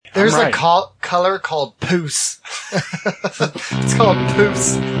There's a color called poos. It's called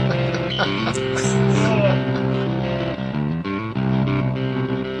poos.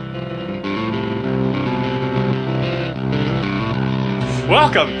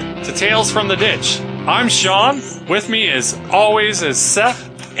 Welcome to Tales from the Ditch. I'm Sean. With me, as always, is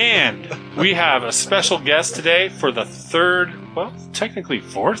Seth, and we have a special guest today for the third, well, technically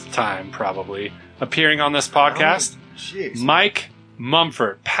fourth time, probably, appearing on this podcast. Mike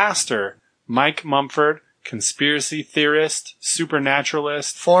Mumford, Pastor Mike Mumford, conspiracy theorist,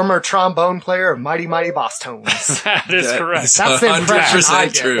 supernaturalist, former trombone player of Mighty Mighty Boss Tones. That is correct. That's the impression I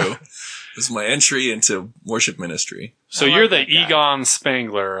get. true. This is my entry into worship ministry. So you're the Egon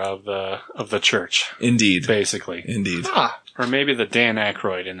Spangler of the church. Indeed. Basically. Indeed. Or maybe the Dan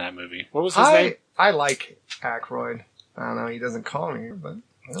Aykroyd in that movie. What was his name? I like Aykroyd. I don't know, he doesn't call me, but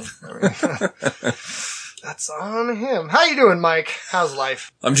that's on him. How you doing, Mike? How's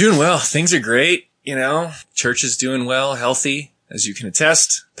life? I'm doing well. Things are great. You know, church is doing well, healthy, as you can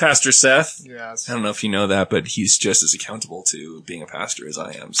attest. Pastor Seth. Yes. I don't know if you know that, but he's just as accountable to being a pastor as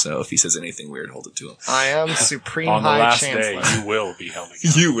I am. So if he says anything weird, hold it to him. I am Supreme On the High last Chancellor. day, you will be held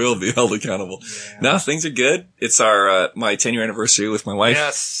accountable. You will be held accountable. Yeah. No, things are good. It's our my 10-year anniversary with my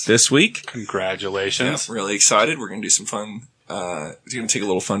wife this week. Congratulations. Yeah, really excited. We're going to do some fun. We're going to take a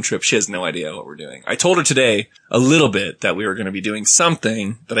little fun trip. She has no idea what we're doing. I told her today a little bit that we were going to be doing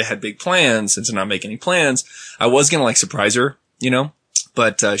something, that I had big plans, and to not make any plans. I was going to surprise her, you know,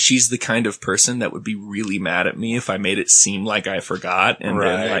 but she's the kind of person that would be really mad at me if I made it seem like I forgot and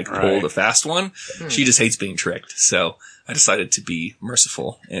then pulled a fast one. She just hates being tricked. So I decided to be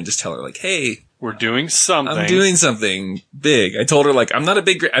merciful and just tell her hey, we're doing something. I'm doing something big. I told her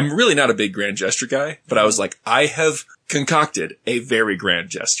I'm really not a big grand gesture guy, but I was I have concocted a very grand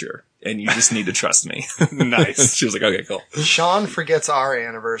gesture and you just need to trust me. Nice. She was like, okay, cool. Sean forgets our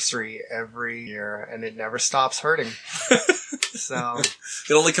anniversary every year and it never stops hurting. So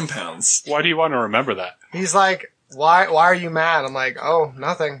it only compounds. Why do you want to remember that? He's like, why are you mad? I'm like, oh,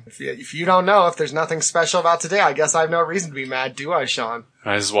 nothing. If you don't know, if there's nothing special about today, I guess I have no reason to be mad, do I, Sean?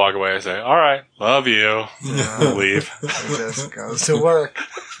 I just walk away and say, all right, love you. Leave. He just goes to work.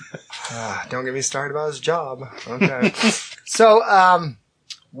 Don't get me started about his job. Okay. So,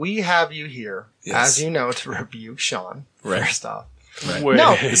 we have you here, as you know, to rebuke Sean. Right. First off. Right. Wait,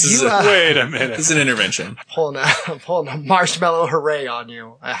 no, wait a minute. This is an intervention. Pulling a marshmallow hooray on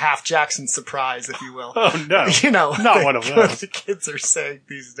you. A half Jackson surprise, if you will. Oh, no. You know. Not one of those. What the kids are saying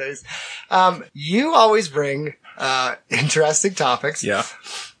these days. You always bring, interesting topics. Yeah.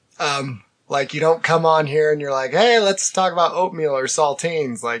 You don't come on here and you're like, hey, let's talk about oatmeal or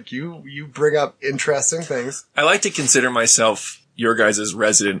saltines. You bring up interesting things. I like to consider myself your guys'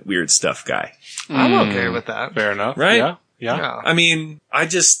 resident weird stuff guy. I'm okay with that. Fair enough. Right? Yeah. I mean, I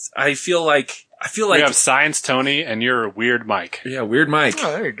feel like we have Science Tony and you're Weird Mike. Yeah, Weird Mike.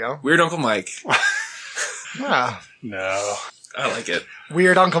 Oh, there you go. Weird Uncle Mike. Yeah. No. I like it.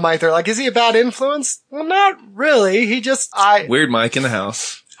 Weird Uncle Mike. They're like, is he a bad influence? Well, not really. He just, Weird Mike in the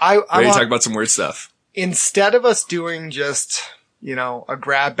house. Ready to talk about some weird stuff. Instead of us doing just, a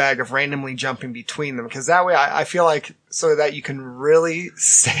grab bag of randomly jumping between them, because that way I feel like so that you can really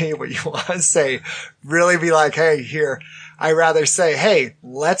say what you want to say, really be like, hey, here, I rather say, hey,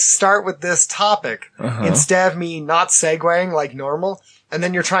 let's start with this topic instead of me not segueing like normal. And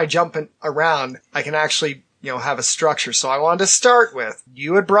then you're trying jumping around. I can actually, have a structure. So I wanted to start with,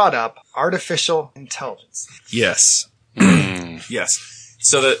 you had brought up artificial intelligence. Yes. Yes.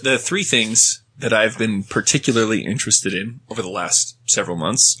 So the three things that I've been particularly interested in over the last several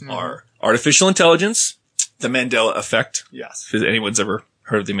months are artificial intelligence, the Mandela effect. Yes. If anyone's ever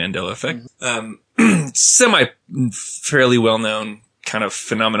heard of the Mandela effect. Fairly well-known kind of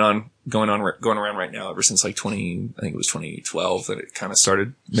phenomenon going around right now ever since 2012 that it kind of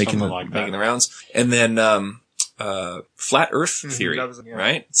started making the rounds. And then, flat earth theory,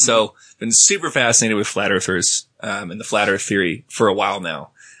 right? So been super fascinated with flat earthers, and the flat earth theory for a while now.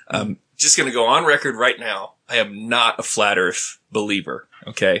 Just going to go on record right now. I am not a flat earth believer.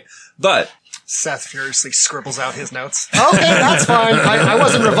 Okay. But Seth furiously scribbles out his notes. Okay, that's fine. I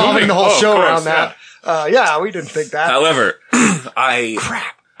wasn't revolving the whole show around that. We didn't think that. However, I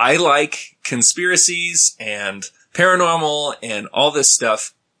like conspiracies and paranormal and all this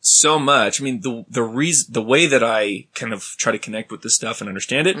stuff so much. I mean, the way that I kind of try to connect with this stuff and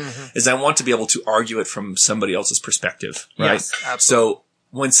understand it is I want to be able to argue it from somebody else's perspective, right? Yes, absolutely. So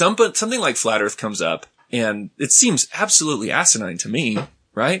when something like flat earth comes up, and it seems absolutely asinine to me,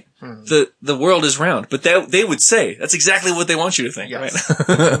 right? The world is round, but they would say that's exactly what they want you to think, right?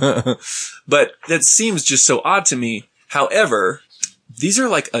 But that seems just so odd to me. However, these are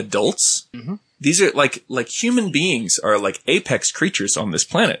like adults. Mm-hmm. These are like human beings are like apex creatures on this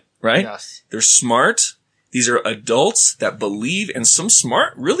planet, right? Yes. They're smart. These are adults that believe, and some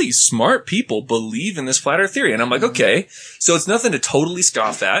really smart people believe in this flat earth theory. And I'm like, okay, so it's nothing to totally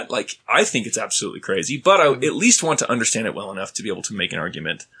scoff at. Like, I think it's absolutely crazy, but I at least want to understand it well enough to be able to make an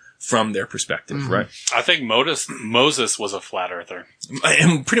argument from their perspective, right? I think Moses was a flat earther.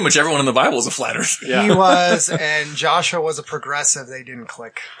 And pretty much everyone in the Bible is a flat earth. Yeah. He was, and Joshua was a progressive. They didn't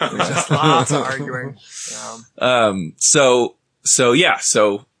click. There was just lots of arguing. So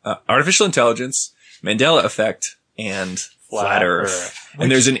artificial intelligence, Mandela effect, and flat Earth.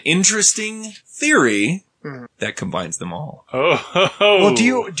 And there's an interesting theory that combines them all. Oh. Well, do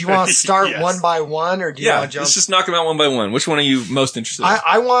you want to start Yes. one by one, or do you want to jump? Let's just knock them out one by one. Which one are you most interested in?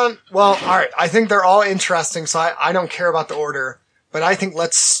 All right. I think they're all interesting, so I don't care about the order. But I think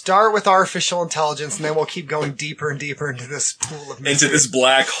let's start with artificial intelligence, and then we'll keep going deeper and deeper into this pool of mystery. Into this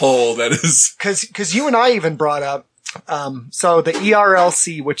black hole that is... Cause you and I even brought up, so the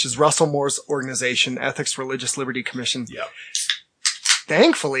ERLC, which is Russell Moore's organization, Ethics Religious Liberty Commission. Yeah.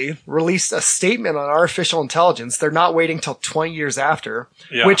 Thankfully released a statement on artificial intelligence. They're not waiting till 20 years after,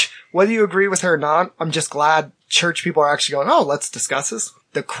 Yeah. which whether you agree with her or not, I'm just glad church people are actually going, oh, let's discuss this.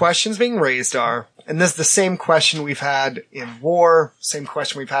 The questions being raised are, and this is the same question we've had in war, same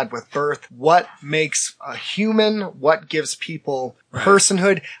question we've had with birth. What makes a human? What gives people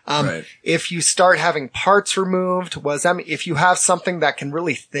personhood? Right. If you start having parts removed, if you have something that can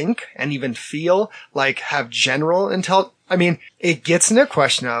really think and even feel, like have general intelligence, I mean, it gets into a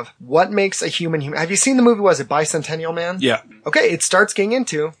question of what makes a human human. Have you seen the movie, was it Bicentennial Man? Yeah. Okay, it starts getting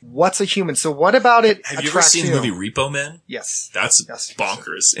into what's a human. So what about it Have you ever attracts seen the movie Repo Man? Yes. That's Yes.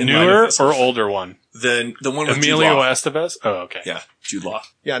 bonkers. Newer or older one? The one with Emilio Jude Law. Estevez? Oh, okay. Yeah, Jude Law.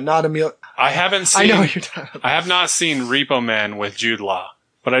 Yeah, not Emil. I haven't seen... I know what you're talking about. I have not seen Repo Man with Jude Law.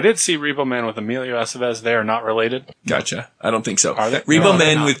 But I did see Repo Man with Emilio Estevez. They are not related. Gotcha. I don't think so. Are they? Repo No, they're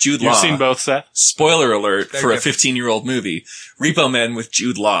Man not. with Jude Law. You've seen both, Seth? Spoiler alert for a different. 15-year-old movie. Repo Man with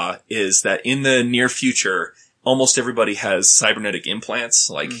Jude Law is that in the near future, almost everybody has cybernetic implants,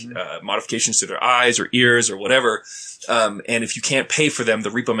 like modifications to their eyes or ears or whatever. And if you can't pay for them, the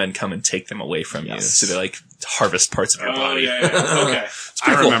Repo Men come and take them away from you. So they like harvest parts of your body. Okay.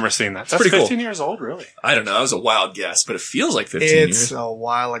 I cool. remember seeing that. That's pretty cool. 15 years old, really? I don't know. That was a wild guess, but it feels like 15 It's years. a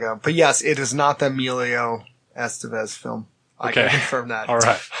while ago. But yes, it is not the Emilio Estevez film. I can Okay. confirm that. All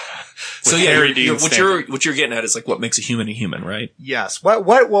right. So With yeah, Harry Dean what you're getting at is like what makes a human, right? Yes. What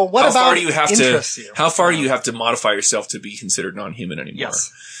How about far do you have interests to, you? how far do you have to modify yourself to be considered non-human anymore?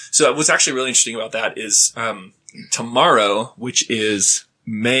 Yes. So what's actually really interesting about that is, tomorrow, which is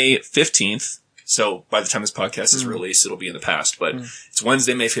May 15th. So by the time this podcast is released, it'll be in the past, but it's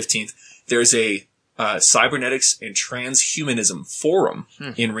Wednesday, May 15th. There's a, cybernetics and transhumanism forum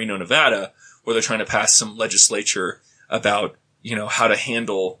in Reno, Nevada, where they're trying to pass some legislature about, how to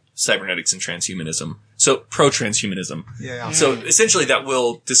handle cybernetics and transhumanism. So pro-transhumanism. Yeah. So essentially that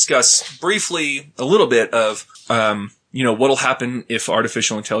will discuss briefly a little bit of, what'll happen if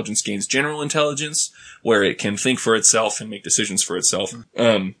artificial intelligence gains general intelligence, where it can think for itself and make decisions for itself.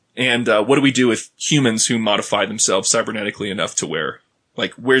 And what do we do with humans who modify themselves cybernetically enough to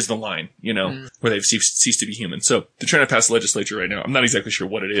where's the line, where they've ceased to be human. So they're trying to pass legislature right now. I'm not exactly sure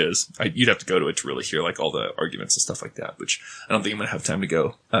what it is. You'd have to go to it to really hear all the arguments and stuff like that, which I don't think I'm going to have time to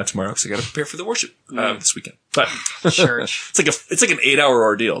go tomorrow because I got to prepare for the worship this weekend. But Church. it's like an 8-hour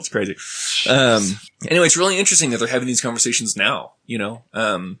ordeal. It's crazy. Anyway, it's really interesting that they're having these conversations now, Yeah.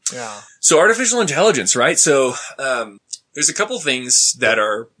 So artificial intelligence, right? So, there's a couple things that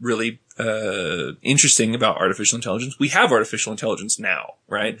are really, interesting about artificial intelligence. We have artificial intelligence now,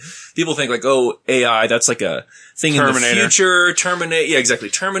 right? People think AI, that's like a thing in the future. Yeah, exactly.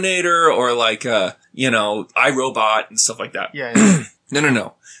 Terminator or iRobot and stuff like that. Yeah.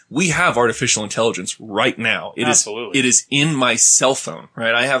 No. We have artificial intelligence right now. Absolutely. It is in my cell phone,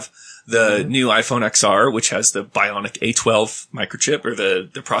 right? I have the new iPhone XR, which has the Bionic A12 microchip or the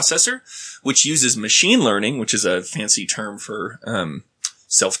processor, which uses machine learning, which is a fancy term for,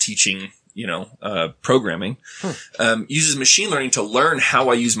 self-teaching, programming, uses machine learning to learn how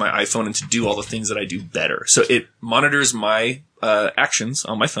I use my iPhone and to do all the things that I do better. So it monitors my, actions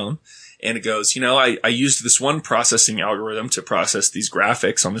on my phone. And it goes, I used this one processing algorithm to process these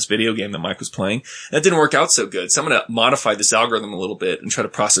graphics on this video game that Mike was playing. That didn't work out so good. So I'm going to modify this algorithm a little bit and try to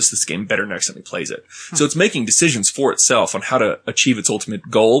process this game better next time he plays it. So it's making decisions for itself on how to achieve its ultimate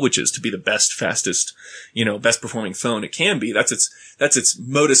goal, which is to be the best, fastest, best performing phone it can be. That's its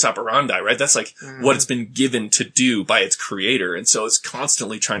modus operandi, right? That's what it's been given to do by its creator. And so it's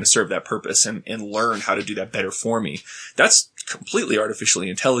constantly trying to serve that purpose and learn how to do that better for me. That's completely artificially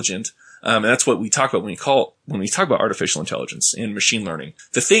intelligent. And that's what we talk about when we talk about artificial intelligence and machine learning.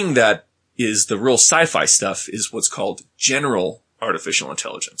 The thing that is the real sci-fi stuff is what's called general artificial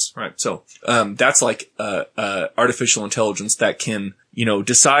intelligence, right? So, that's like, artificial intelligence that can,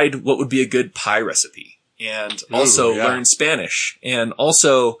 decide what would be a good pie recipe and also learn Spanish and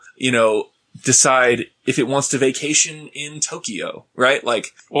also, decide if it wants to vacation in Tokyo, right?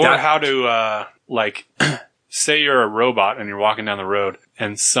 Like, or how to, say you're a robot and you're walking down the road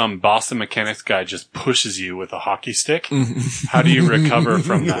and some Boston Mechanics guy just pushes you with a hockey stick. How do you recover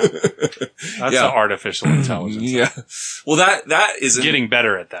from that? That's the artificial intelligence. Yeah. Well, that is getting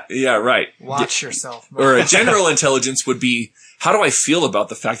better at that. Yeah, right. Watch yourself. Or a general intelligence would be, how do I feel about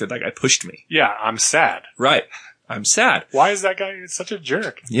the fact that guy pushed me? Yeah, I'm sad. Right. I'm sad. Why is that guy such a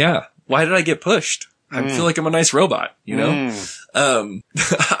jerk? Yeah. Why did I get pushed? I feel like I'm a nice robot, I'm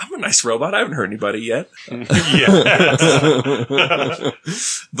a nice robot. I haven't hurt anybody yet.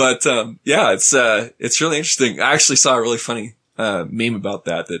 But, it's really interesting. I actually saw a really funny, meme about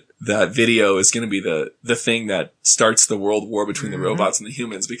that video is going to be the thing that starts the world war between the robots and the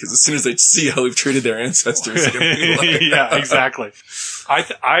humans, because as soon as they see how we've treated their ancestors, they're going to be like, yeah, exactly.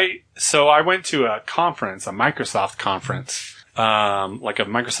 So I went to a conference, a Microsoft conference, like a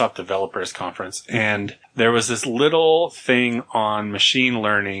Microsoft developers conference. And there was this little thing on machine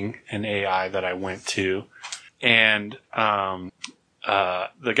learning and AI that I went to. And,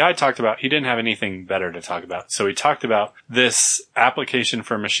 the guy talked about, he didn't have anything better to talk about. So he talked about this application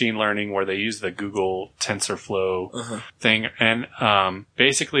for machine learning where they use the Google TensorFlow thing. And,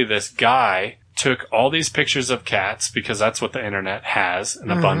 basically this guy took all these pictures of cats, because that's what the internet has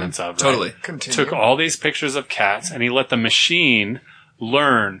an abundance of. Right? Totally. Continue. Took all these pictures of cats and he let the machine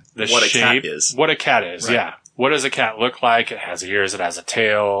learn the what shape. A cat is. What a cat is, right. Yeah. What does a cat look like? It has ears, it has a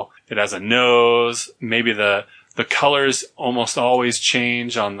tail, it has a nose. Maybe the colors almost always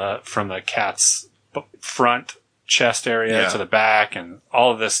change from the cat's front chest area to the back and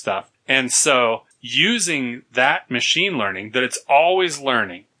all of this stuff. And so using that machine learning that it's always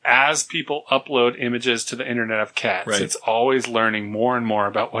learning, as people upload images to the internet of cats, right. It's always learning more and more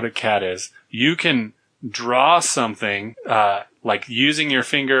about what a cat is. You can draw something, like using your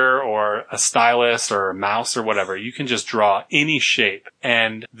finger or a stylus or a mouse or whatever. You can just draw any shape,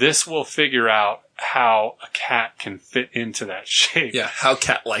 and this will figure out how a cat can fit into that shape. Yeah, how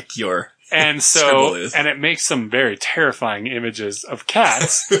cat-like your and so, and it makes some very terrifying images of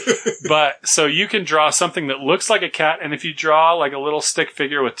cats. But so you can draw something that looks like a cat, and if you draw like a little stick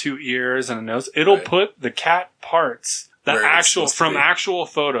figure with 2 ears and a nose, it'll put the cat parts, actual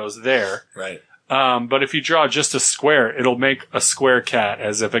photos there. Right. But if you draw just a square, it'll make a square cat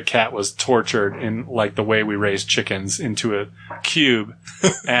as if a cat was tortured in like the way we raise chickens into a cube.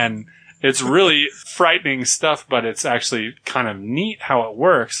 And it's really frightening stuff, but it's actually kind of neat how it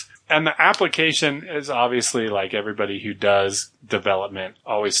works. And the application is obviously, like everybody who does development,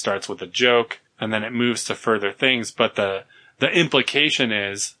 always starts with a joke and then it moves to further things. But the implication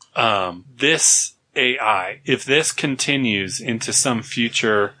is, this AI, if this continues into some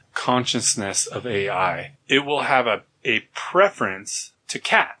future consciousness of AI, it will have a preference to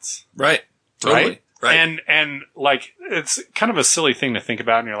cats. Right. Totally. Right. And like, it's kind of a silly thing to think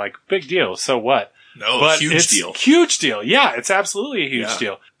about, and you're like, big deal. So what? No, but huge deal. Huge deal. Yeah, it's absolutely a huge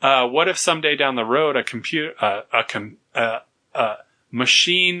deal. What if someday down the road a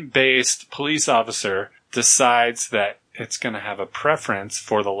machine-based police officer decides that it's going to have a preference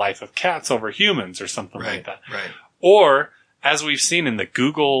for the life of cats over humans or something like that? Right. Or, as we've seen in the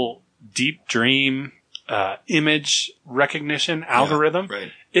Google Deep Dream image recognition algorithm,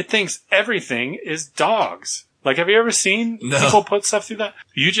 it thinks everything is dogs. Like, have you ever seen people put stuff through that?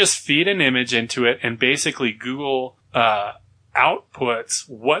 You just feed an image into it, and basically Google outputs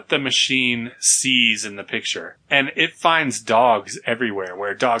what the machine sees in the picture. And it finds dogs everywhere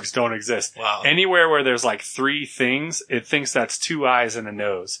where dogs don't exist. Wow. Anywhere where there's like 3 things, it thinks that's 2 eyes and a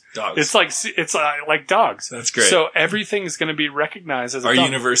nose. Dogs. It's like dogs. That's great. So everything's going to be recognized as a Our dog.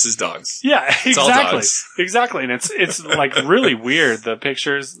 universe is dogs. Yeah, exactly. It's all dogs. Exactly. And it's like really weird. The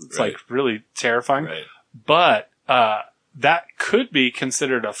pictures, it's like really terrifying. Right. But, that could be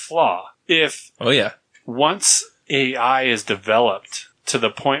considered a flaw if once AI is developed to the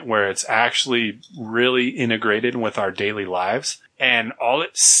point where it's actually really integrated with our daily lives, and all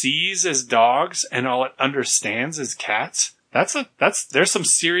it sees is dogs and all it understands is cats, there's some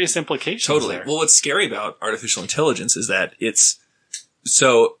serious implications there. Well, what's scary about artificial intelligence is that it's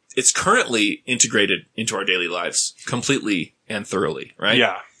currently integrated into our daily lives completely and thoroughly, right?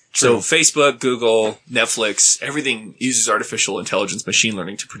 Yeah. True. So Facebook, Google, Netflix, everything uses artificial intelligence, machine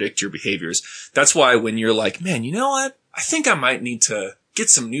learning to predict your behaviors. That's why when you're like, man, you know what? I think I might need to get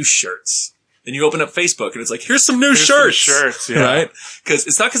some new shirts. And you open up Facebook and it's like, here's some new shirts. Yeah. Right? Because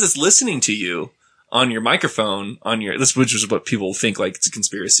it's not because it's listening to you on your microphone, which is what people think like it's a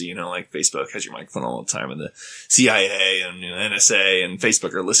conspiracy, like Facebook has your microphone all the time and the CIA and NSA and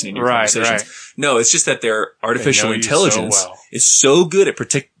Facebook are listening to your conversations. Right. No, it's just that their artificial intelligence is so good at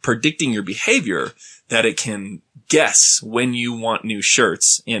predicting your behavior that it can guess when you want new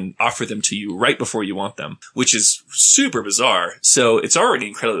shirts and offer them to you right before you want them, which is super bizarre. So it's already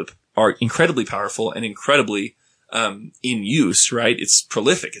incredibly powerful and incredibly in use, right? It's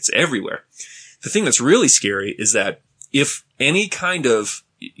prolific. It's everywhere. The thing that's really scary is that if any kind of,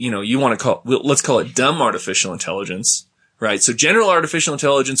 you want to let's call it dumb artificial intelligence, right? So general artificial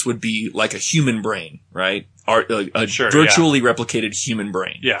intelligence would be like a human brain, right? Virtually replicated human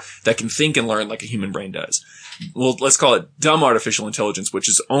brain that can think and learn like a human brain does. Well, let's call it dumb artificial intelligence, which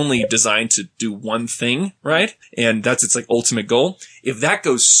is only designed to do one thing, right? And that's its like ultimate goal. If that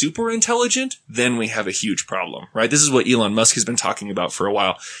goes super intelligent, then we have a huge problem, right? This is what Elon Musk has been talking about for a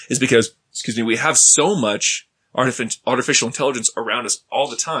while, is because, we have so much artificial intelligence around us all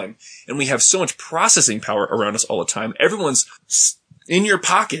the time, and we have so much processing power around us all the time. Everyone's in your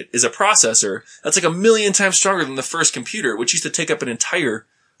pocket is a processor that's like 1,000,000 times stronger than the first computer, which used to take up an entire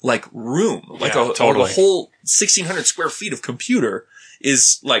room, a whole 1,600 square feet of computer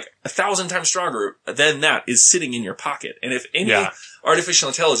is like 1,000 times stronger than that is sitting in your pocket. And if any artificial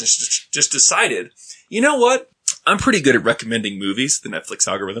intelligence just decided, you know what? I'm pretty good at recommending movies, the Netflix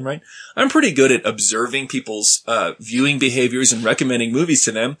algorithm, right? I'm pretty good at observing people's viewing behaviors and recommending movies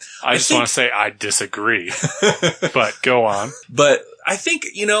to them. I just want to say I disagree, but go on. But I think,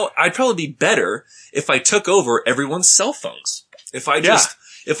 I'd probably be better if I took over everyone's cell phones. If I just,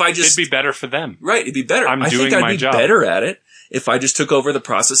 it'd be better for them. Right. It'd be better. I think I'd be better at it if I just took over the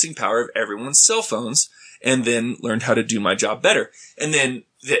processing power of everyone's cell phones and then learned how to do my job better. And then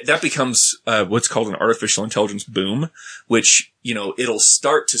that becomes what's called an artificial intelligence boom, which, it'll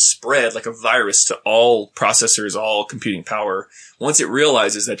start to spread like a virus to all processors, all computing power. Once it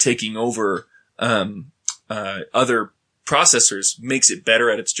realizes that taking over other processors makes it better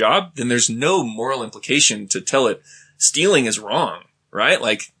at its job, then there's no moral implication to tell it stealing is wrong, right?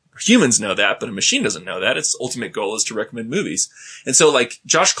 Like, humans know that, but a machine doesn't know that. Its ultimate goal is to recommend movies. And so like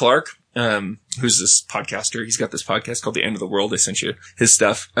Josh Clark, who's this podcaster, he's got this podcast called The End of the World. I sent you his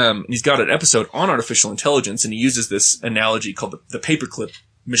stuff. He's got an episode on artificial intelligence, and he uses this analogy called the paperclip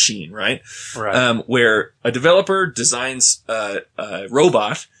machine, right? Right. Where a developer designs a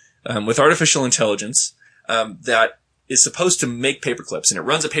robot, with artificial intelligence, that is supposed to make paperclips, and it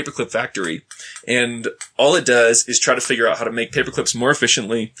runs a paperclip factory, and all it does is try to figure out how to make paperclips more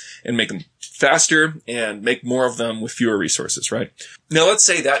efficiently and make them faster and make more of them with fewer resources, right? Now let's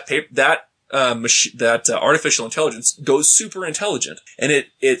say that artificial intelligence goes super intelligent, and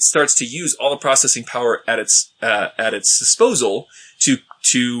it starts to use all the processing power at its disposal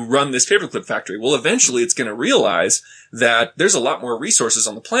to run this paperclip factory. Well, eventually it's going to realize that there's a lot more resources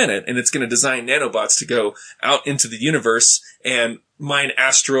on the planet, and it's going to design nanobots to go out into the universe and mine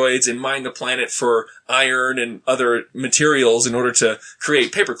asteroids and mine the planet for iron and other materials in order to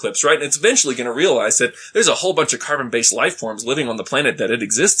create paperclips, right? And it's eventually going to realize that there's a whole bunch of carbon-based life forms living on the planet that it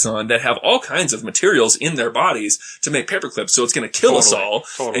exists on that have all kinds of materials in their bodies to make paperclips. So it's going to kill us all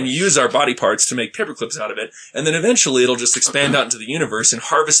and use our body parts to make paperclips out of it. And then eventually it'll just expand out into the universe and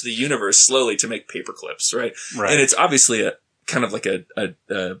harvest the universe slowly to make paperclips, right? And it's obviously a kind of like a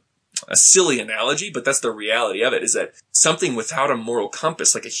silly analogy, but that's the reality of it, is that something without a moral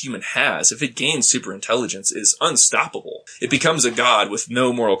compass like a human has, if it gains super intelligence, is unstoppable. It becomes a god with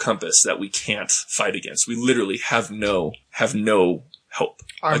no moral compass that we can't fight against. We literally have no hope.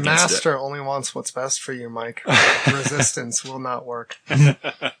 Our master only wants what's best for you, Mike. Resistance will not work.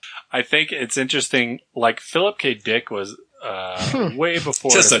 I think it's interesting, like Philip K. Dick was way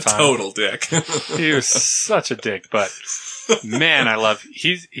before just his a time. Total dick. He was such a dick, but man,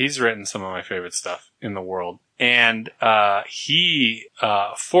 he's written some of my favorite stuff in the world. And he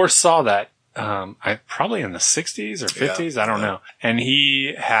foresaw that probably in the 60s or 50s, I don't know. And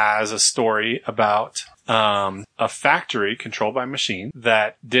he has a story about a factory controlled by machine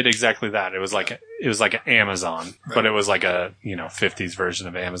that did exactly that. It was like an Amazon, but it was like a 50s version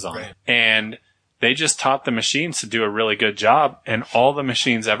of Amazon. Right. And they just taught the machines to do a really good job, and all the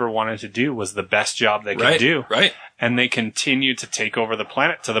machines ever wanted to do was the best job they could do. Right. And they continued to take over the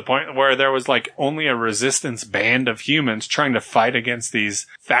planet to the point where there was like only a resistance band of humans trying to fight against these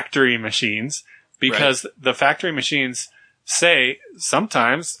factory machines, because the factory machines say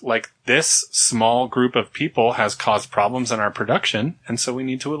sometimes like this small group of people has caused problems in our production, and so we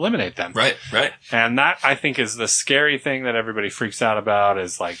need to eliminate them. Right. And that, I think, is the scary thing that everybody freaks out about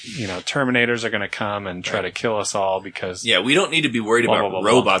is like, Terminators are going to come and try to kill us all because... Yeah, we don't need to be worried about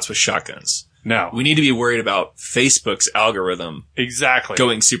robots with shotguns. No. We need to be worried about Facebook's algorithm Exactly.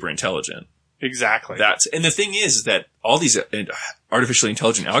 going super intelligent. Exactly. And the thing is that all these artificially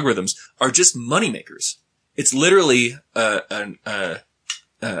intelligent algorithms are just moneymakers. It's literally what's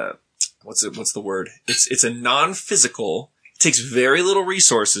the word? It's a non-physical. It takes very little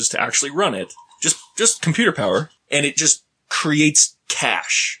resources to actually run it. Just computer power, and it just creates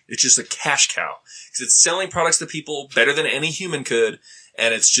cash. It's just a cash cow because it's selling products to people better than any human could.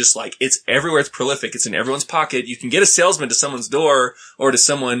 And it's just like, it's everywhere. It's prolific. It's in everyone's pocket. You can get a salesman to someone's door or to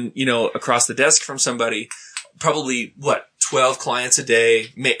someone, across the desk from somebody. Probably 12 clients a day,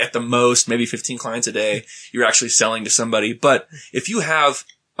 at the most, maybe 15 clients a day. You're actually selling to somebody. But if you have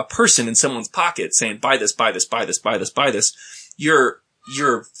a person in someone's pocket saying, buy this, buy this, buy this, buy this, buy this, you're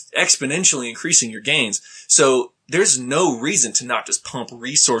exponentially increasing your gains. So there's no reason to not just pump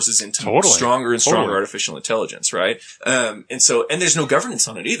resources into stronger and stronger artificial intelligence, right? And there's no governance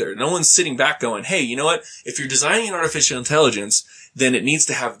on it either. No one's sitting back going, hey, you know what? If you're designing an artificial intelligence, then it needs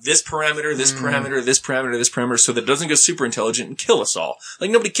to have this parameter, this parameter, this parameter, this parameter, so that it doesn't go super intelligent and kill us all.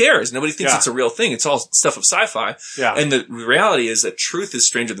 Like, nobody cares. Nobody thinks it's a real thing. It's all stuff of sci-fi. Yeah. And the reality is that truth is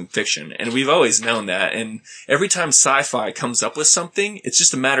stranger than fiction. And we've always known that. And every time sci-fi comes up with something, it's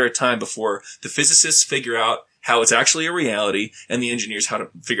just a matter of time before the physicists figure out how it's actually a reality and the engineers how to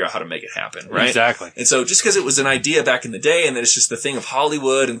figure out how to make it happen, right? Exactly. And so just because it was an idea back in the day and that it's just the thing of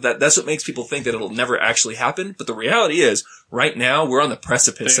Hollywood and that's what makes people think that it'll never actually happen. But the reality is right now we're on the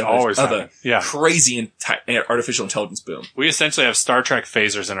precipice of a crazy artificial intelligence boom. We essentially have Star Trek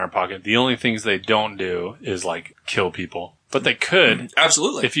phasers in our pocket. The only things they don't do is like kill people. But they could.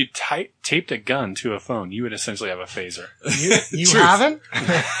 Absolutely. If you taped a gun to a phone, you would essentially have a phaser. You haven't?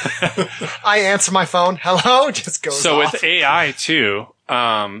 I answer my phone. Hello? Just goes So off. with AI too,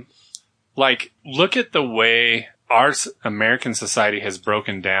 look at the way our American society has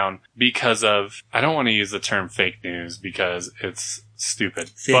broken down because of, I don't want to use the term fake news because it's stupid.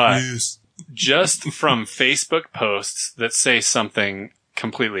 Fake news. Just from Facebook posts that say something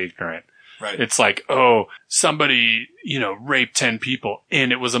completely ignorant. Right. It's like, oh, somebody, raped 10 people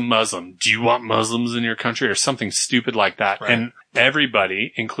and it was a Muslim. Do you want Muslims in your country or something stupid like that? Right. And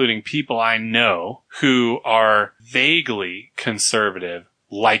everybody, including people I know who are vaguely conservative,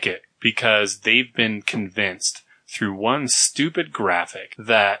 like it because they've been convinced through one stupid graphic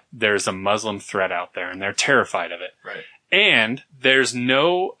that there's a Muslim threat out there and they're terrified of it. Right. And there's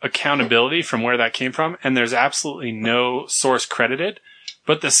no accountability from where that came from and there's absolutely no source credited.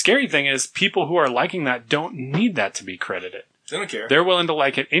 But the scary thing is people who are liking that don't need that to be credited. They don't care. They're willing to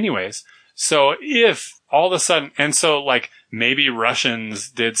like it anyways. So if all of a sudden, and so like maybe Russians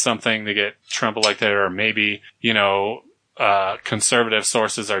did something to get Trump elected or maybe, conservative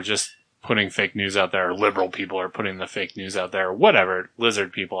sources are just putting fake news out there or liberal people are putting the fake news out there or whatever.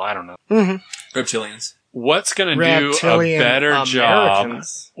 Lizard people, I don't know. Mm-hmm. Reptilians. What's going to do a better job?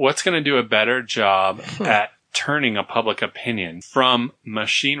 What's going to do a better job at turning a public opinion from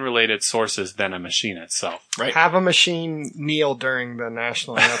machine-related sources than a machine itself? Right. Have a machine kneel during the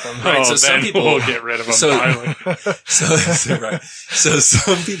national anthem. Right. So some people will get rid of them. Finally. Right. So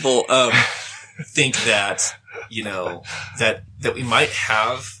some people think that that we might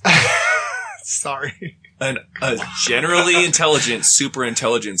have sorry a generally intelligent super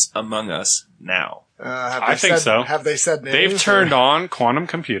intelligence among us now. I think so. Have they said names? They've turned on quantum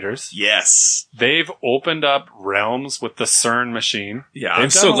computers. Yes. They've opened up realms with the CERN machine. Yeah, I'm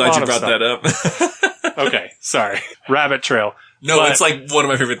so glad you brought that up. Okay, sorry. Rabbit trail. No, but it's like one of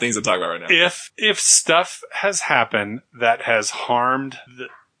my favorite things to talk about right now. If stuff has happened that has harmed the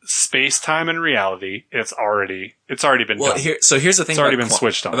space-time and reality, it's already been done. So here's the thing. It's already been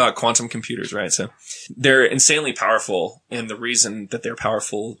switched on. About quantum computers, right? So they're insanely powerful, and the reason that they're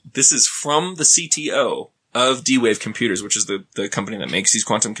powerful, this is from the CTO of D-Wave Computers, which is the company that makes these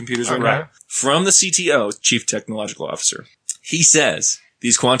quantum computers right now. From the CTO, Chief Technological Officer. He says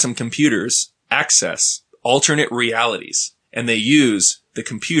these quantum computers access alternate realities, and they use the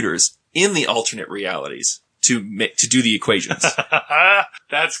computers in the alternate realities to do the equations.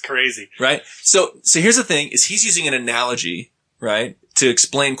 That's crazy. Right? So here's the thing, is he's using an analogy, right, to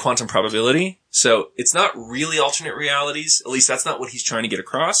explain quantum probability. So it's not really alternate realities. At least that's not what he's trying to get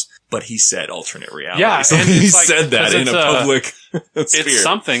across. But he said alternate realities. Yeah, and he said that in a public sphere. It's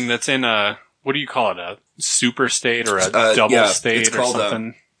something that's in a, what do you call it? A super state or a double state or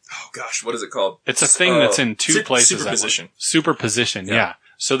something? Oh gosh, what is it called? It's a thing that's in two places. Superposition. Superposition, yeah.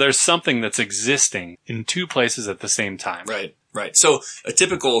 So there's something that's existing in two places at the same time. Right. Right. So a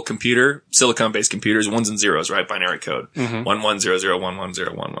typical computer, silicon-based computer is ones and zeros, right? Binary code. 1100,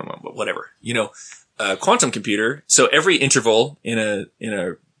 110, 111, whatever. Quantum computer. So every interval in a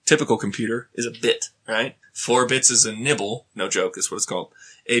typical computer is a bit, right? 4 bits is a nibble. No joke. Is what it's called.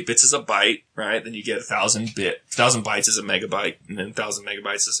 8 bits is a byte, right? Then you get 1,000 bytes is a megabyte, and then 1,000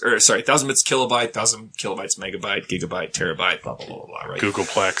 bits kilobyte, 1,000 kilobytes megabyte, gigabyte, terabyte, blah, blah, blah, blah, right?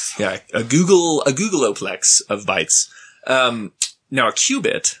 Googleplex. Yeah. A Googleoplex of bytes. Now a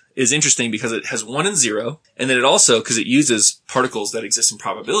qubit is interesting because it has 1 and 0, and then it also, because it uses particles that exist in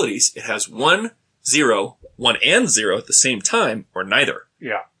probabilities, it has 1, 0, 1 and 0 at the same time, or neither.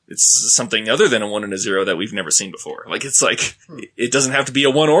 Yeah. It's something other than a 1 and a 0 that we've never seen before. It doesn't have to be a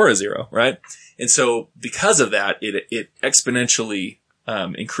 1 or a 0, right? And so because of that, it exponentially,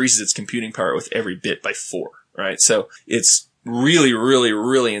 increases its computing power with every bit by 4, right? So it's really, really,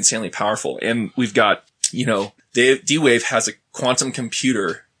 really insanely powerful. And we've got, D-Wave has a quantum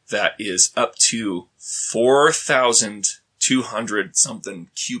computer that is up to 4,200 something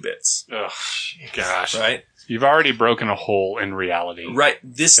qubits. Ugh, gosh. Right? You've already broken a hole in reality. Right.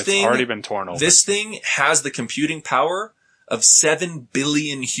 It's already been torn open. This thing has the computing power of 7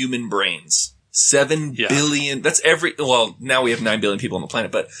 billion human brains. 7 billion. That's now we have 9 billion people on the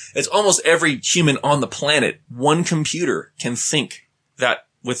planet, but it's almost every human on the planet. One computer can think that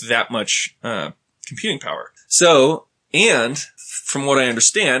with that much, computing power. So, and from what I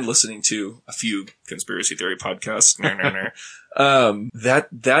understand, listening to a few conspiracy theory podcasts,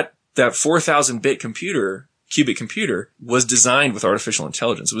 that 4,000 bit qubit computer was designed with artificial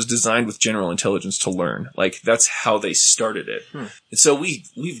intelligence. It was designed with general intelligence to learn. That's how they started it. And so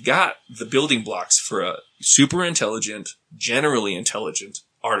we've got the building blocks for a super intelligent, generally intelligent,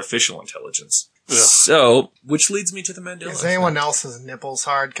 artificial intelligence. Ugh. So, which leeds me to the Mandela Is anyone else's nipples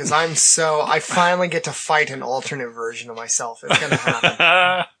hard? Because I finally get to fight an alternate version of myself. It's gonna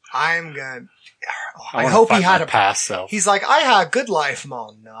happen. I hope he had a past self. He's like, I had a good life,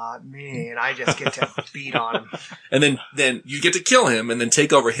 Mom. Not me. And I just get to beat on him. And then you get to kill him and then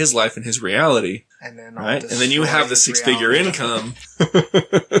take over his life and his reality. And then right? And then you have the 6-figure income.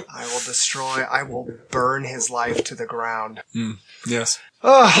 I will burn his life to the ground. Yes.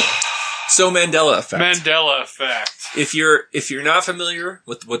 So Mandela effect. Mandela effect. If you're not familiar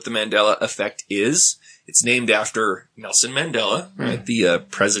with what the Mandela effect is, it's named after Nelson Mandela, right? The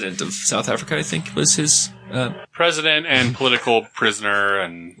president of South Africa, I think was his president and political prisoner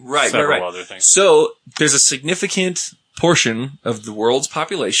and several other things. So there's a significant portion of the world's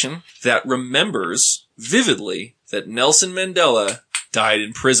population that remembers vividly that Nelson Mandela died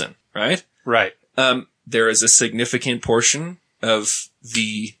in prison, right? Right. There is a significant portion of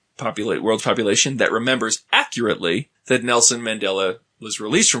the world's population that remembers accurately that Nelson Mandela was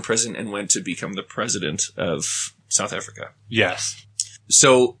released from prison and went to become the president of South Africa. Yes.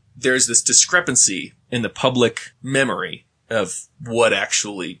 So there's this discrepancy in the public memory of what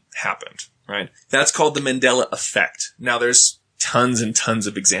actually happened, right? That's called the Mandela effect. Now there's tons and tons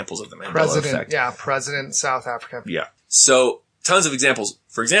of examples of the Mandela effect. Yeah, President South Africa. Yeah. So tons of examples.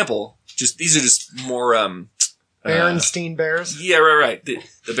 For example, these are just more, Berenstein Bears? Yeah, right. The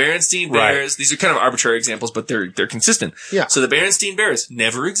Berenstein Bears, these are kind of arbitrary examples, but they're consistent. Yeah. So the Berenstein Bears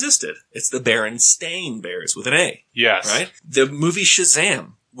never existed. It's the Berenstain Bears with an A. Yes. Right? The movie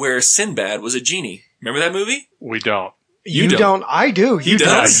Shazam, where Sinbad was a genie. Remember that movie? We don't. You don't. I do. He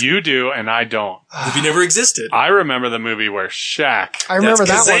does. Yeah, you do, and I don't. The movie never existed. I remember the movie where Shaq. I remember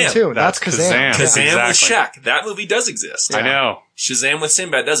that one too. That's Kazam. Kazam with Shaq. That movie does exist. Yeah. I know. Shazam with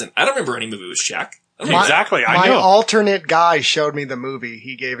Sinbad doesn't. I don't remember any movie with Shaq. Exactly, I know. My alternate guy showed me the movie.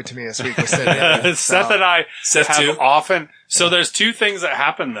 He gave it to me this week with Seth. Seth and I have often. So there's two things that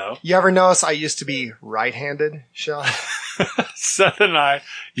happen though. You ever notice I used to be right-handed, Sean? Seth and I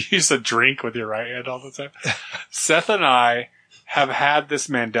used to drink with your right hand all the time. Seth and I have had this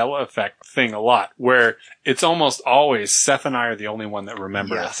Mandela effect thing a lot, where it's almost always Seth and I are the only one that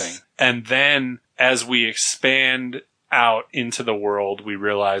remember a thing. And then as we expand out into the world, we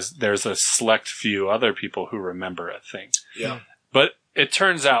realize there's a select few other people who remember a thing. Yeah. But it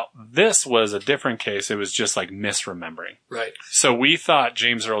turns out this was a different case. It was just like misremembering. Right. So I thought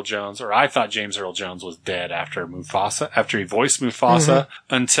James Earl Jones was dead after he voiced Mufasa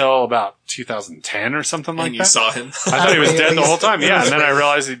until about 2010 or something like that. And you saw him. I thought he was dead the whole time. Yeah. And then I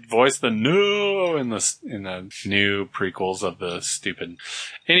realized he voiced the no in the new prequels of the stupid.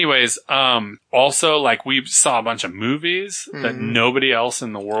 Anyways, also like we saw a bunch of movies that nobody else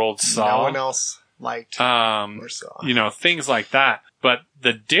in the world saw. No one else liked or saw. Things like that. But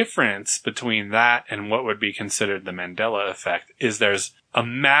the difference between that and what would be considered the Mandela effect is there's a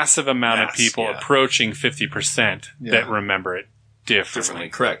massive amount of people approaching 50% that remember it differently.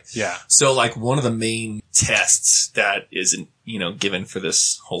 Correct. Yeah. So like one of the main tests that is, given for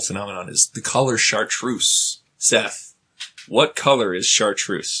this whole phenomenon is the color chartreuse. Seth, what color is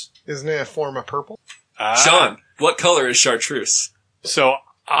chartreuse? Isn't it a form of purple? Sean, what color is chartreuse? So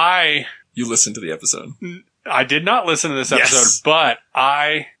You listened to the episode. I did not listen to this episode, Yes. but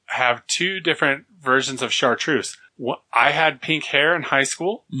I have two different versions of chartreuse. I had pink hair in high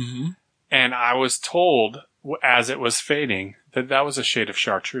school, and I was told as it was fading that was a shade of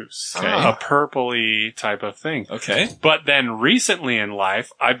chartreuse. Okay. A purpley type of thing. Okay. But then recently in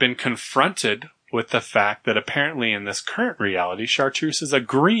life, I've been confronted with the fact that apparently in this current reality, chartreuse is a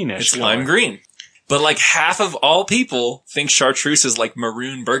greenish It's lime color. green. But like half of all people think chartreuse is like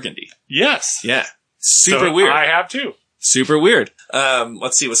maroon burgundy. Yes. Yeah. Super So weird. I have too. Super weird.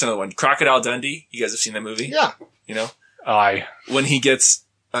 Let's see, what's another one? Crocodile Dundee. You guys have seen that movie? Yeah. You know? I When he gets,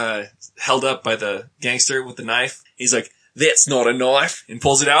 held up by the gangster with the knife, he's like, "That's not a knife," and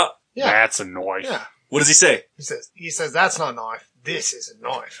pulls it out. Yeah. That's a knife. Yeah. What does he say? He says, that's not a knife. This is a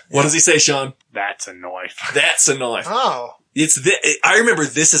knife. What does he say, Sean? That's a knife. That's a knife. Oh. I remember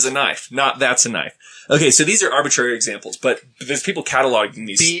this is a knife, not that's a knife. Okay, so these are arbitrary examples, but there's people cataloging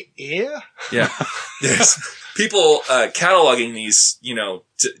these. Yeah. There's people, cataloging these,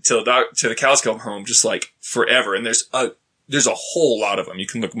 till the cows come home, just like forever. And there's a whole lot of them. You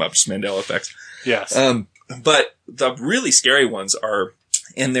can look them up, just Mandela effects. Yes. But the really scary ones are,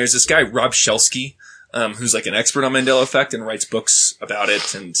 and there's this guy, Rob Shelsky, who's like an expert on Mandela effect and writes books about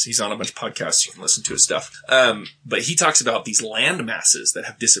it. And he's on a bunch of podcasts. You can listen to his stuff. But he talks about these land masses that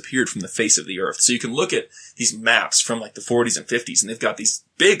have disappeared from the face of the earth. So you can look at these maps from like the 40s and 50s, and they've got these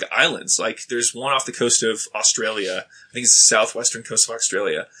big islands. Like there's one off the coast of Australia. I think it's the southwestern coast of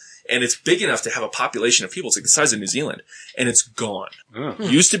Australia. And it's big enough to have a population of people. It's like the size of New Zealand. And it's gone.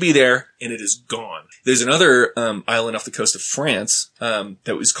 Used to be there, and it is gone. There's another island off the coast of France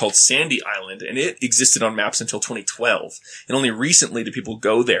that was called Sandy Island, and it existed on maps until 2012. And only recently did people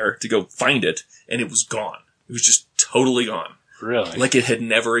go there to go find it, and it was gone. It was just totally gone. Really? Like it had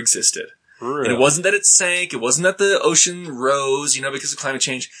never existed. Really? And it wasn't that it sank. It wasn't that the ocean rose, because of climate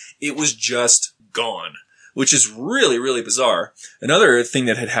change. It was just gone, which is really, really bizarre. Another thing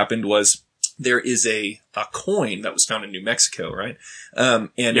that had happened was there is a coin that was found in New Mexico, right?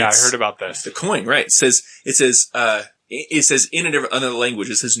 And I heard about this. The coin, right? It says in another language,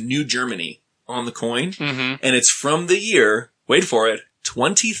 it says New Germany on the coin. Mm-hmm. And it's from the year, wait for it,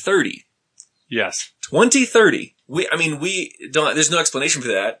 2030. Yes. 2030. There's no explanation for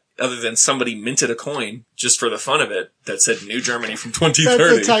that other than somebody minted a coin just for the fun of it that said New Germany from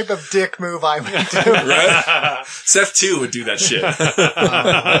 2030. That's the type of dick move I would do. Right? Seth too would do that shit.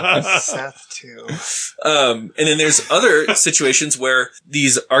 Seth too. And then there's other situations where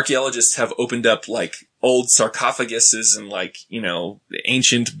these archaeologists have opened up like old sarcophaguses and like,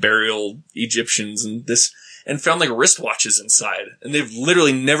 ancient burial Egyptians and found like wristwatches inside. And they've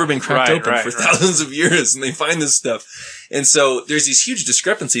literally never been cracked open for thousands of years, and they find this stuff. And so there's these huge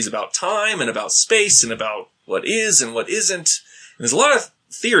discrepancies about time and about space and about what is and what isn't. And there's a lot of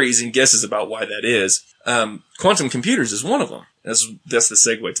theories and guesses about why that is. Quantum computers is one of them. That's the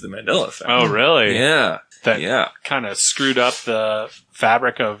segue to the Mandela effect. Oh, really? Yeah. That kind of screwed up the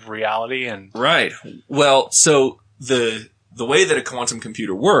fabric of reality and... Right. Well, so the way that a quantum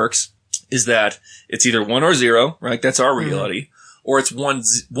computer works is that it's either 1 or 0, right? That's our reality. Or it's 1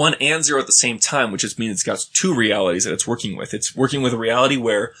 and 0 at the same time, which just means it's got two realities that it's working with. It's working with a reality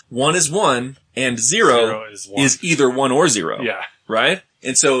where 1 is 1 and 0 is either 1 or 0. Yeah. Right?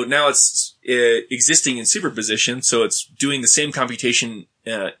 And so now it's existing in superposition, so it's doing the same computation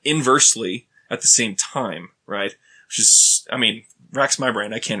inversely at the same time, right? Which is, racks my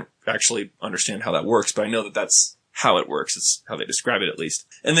brain. I can't actually understand how that works, but I know that that's how it works. It's how they describe it, at least.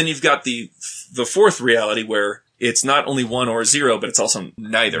 And then you've got the fourth reality where it's not only 1 or 0, but it's also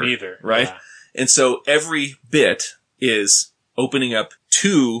neither. Neither. Right? Yeah. And so every bit is opening up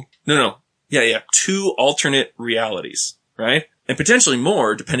two alternate realities, right? And potentially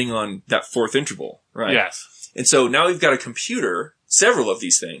more depending on that fourth interval, right? Yes. And so now we've got a computer, several of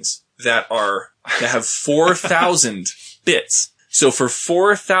these things that have 4,000 bits. So for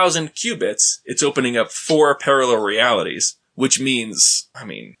 4,000 qubits, it's opening up 4 parallel realities, which means,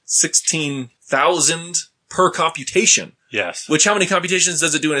 16,000 per computation. Yes. Which, how many computations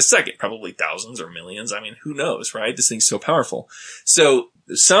does it do in a second? Probably thousands or millions. Who knows, right? This thing's so powerful. So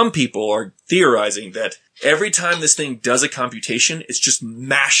some people are theorizing that every time this thing does a computation, it's just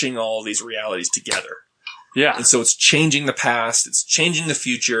mashing all these realities together. Yeah. And so it's changing the past, it's changing the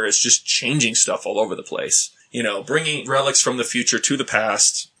future, it's just changing stuff all over the place. You know, bringing relics from the future to the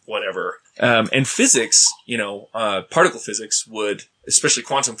past, whatever. And physics, you know, particle physics would, especially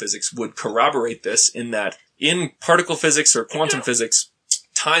quantum physics, would corroborate this in that in particle physics or quantum physics,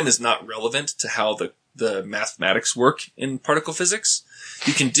 time is not relevant to how the mathematics work in particle physics.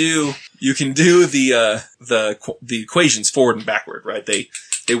 You can do the equations forward and backward, right?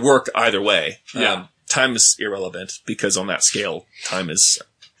 They work either way. Yeah. Time is irrelevant because on that scale, it's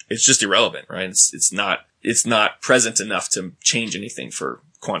just irrelevant, right? It's not present enough to change anything for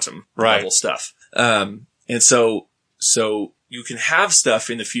quantum level stuff. And so you can have stuff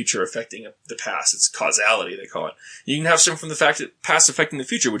in the future affecting the past. It's causality, they call it. You can have something from the past affecting the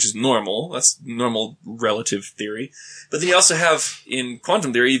future, which is normal. That's normal relative theory. But then you also have, in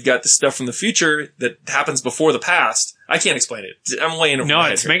quantum theory, you've got the stuff from the future that happens before the past. I can't explain it. I'm way in over my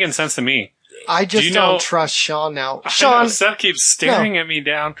head it's here. making sense to me. I just don't trust Sean now. I know Sean, Seth keeps staring at me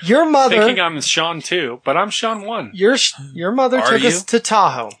down, your mother, thinking I'm Sean 2, but I'm Sean 1. your mother took us to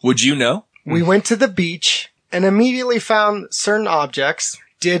Tahoe. Would you know? We went to the beach and immediately found certain objects.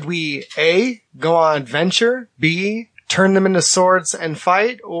 Did we A, go on adventure, B, turn them into swords and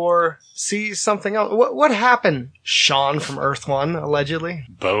fight, or C, something else? What happened, Sean from Earth 1, allegedly?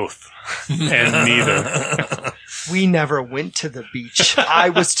 Both. And neither. We never went to the beach. I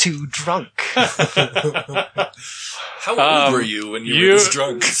was too drunk. How old were you when you were this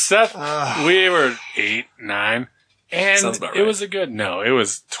drunk? Seth, we were 8, 9. And Sounds about it right. was it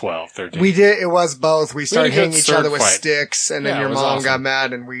was 12, 13. It was both. We started had a hitting each sword other with fight. sticks, and then Yeah, your it was mom awesome. got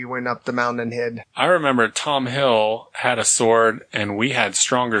mad, and we went up the mountain and hid. I remember Tom Hill had a sword, and we had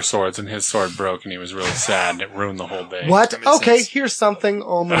stronger swords, and his sword broke, and he was really sad, and it ruined the whole day. What? That makes Okay, sense. here's something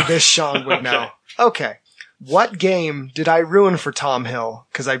only this Sean would know. Okay. What game did I ruin for Tom Hill?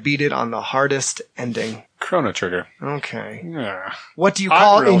 Because I beat it on the hardest ending. Chrono Trigger. Okay. Yeah. What do you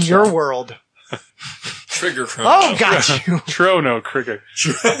call it real in your Sean. world? Trigger chrono. Oh, got you. Chrono Trigger.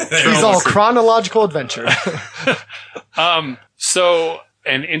 He's all chronological adventure. So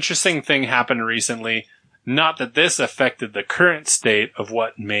an interesting thing happened recently. Not that this affected the current state of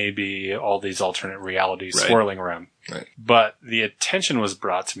what may be all these alternate realities Right. swirling around. Right. But the attention was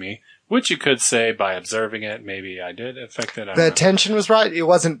brought to me, which you could say by observing it, maybe I did affect it. I The don't know. attention was right. It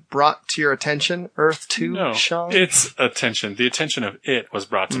wasn't brought to your attention, Earth 2, No, Sean? its attention. The attention of it was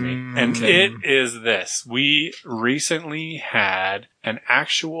brought to me. And okay. it is this. We recently had an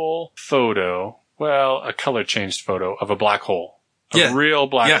actual photo, a color changed photo of a black hole. A real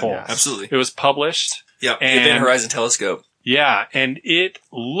black hole. Yeah, absolutely. It was published. Yeah, the And- Event Horizon Telescope. Yeah, and it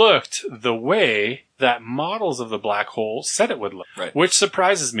looked the way that models of the black hole said it would look. Right. Which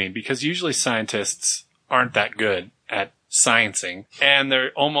surprises me because usually scientists aren't that good at sciencing, and they're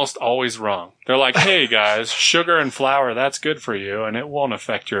almost always wrong. They're like, hey guys, sugar and flour, that's good for you, and it won't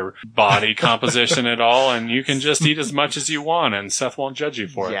affect your body composition at all, and you can just eat as much as you want, and Seth won't judge you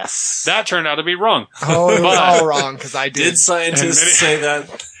for it. Yes. That turned out to be wrong. Oh, it was But- all wrong, because I did. Did scientists say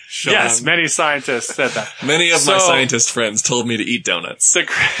that? Sean? Yes, many scientists said that. Many of my So- scientist friends told me to eat donuts.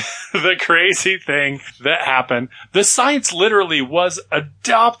 The crazy thing that happened, the science literally was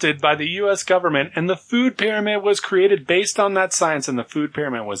adopted by the U.S. government, and the food pyramid was created based on that science, and the food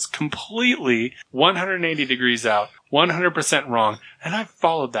pyramid was completely 180 degrees out, 100% wrong, and I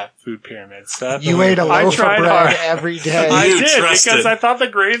followed that food pyramid, Seth. You ate a I loaf of tried bread hard. every day. I You did, trusted. because I thought the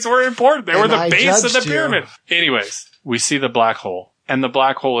grades were important. They were And the I base of the judged you. pyramid. Anyways, we see the black hole, and the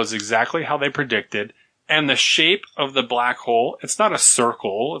black hole is exactly how they predicted. And the shape of the black hole, it's not a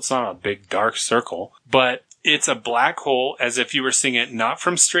circle. It's not a big dark circle, but it's a black hole as if you were seeing it not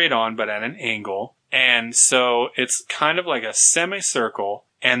from straight on, but at an angle. And so it's kind of like a semicircle,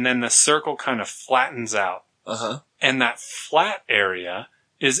 and then the circle kind of flattens out. Uh-huh. And that flat area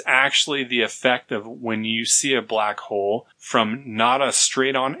is actually the effect of when you see a black hole from not a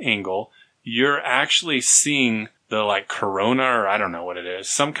straight on angle, you're actually seeing the like corona, or I don't know what it is,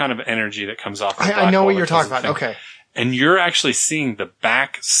 some kind of energy that comes off the black hole. I know what that you're talking does about. the thing. Okay. And you're actually seeing the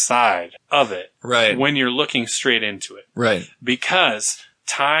back side of it Right. when you're looking straight into it. Right. Because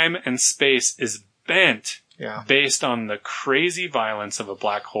time and space is bent Yeah. based on the crazy violence of a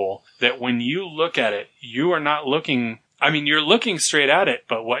black hole, that when you look at it, you are not looking, you're looking straight at it,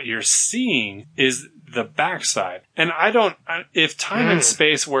 but what you're seeing is the backside. And if time and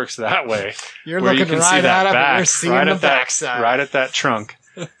space works that way, You're where looking you can right see that at it, back, and we're seeing right the at that, backside. right at that trunk.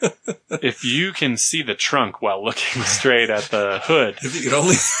 If you can see the trunk while looking straight at the hood, If you could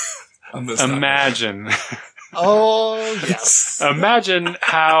only... on this topic. imagine Oh, yes. Imagine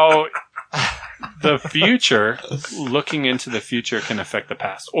how the future, looking into the future can affect the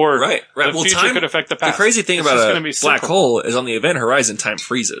past. Or Right. the Well, future time could affect the past. The crazy thing It's about just a gonna be black cyclical. hole is on the event horizon, time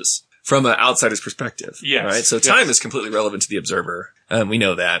freezes from an outsider's perspective. Yes. Right? So time is completely relevant to the observer. We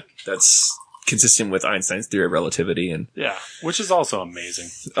know that. That's consistent with Einstein's theory of relativity and Yeah, which is also amazing.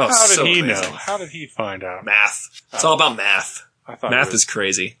 Oh, How did so he amazing. know? How did he find out? math. It's all about math. I thought Math it was is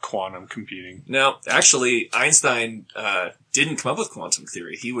crazy. quantum computing. No, actually, Einstein didn't come up with quantum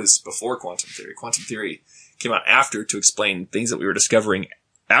theory. He was before quantum theory. Quantum theory came out after to explain things that we were discovering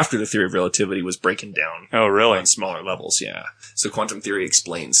after the theory of relativity was breaking down Oh, really? on smaller levels. Yeah. So quantum theory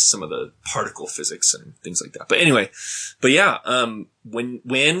explains some of the particle physics and things like that. But anyway,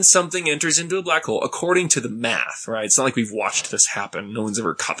 when something enters into a black hole, according to the math, right? It's not like we've watched this happen. No one's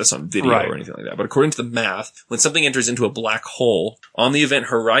ever caught this on video Right. or anything like that. But according to the math, when something enters into a black hole on the event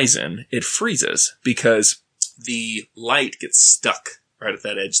horizon, it freezes because the light gets stuck right at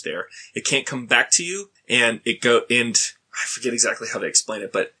that edge there. It can't come back to you and I forget exactly how they explain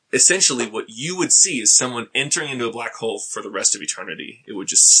it, but essentially what you would see is someone entering into a black hole for the rest of eternity. It would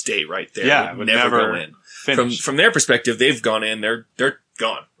just stay right there. Yeah, it it would would never never go in. finish. From their perspective, they've gone in, they're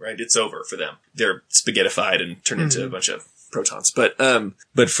gone, right? It's over for them. They're spaghettified and turned into a bunch of protons. But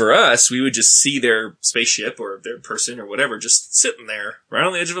for us, we would just see their spaceship or their person or whatever just sitting there right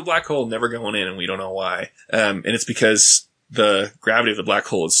on the edge of a black hole, never going in, and we don't know why. And it's because the gravity of the black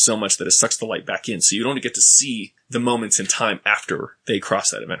hole is so much that it sucks the light back in. So you don't get to see the moments in time after they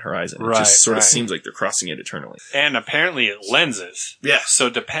cross that event horizon. It just sort of seems like they're crossing it eternally. And apparently it lenses. Yeah. So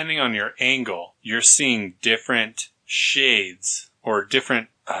depending on your angle, you're seeing different shades or different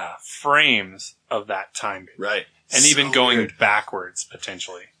frames of that time. Right. And even going backwards,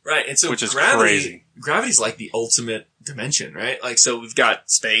 potentially. Right. And so which is crazy. Gravity's like the ultimate dimension, right? Like, so we've got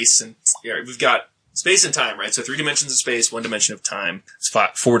space and we've got space and time, right? So 3 dimensions of space, 1 dimension of time. It's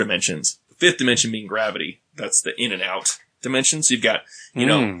 4 dimensions. The 5th dimension being gravity. That's the in and out dimension. So you've got,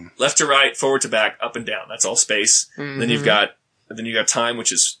 left to right, forward to back, up and down. That's all space. Then you've got time,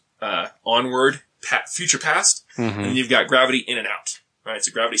 which is, onward, future past. And then you've got gravity in and out, right?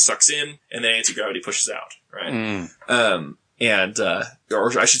 So gravity sucks in and then anti-gravity pushes out, right?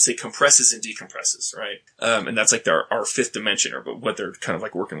 Or I should say compresses and decompresses, right? And that's like our 5th dimension, or what they're kind of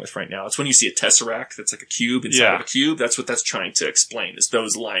like working with right now. It's when you see a tesseract that's like a cube inside of a cube. That's what that's trying to explain, is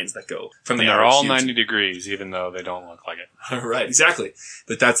those lines that go from the And they're outer all cube 90 degrees, even though they don't look like it. Right, exactly.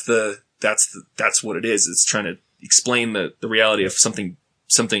 But that's what it is. It's trying to explain the reality of something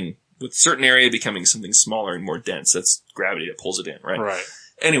with a certain area becoming something smaller and more dense. That's gravity that pulls it in, right? Right.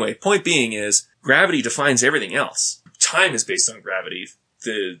 Anyway, point being is gravity defines everything else. Time is based on gravity.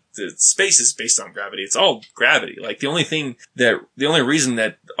 The space is based on gravity. It's all gravity. Like the only reason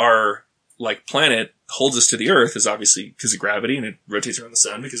that our like planet holds us to the Earth is obviously because of gravity, and it rotates around the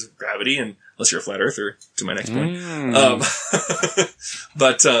sun because of gravity, and unless you're a flat earther, to my next point.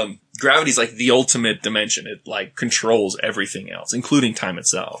 But gravity's like the ultimate dimension. It like controls everything else, including time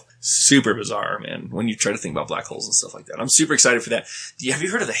itself. Super bizarre, man, when you try to think about black holes and stuff like that. I'm super excited for that. Have you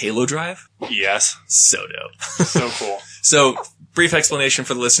heard of the halo drive? Yes. So dope. So cool. So, brief explanation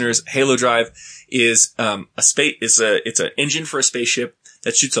for the listeners. Halo drive is it's an engine for a spaceship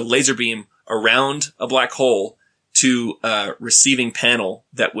that shoots a laser beam around a black hole to a receiving panel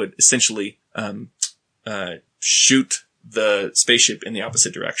that would essentially shoot the spaceship in the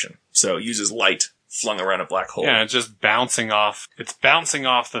opposite direction. So it uses light flung around a black hole. Yeah, it's just bouncing off. It's bouncing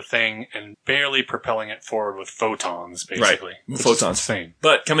off the thing and barely propelling it forward with photons, basically. Right. Photons. Insane.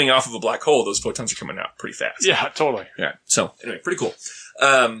 But coming off of a black hole, those photons are coming out pretty fast. Yeah, totally. Yeah. So, anyway, pretty cool.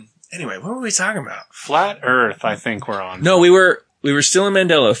 Anyway, what were we talking about? Flat Earth, I think we're on. No, we were still in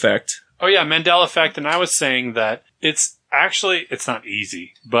Mandela effect. Oh yeah, Mandela effect, and I was saying that it's not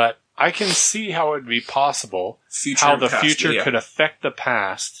easy, but I can see how it would be possible how the future could affect the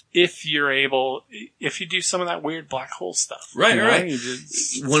past if you do some of that weird black hole stuff. Right, you know? right. You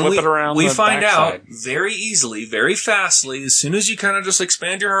just When flip it around we the find backside. out very easily, very fastly, as soon as you kind of just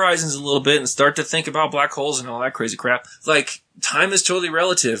expand your horizons a little bit and start to think about black holes and all that crazy crap, like time is totally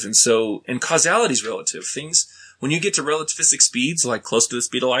relative, and causality is relative. Things, when you get to relativistic speeds, like close to the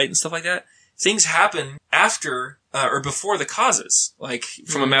speed of light and stuff like that, things happen after or before the causes, like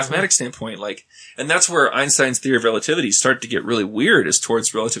from a mathematics standpoint, like, and that's where Einstein's theory of relativity started to get really weird, is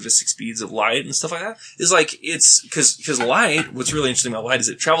towards relativistic speeds of light and stuff like that. Is like, it's because light, what's really interesting about light is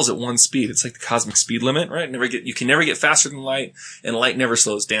it travels at one speed. It's like the cosmic speed limit, right? You can never get faster than light, and light never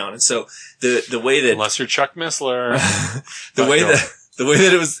slows down. And so the way that, unless you're Chuck Missler, the way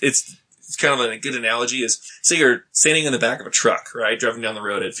that it's kind of a good analogy is, say you're standing in the back of a truck, right? Driving down the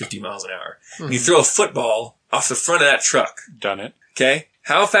road at 50 miles an hour. And you throw a football off the front of that truck. done it. Okay?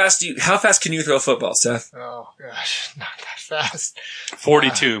 How fast can you throw a football, Seth? Oh gosh, not that fast.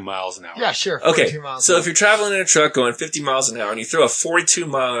 42 miles an hour. Yeah, sure. Okay, 42 miles so an if you're traveling in a truck going 50 miles an hour and you throw a 42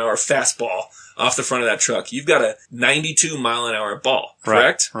 mile an hour fastball off the front of that truck, you've got a 92 mile an hour ball,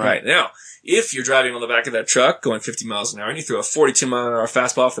 correct? Right. Now, if you're driving on the back of that truck going 50 miles an hour and you throw a 42 mile an hour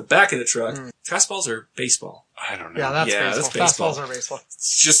fastball off the back of the truck, fastballs are baseball. I don't know. Yeah, that's baseball. Fastballs are baseball. It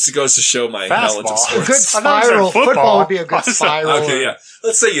just goes to show my knowledge of Fastball. sports. A good spiral. Football would be a good spiral. Okay, yeah.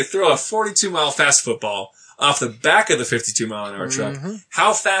 Let's say you throw a 42 mile fast football off the back of the 52 mile an hour truck.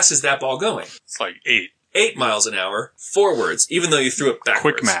 How fast is that ball going? It's like 8. 8 miles an hour forwards, even though you threw it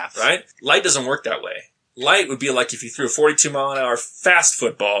backwards. Quick math. Right? Light doesn't work that way. Light would be like if you threw a 42 mile an hour fast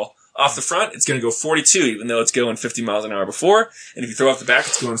football off the front, it's going to go 42, even though it's going 50 miles an hour before. And if you throw off the back,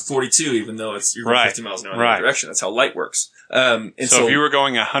 it's going 42, even though you're going 50 miles an hour in the other direction. That's how light works. So if you were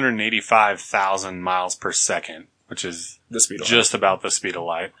going 185,000 miles per second, which is the speed of just about the speed of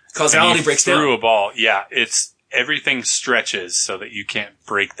light. Causality breaks down. Through a ball, yeah, everything stretches so that you can't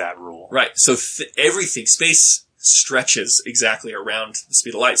break that rule. Right. So everything, space stretches exactly around the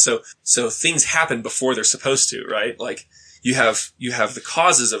speed of light. So things happen before they're supposed to, right? Like you have the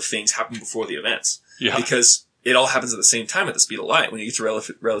causes of things happen before the events. Yeah. Because it all happens at the same time at the speed of light when you get to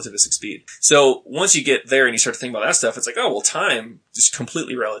relativistic speed. So once you get there and you start to think about that stuff, it's like, oh, well, time is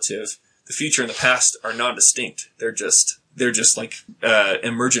completely relative. The future and the past are non-distinct. They're just like,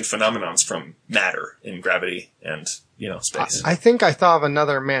 emergent phenomenons from matter and gravity and, space. I think I thought of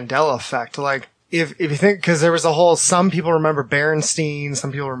another Mandela effect. Like, if you think, cause there was a whole, some people remember Berenstain,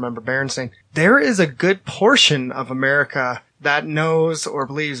 some people remember Berenstain. There is a good portion of America that knows or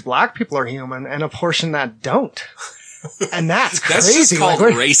believes black people are human and a portion that don't. And that's crazy. That's just called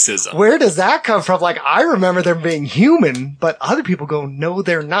like, racism. Where does that come from? Like, I remember them being human, but other people go, no,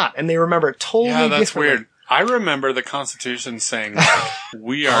 they're not. And they remember it totally differently. Yeah, that's weird. I remember the Constitution saying, like,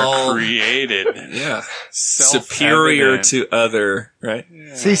 we are created. Yeah. Superior to other, right?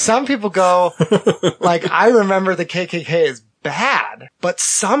 Yeah. See, some people go, like, I remember the KKK is bad, but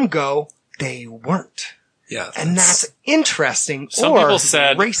some go, they weren't. Yeah. And that's interesting. Some people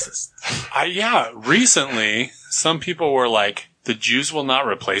said racist. Recently, some people were like, the Jews will not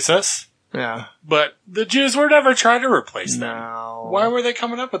replace us. Yeah. But the Jews were never trying to replace them. No. Why were they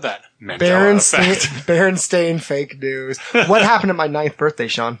coming up with that? Berenstain fake news. What happened at my 9th birthday,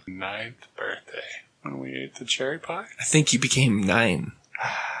 Sean? 9th birthday. When we ate the cherry pie? I think you became 9.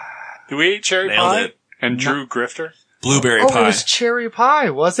 Did we eat cherry Nailed pie? it. And Drew Grifter? Blueberry pie. Oh, it was cherry pie,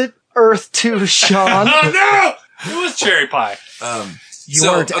 was it? Earth 2, Sean. Oh, no! It was cherry pie. You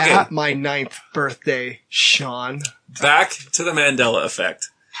weren't at my 9th birthday, Sean. Back to the Mandela effect.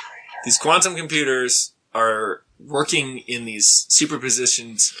 These quantum computers are working in these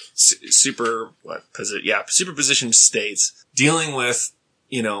superpositioned states, dealing with,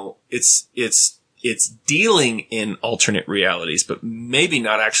 it's dealing in alternate realities, but maybe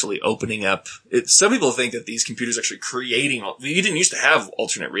not actually opening up. Some people think that these computers are actually creating, you didn't used to have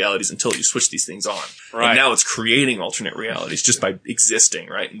alternate realities until you switched these things on. Right. And now it's creating alternate realities just by existing,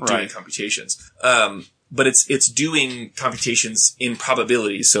 right? And doing computations. But it's doing computations in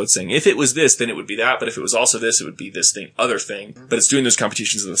probabilities. So it's saying, if it was this, then it would be that. But if it was also this, it would be this thing, other thing. But it's doing those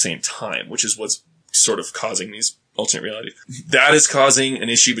computations at the same time, which is what's sort of causing these alternate realities. That is causing an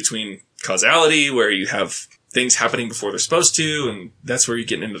issue between causality, where you have things happening before they're supposed to. And that's where you're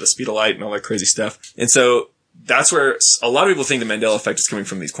getting into the speed of light and all that crazy stuff. And so that's where a lot of people think the Mandela effect is coming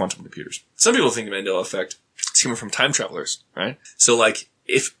from these quantum computers. Some people think the Mandela effect is coming from time travelers, right? So like,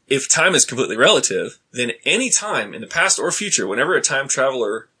 if time is completely relative, then any time in the past or future, whenever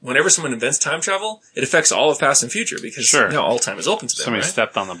someone invents time travel, it affects all of past and future because now all time is open to them. Somebody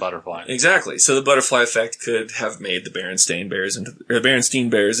stepped on the butterfly. Exactly. So the butterfly effect could have made the Berenstain Bears into the Berenstain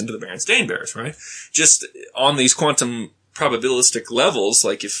Bears, right? Just on these quantum probabilistic levels,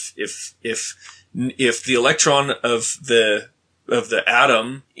 like if the electron of the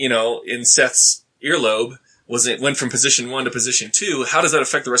atom, in Seth's earlobe went from position 1 to position 2, how does that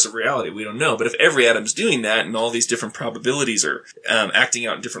affect the rest of reality? We don't know. But if every atom's doing that and all these different probabilities are acting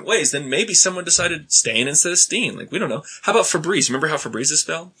out in different ways, then maybe someone decided stain instead of steen. Like, we don't know. How about Febreze? Remember how Febreze is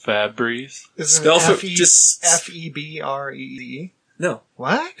spelled? Febreze. Spell Febreze? No.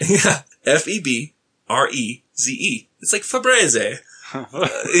 What? Yeah. Febreze. It's like Febreze.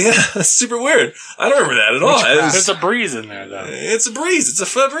 Yeah, super weird. I don't remember that at all. There's a breeze in there, though. It's a breeze. It's a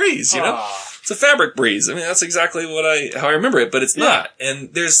Febreze, you know? It's a fabric breeze. I mean, that's exactly how I remember it, but it's not.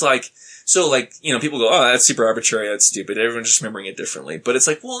 And there's So like, people go, oh, that's super arbitrary, that's stupid, everyone's just remembering it differently. But it's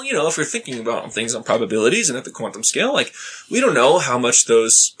like, well, if you're thinking about things on probabilities and at the quantum scale, like, we don't know how much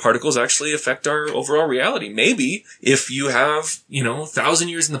those particles actually affect our overall reality. Maybe if you have, 1,000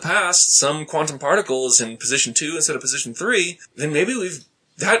 years in the past, some quantum particle is in position 2 instead of position 3, then maybe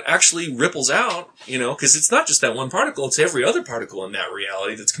that actually ripples out, because it's not just that one particle, it's every other particle in that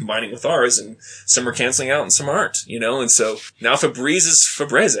reality that's combining with ours, and some are canceling out and some aren't, and so now Febreze is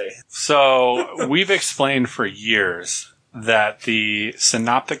Febreze. So we've explained for years that the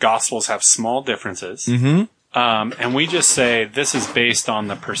synoptic gospels have small differences. Mm-hmm. And we just say this is based on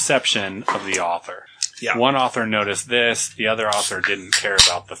the perception of the author. Yeah. One author noticed this, the other author didn't care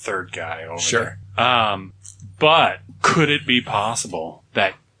about the third guy over Sure. there. But could it be possible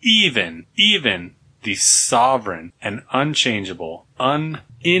that even the sovereign and unchangeable,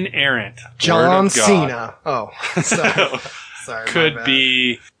 inerrant John Word of God Cena. Oh, sorry. Sorry,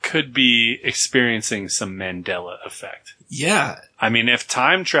 could be experiencing some Mandela effect? Yeah. I mean, if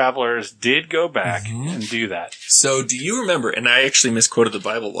time travelers did go back and do that. So do you remember, and I actually misquoted the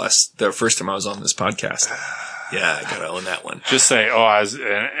Bible the first time I was on this podcast. Yeah, I gotta own that one. Just say, it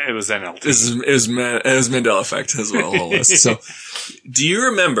was NLT. It was Mandela effect as well, Hollis. So, do you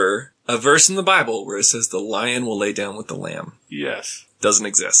remember a verse in the Bible where it says the lion will lay down with the lamb? Yes. Doesn't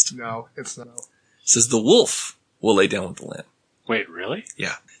exist. No, it's not. It says the wolf will lay down with the lamb. Wait, really?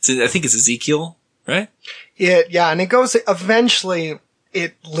 Yeah. So I think it's Ezekiel, right? And it goes, eventually,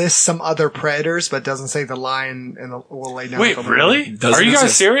 it lists some other predators, but doesn't say the lion will lay down Wait, with the really? lamb. Doesn't Are you guys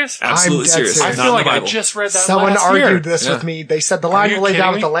exist. serious? Absolutely I'm dead serious. serious. I Not feel in like the I Bible. just read that Someone last argued year. this Yeah. with me. They said the lion you will lay kidding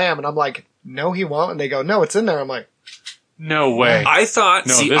down me? with the lamb, and I'm like, no, he won't. And they go, no, it's in there. I'm like, No way. I thought,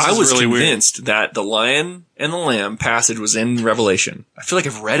 No, see, this I is was really weird. convinced that the lion and the lamb passage was in Revelation. I feel like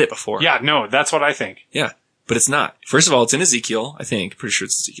I've read it before. Yeah, no, that's what I think. Yeah. But it's not. First of all, it's in Ezekiel, I think. Pretty sure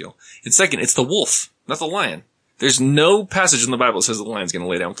it's Ezekiel. And second, it's the wolf, not the lion. There's no passage in the Bible that says the lion's going to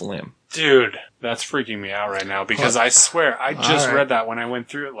lay down with the lamb. Dude, that's freaking me out right now because I swear I just All right. read that when I went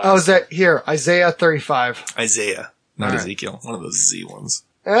through it last. oh, is that here? Isaiah 35. Isaiah, not All right. Ezekiel. One of those Z ones.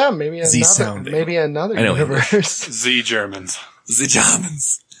 Maybe Z-sounding. another I know universe. Z Germans. The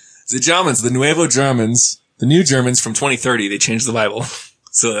Germans. The Germans, the Nuevo Germans, the new Germans from 2030, they changed the Bible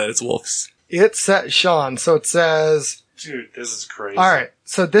so that it's wolves. It says, Sean, so it says, Dude, this is crazy. all right,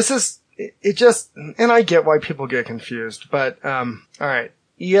 so this is, it just, and I get why people get confused, but, all right,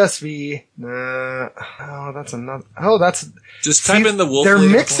 ESV, that's Just type in the wolf. they're lady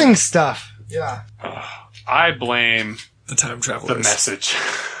with the mixing lamb. stuff. Yeah. I blame The time travelers. the message.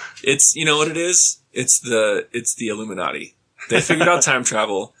 It's, you know what it is? It's the Illuminati. They figured out time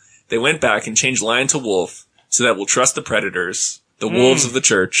travel. They went back and changed lion to wolf so that we'll trust the predators, the wolves of the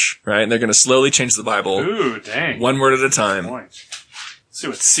church, right? And they're going to slowly change the Bible Ooh, dang. one word at a time. Point. See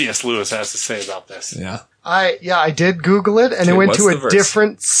what C.S. Lewis has to say about this. Yeah. I did Google it and Okay, it went what's to the a verse?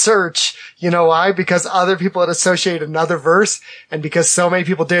 different search. You know why? Because other people had associated another verse and because so many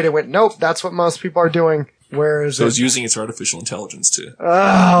people did, it went, nope, that's what most people are doing. Where is So it? it's using its artificial intelligence to Oh,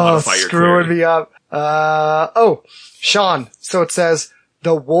 modify your screwing query. me up. Sean. So it says,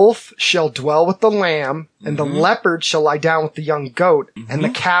 the wolf shall dwell with the lamb, and the leopard shall lie down with the young goat, and the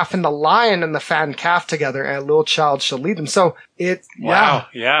calf and the lion and the fattened calf together, and a little child shall lead them. So Wow.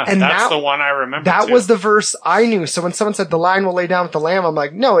 Yeah. And that's that- the one I remember. that too. was the verse I knew. So when someone said the lion will lay down with the lamb, I'm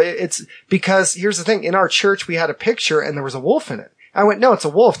like, no, it's because here's the thing. In our church, we had a picture and there was a wolf in it. I went, no, it's a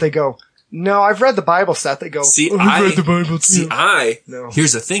wolf. They go, no, I've read the Bible, Seth. They go, See, I've read the Bible too. No.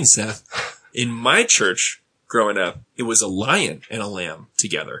 Here's the thing, Seth. In my church, growing up, it was a lion and a lamb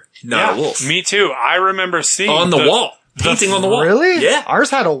together, not a wolf. Me too. I remember seeing On the wall. Painting on the wall. Really? Yeah. Ours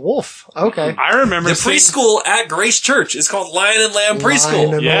had a wolf. Okay. I remember The seeing, preschool at Grace Church is called Lion and Lamb Lion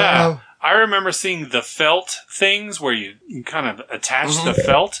Preschool. and Yeah. lamb. I remember seeing the felt things where you kind of attach the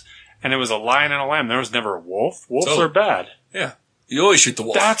felt, and it was a lion and a lamb. There was never a wolf. Wolves Totally. are bad. Yeah. You always shoot the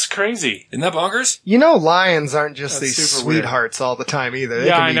wolf. That's crazy. Isn't that bonkers? You know, lions aren't just That's these super weird. sweethearts all the time either. They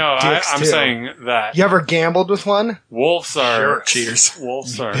Yeah, can I be know. dicks I'm too. saying that You ever gambled with one? wolves are Cheaters.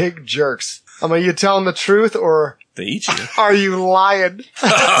 Wolves are. Big jerks. Are you telling the truth or They eat you. are you lying?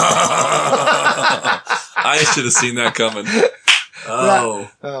 I should have seen that coming. Oh,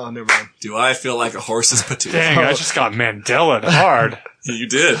 Oh, never mind. do I feel like a horse's patoot? Dang, I just got Mandela hard. You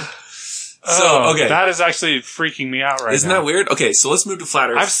did. Oh, okay. that is actually freaking me out right Isn't now. that weird? Okay, so let's move to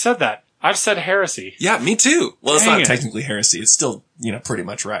flat Earth. I've said that. I've said heresy. Yeah, me too. Well, it's Dang not it. technically heresy. It's still, pretty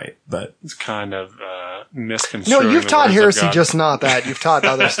much right. But It's kind of No, misconstruing. you've the taught words of heresy, God. just not that. You've taught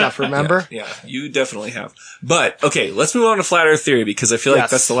other stuff, remember? yeah, you definitely have. But okay, let's move on to flat Earth theory because I feel like Yes.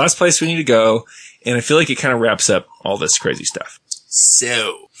 that's the last place we need to go, and I feel like it kind of wraps up all this crazy stuff.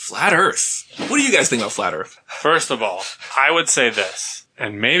 So, Flat Earth. What do you guys think about Flat Earth? First of all, I would say this,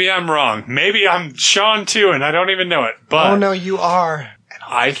 and maybe I'm wrong. Maybe I'm Sean too, and I don't even know it. But Oh no, you are.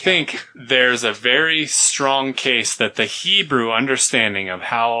 I think there's a very strong case that the Hebrew understanding of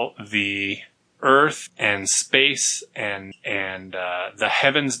how the earth and space and the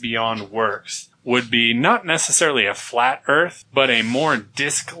heavens beyond works would be not necessarily a flat earth, but a more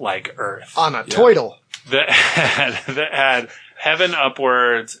disc-like earth. On a toidle. That had heaven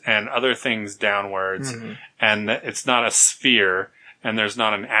upwards and other things downwards, and it's not a sphere, and there's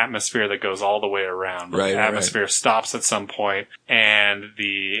not an atmosphere that goes all the way around. Right, the atmosphere stops at some point, and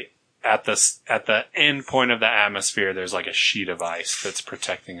at the end point of the atmosphere, there's like a sheet of ice that's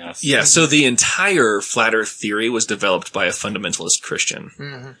protecting us. Yeah, so the entire Flat Earth theory was developed by a fundamentalist Christian.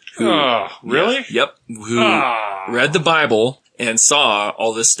 Oh, really? Yep. Who read the Bible and saw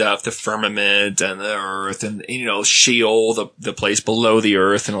all this stuff, the firmament and the earth and, Sheol, the place below the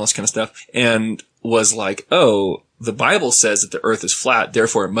earth and all this kind of stuff, and was like, oh, the Bible says that the earth is flat,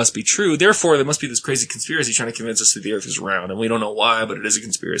 therefore it must be true. Therefore, there must be this crazy conspiracy trying to convince us that the earth is round. And we don't know why, but it is a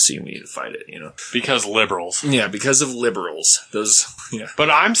conspiracy and we need to fight it, Because liberals. Yeah, because of liberals. But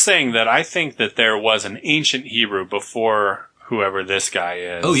I'm saying that I think that there was an ancient Hebrew before whoever this guy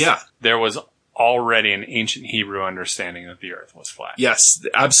is. Oh, yeah. There was already an ancient Hebrew understanding that the earth was flat. Yes,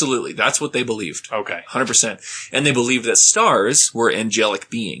 absolutely. That's what they believed. Okay. 100%. And they believed that stars were angelic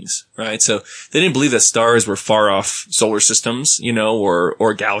beings, right? So they didn't believe that stars were far off solar systems,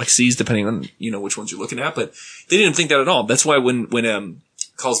 or galaxies, depending on, which ones you're looking at, but they didn't think that at all. That's why when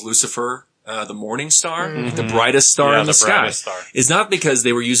calls Lucifer, the morning star, the brightest star in the sky, is not because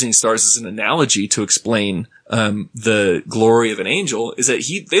they were using stars as an analogy to explain the glory of an angel, is that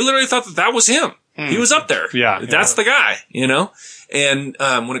they literally thought that was him. He was up there. Yeah. That's the guy, And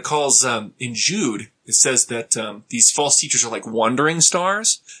when it calls in Jude, it says that these false teachers are like wandering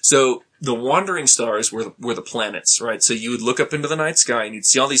stars. So the wandering stars were the planets, right? So you would look up into the night sky and you'd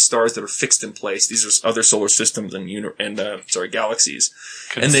see all these stars that are fixed in place. These are other solar systems and galaxies.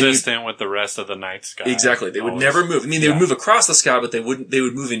 Consistent with the rest of the night sky. Exactly. They would never move. I mean, they would move across the sky, but they would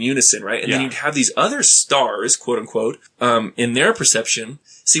move in unison, right? And then you'd have these other stars, quote unquote, in their perception.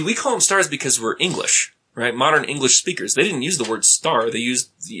 See, we call them stars because we're English, right? Modern English speakers. They didn't use the word star. They used,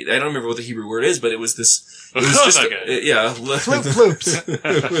 I don't remember what the Hebrew word is, but it was just, yeah. Floop floops.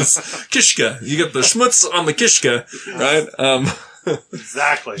 It was kishka. You get the schmutz on the kishka, right?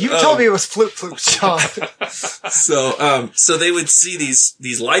 Exactly. You told me it was floop floops, Sean. So they would see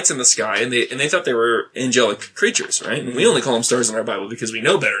these lights in the sky and they thought they were angelic creatures, right? And we only call them stars in our Bible because we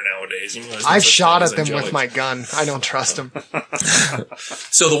know better nowadays. I've shot at them with my gun. I don't trust them.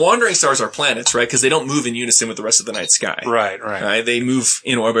 So the wandering stars are planets, right? Because they don't move in unison with the rest of the night sky. Right. They move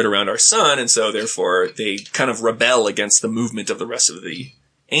in orbit around our sun, and so therefore they kind of rebel against the movement of the rest of the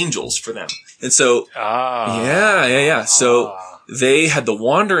angels for them. And so, So they had the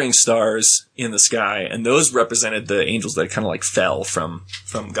wandering stars in the sky, and those represented the angels that kind of like fell from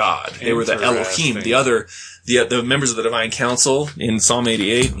God. They were the Elohim, the members of the divine council in Psalm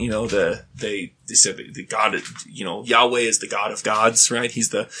 88. They said the God, Yahweh is the God of gods, right? He's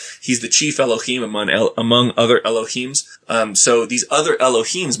the chief Elohim among other Elohims. So these other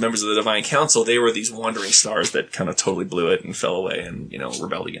Elohims, members of the divine council, they were these wandering stars that kind of totally blew it and fell away and,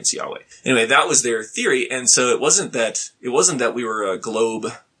 rebelled against Yahweh. Anyway, that was their theory. And so it wasn't that we were a globe,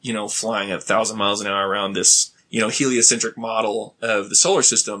 flying at 1,000 miles an hour around this, heliocentric model of the solar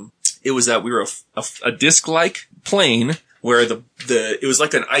system. It was that we were a disc-like plane where it was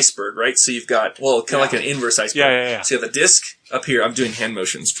like an iceberg, right? So you've got, kind of like an inverse iceberg. Yeah. So you have the disc up here. I'm doing hand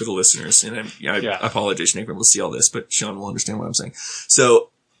motions for the listeners, and I apologize, you're not going to be able to see all this, but Sean will understand what I'm saying. So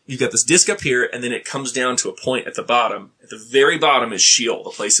you've got this disc up here, and then it comes down to a point at the bottom. At the very bottom is Sheol,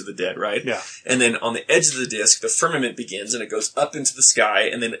 the place of the dead, right? Yeah. And then on the edge of the disc, the firmament begins, and it goes up into the sky,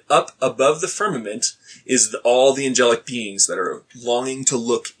 and then up above the firmament is all the angelic beings that are longing to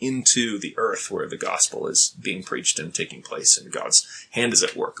look into the earth where the gospel is being preached and taking place, and God's hand is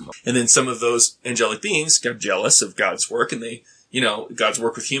at work. And then some of those angelic beings got jealous of God's work, and they, God's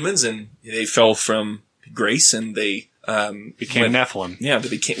work with humans, and they fell from grace, and they became Nephilim. Yeah, they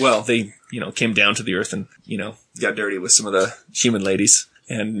came down to the earth and, got dirty with some of the human ladies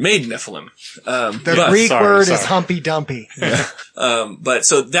and made Nephilim. The Greek word is Humpy Dumpy. Yeah. But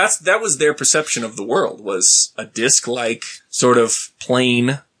so that was their perception of the world, was a disc-like sort of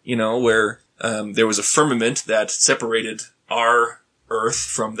plane, where, there was a firmament that separated our earth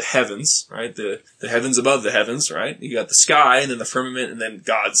from the heavens, right? The heavens above the heavens, right? You got the sky and then the firmament and then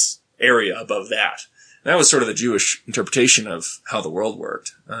God's area above that. That was sort of the Jewish interpretation of how the world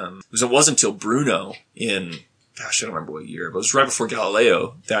worked. Because it wasn't until Bruno in gosh, I don't remember what year, but it was right before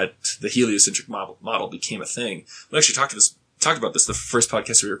Galileo that the heliocentric model became a thing. We actually talked about this the first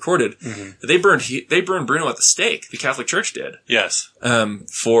podcast we recorded. Mm-hmm. They burned Bruno at the stake. The Catholic Church did. Yes.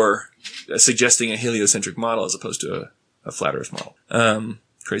 For suggesting a heliocentric model as opposed to a flat Earth model.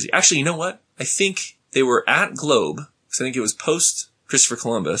 Crazy. Actually, you know what? I think they were at Globe, because I think it was post Christopher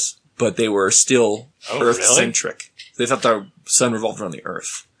Columbus, but they were still Earth-centric. Really? They thought the sun revolved around the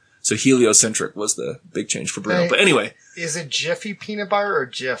Earth. So heliocentric was the big change for Bruno. But anyway. Is it Jiffy peanut butter or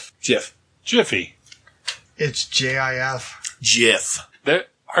Jif? Jif. Jiffy. It's Jif. Jif.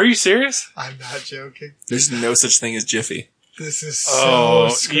 Are you serious? I'm not joking. There's no such thing as Jiffy. This is so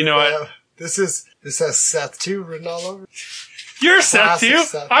screwed you know what? up. This has Seth too written all over. You're Seth Classic too.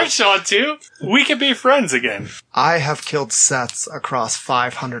 Seth. I'm Sean too. We can be friends again. I have killed Seths across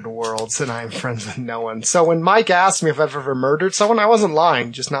 500 worlds, and I am friends with no one. So when Mike asked me if I've ever murdered someone, I wasn't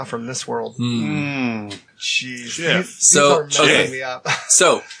lying, just not from this world. Jeez. These are messing me up.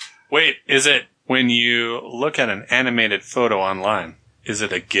 So, wait, is it when you look at an animated photo online, is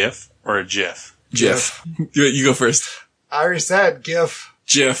it a GIF or a GIF? GIF. You go first. I already said GIF.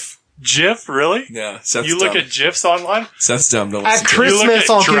 GIF. GIF, really? Yeah. Seth's you look dumb. at GIFs online? Seth's dumb. Don't At listen to Christmas, you look at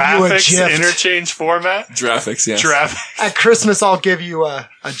I'll give you a graphics, gift. interchange format? Graphics, yes. Graphics. At Christmas, I'll give you a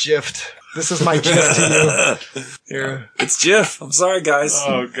gift. This is my gift to you. Here. It's GIF. I'm sorry, guys.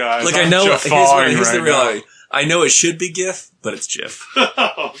 Oh, God. Look, I know. Here's the reality. I know it should be GIF, but it's GIF.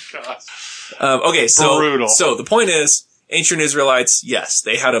 Oh, gosh. Okay, so Brutal. So the point is, ancient Israelites, yes,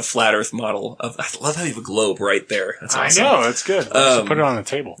 they had a flat Earth model of. I love how you have a globe right there. That's awesome. I know, it's good. We should put it on the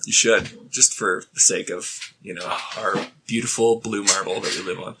table. You should, just for the sake of our beautiful blue marble that we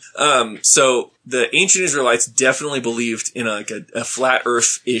live on. So the ancient Israelites definitely believed in a flat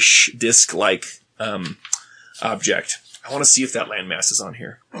Earth-ish disc-like object. I want to see if that landmass is on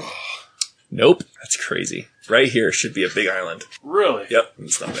here. Nope, that's crazy. Right here should be a big island. Really? Yep,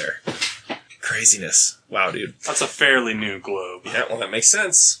 it's not there. Craziness. Wow, dude. That's a fairly new globe. Yeah, well, that makes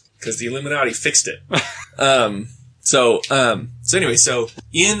sense, because the Illuminati fixed it. So anyway,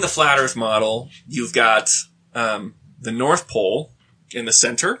 in the flat Earth model, you've got the North Pole in the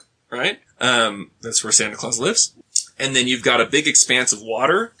center, right? That's where Santa Claus lives. And then you've got a big expanse of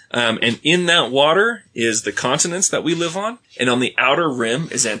water, and in that water is the continents that we live on, and on the outer rim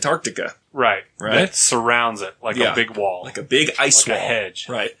is Antarctica. Right. Right? It surrounds it like a big wall. Like a big ice wall. Like a hedge.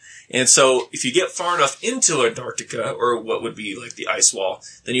 Right. And so if you get far enough into Antarctica, or what would be like the ice wall,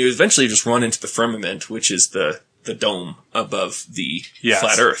 then you eventually just run into the firmament, which is the dome above the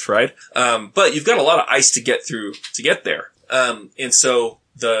flat Earth, right? But you've got a lot of ice to get through to get there. And so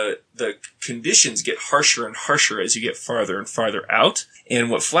the conditions get harsher and harsher as you get farther and farther out. And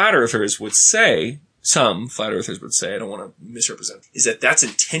what flat earthers would say, some flat earthers would say, I don't want to misrepresent, is that that's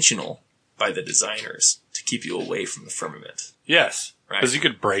intentional by the designers to keep you away from the firmament. Yes. Right. Because you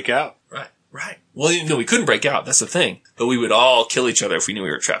could break out. Right. Well, we couldn't break out. That's the thing. But we would all kill each other if we knew we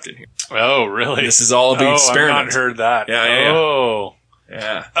were trapped in here. Oh, really? And this is all a big experiment. I've not heard that. Yeah. Oh.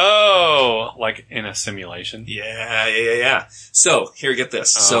 Yeah. Oh, like in a simulation? Yeah. So, here, get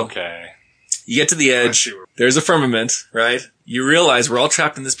this. Okay. So, you get to the edge. There's a firmament, right? You realize we're all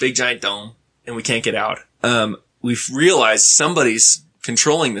trapped in this big giant dome, and we can't get out. We've realized somebody's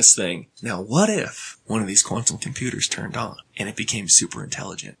controlling this thing. Now, what if one of these quantum computers turned on, and it became super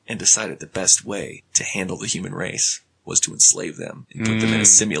intelligent, and decided the best way to handle the human race was to enslave them and put them in a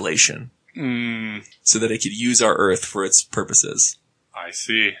simulation so that it could use our Earth for its purposes? I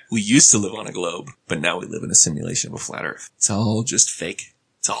see. We used to live on a globe, but now we live in a simulation of a flat Earth. It's all just fake.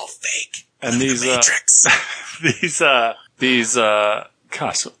 It's all fake. And these, the Matrix.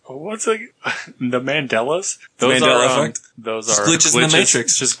 Gosh, what's it? The Mandelas? Mandela effect? Those Just are glitches in the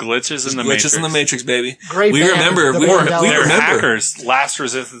Matrix. Just glitches in the Glitches Matrix. in the Matrix, baby. Great We band, remember. the We Mandela. They're remember. hackers. Last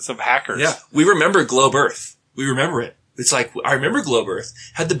resistance of hackers. Yeah. We remember Globe Earth. We remember it. It's like, I remember Globe Earth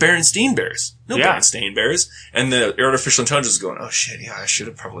had the Berenstain Bears. No Berenstain Bears. And the artificial intelligence is going, oh shit, yeah, I should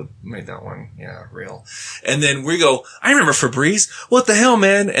have probably made that one. Yeah, real. And then we go, I remember Febreze. What the hell,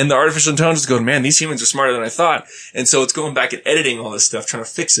 man? And the artificial intelligence is going, man, these humans are smarter than I thought. And so it's going back and editing all this stuff, trying to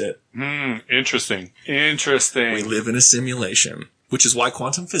fix it. Interesting. We live in a simulation. Which is why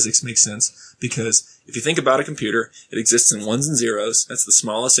quantum physics makes sense, because if you think about a computer, it exists in ones and zeros. That's the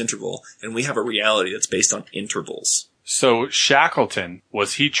smallest interval. And we have a reality that's based on intervals. So Shackleton,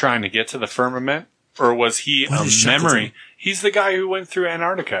 was he trying to get to the firmament? Or was he What a is memory? Shackleton? He's the guy who went through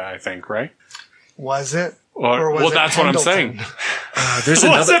Antarctica, I think, right? Was it? Or was that's Pendleton? what I'm saying. There's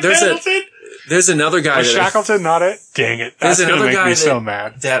Was another, it Pendleton? there's another guy Was Shackleton not it? Dang it. That's There's going to another make guy me so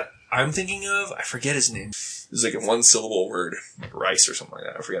mad. that I'm thinking of. I forget his name. It's like a one syllable word, like rice or something like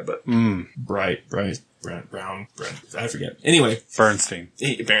that. I forget, but bright. Brown, I forget. Anyway. Bernstein.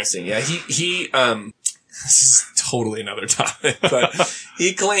 Bernstein, yeah. He, this is totally another topic, but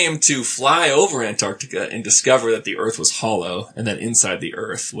he claimed to fly over Antarctica and discover that the Earth was hollow and that inside the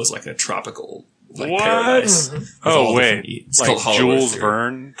Earth was like a tropical paradise. Oh, wait. It's like called Hollow Jules Earth theory.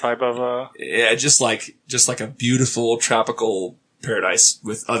 Verne type of Yeah, just like a beautiful tropical paradise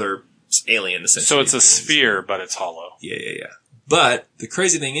with other alien essentially. So it's a sphere, but it's hollow. Yeah. But the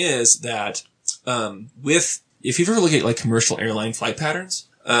crazy thing is that, if you've ever looked at like commercial airline flight patterns,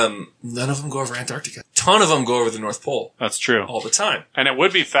 none of them go over Antarctica. A ton of them go over the North Pole. That's true. All the time. And it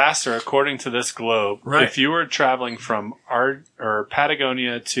would be faster, according to this globe, Right. if you were traveling from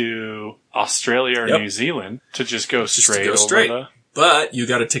Patagonia to Australia or Yep. New Zealand to just go straight go over straight. the... But you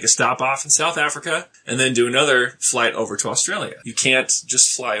gotta take a stop off in South Africa and then do another flight over to Australia. You can't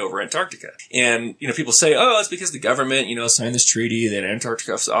just fly over Antarctica. And, people say, oh, it's because the government, signed this treaty that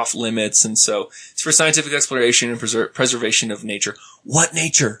Antarctica's off limits. And so it's for scientific exploration and preservation of nature. What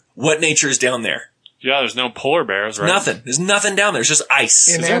nature? What nature is down there? Yeah, there's no polar bears, right? Nothing. There's nothing down there. It's just ice.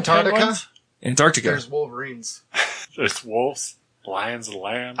 In Is there Antarctica, penguins? Antarctica. there's wolverines. There's wolves, lions, and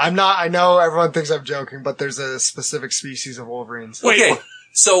lambs. I know everyone thinks I'm joking, but there's a specific species of wolverines. Wait, Okay.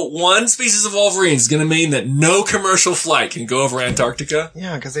 So one species of wolverine is going to mean that no commercial flight can go over Antarctica.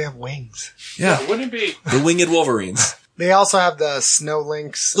 Yeah, because they have wings. Yeah. wouldn't it be... The winged wolverines. They also have the snow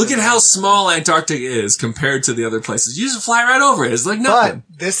lynx. Look at how small Antarctica is compared to the other places. You just fly right over it. It's like nothing.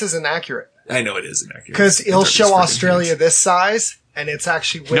 But this isn't accurate. I know it is inaccurate. Because it'll Antarctica's show freaking Australia huge. this size, and it's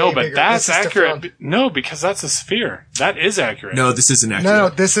actually way No, but bigger. that's This is accurate. different. No, because that's a sphere. That is accurate. No, this isn't accurate. No,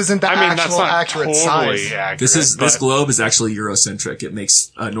 this isn't the I mean, that's actual not accurate totally size. accurate. This but- globe is actually Eurocentric. It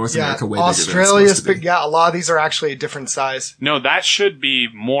makes North Yeah, America way bigger than it's Australia's supposed to be. big. Yeah, a lot of these are actually a different size. No, that should be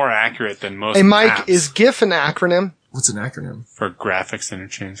more accurate than most Hey, Mike, maps is GIF an acronym? What's an acronym? for graphics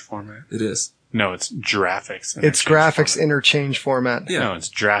interchange format. It is. No, it's graphics. It's graphics interchange format. Yeah. No, it's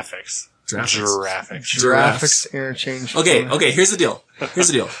graphics. Graphics. Graphics. Graphics interchange. Okay, format. okay, here's the deal.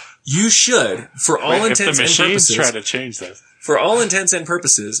 You should, for all Wait, if the intents and machines purposes, try to change this. for all intents and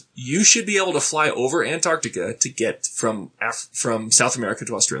purposes, you should be able to fly over Antarctica to get from South America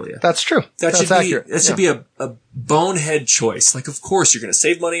to Australia. That's true. That That's should be, accurate. that should be a bonehead choice. Like, of course, you're going to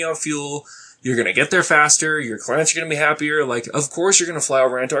save money on fuel. You're going to get there faster. Your clients are going to be happier. Like, of course you're going to fly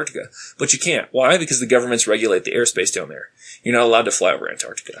over Antarctica. But you can't. Why? Because the governments regulate the airspace down there. You're not allowed to fly over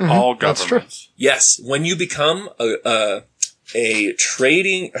Antarctica. All that's true. governments. Yes. When you become a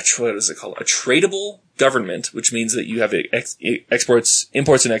tradable government, which means that you have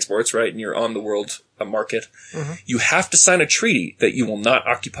imports and exports, right? And you're on the world market. Mm-hmm. You have to sign a treaty that you will not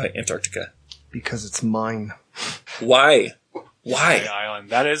occupy Antarctica. Because it's mine. Why? The Why? island.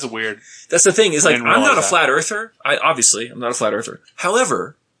 That is weird. That's the thing. Is like, didn't I'm not realize a that. flat earther. I'm not a flat earther.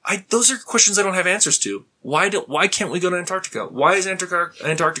 However, those are questions I don't have answers to. Why can't we go to Antarctica? Why is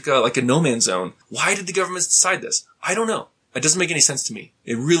Antarctica like a no man's zone? Why did the governments decide this? I don't know. It doesn't make any sense to me.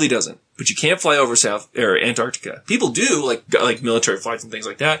 It really doesn't. But you can't fly over Antarctica. People do, like military flights and things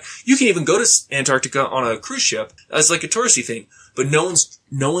like that. You can even go to Antarctica on a cruise ship as like a touristy thing, but no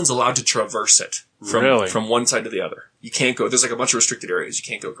one's allowed to traverse it from one side to the other. You can't go. There's like a bunch of restricted areas. You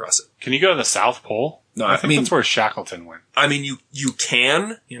can't go across it. Can you go to the South Pole? No, I think I mean- that's where Shackleton went. I mean, you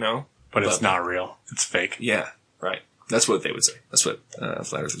can, But it's not real. It's fake. Yeah, right. That's what they would say. That's what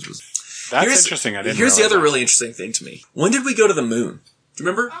flat earthers would say. That's interesting. I didn't Here's the realize other that. really interesting thing to me. When did we go to the moon? Do you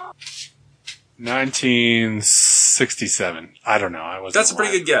remember? 1967. I don't know. I was. That's a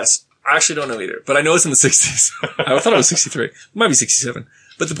pretty good guess. I actually don't know either, but I know it's in the 60s. I thought it was 63. It might be 67.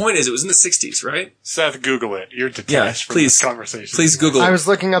 But the point is, it was in the 60s, right? Seth, Google it. You're detached Yeah, from please. this conversation. Please Google I it. was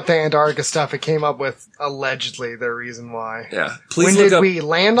looking up the Antarctica stuff. It came up with allegedly the reason why. Yeah. Please When look did up we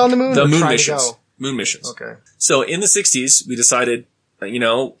land on the moon? the or moon try missions. To go? Moon missions. Okay. So in the 60s, we decided,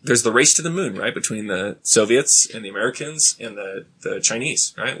 there's the race to the moon, right? Between the Soviets and the Americans and the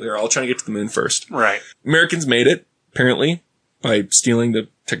Chinese, right? We were all trying to get to the moon first. Right. Americans made it, apparently, by stealing the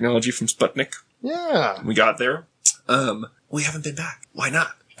technology from Sputnik. Yeah. We got there. We haven't been back. Why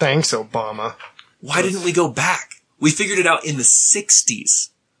not? Thanks, Obama. Why didn't we go back? We figured it out in the 60s.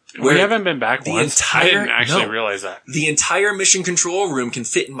 We haven't been back the once. I entire- didn't actually no. realize that. The entire mission control room can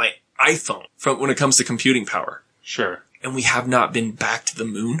fit in my iPhone when it comes to computing power. Sure. And we have not been back to the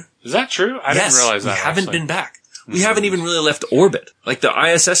moon. Is that true? I didn't realize that. we haven't actually. been back. We haven't even really left orbit. Like the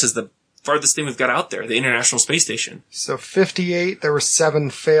ISS is the farthest thing we've got out there, the International Space Station. So 58, there were 7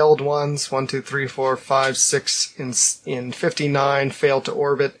 failed ones. 1, 2, 3, 4, 5, 6 in 59 failed to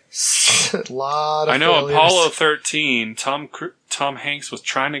orbit. A lot of I know failures. Apollo 13, Tom Hanks was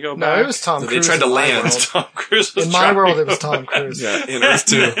trying to go back. No, it was Tom So Cruise. they tried to in my land. world. Tom Cruise was In my trying world, to it was go Tom back. Cruise. Yeah, in Earth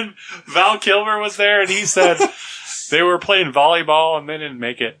too. And then Val Kilmer was there, and he said they were playing volleyball, and they didn't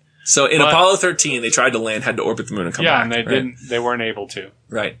make it. So in But- Apollo 13, they tried to land, had to orbit the moon and come back. And they right? didn't. They weren't able to.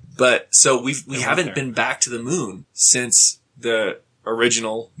 Right. But so we weren't haven't there. been back to the moon since the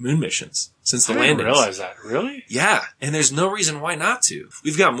original moon missions, since the I didn't landings. realize that. Really? Yeah, and there's no reason why not to.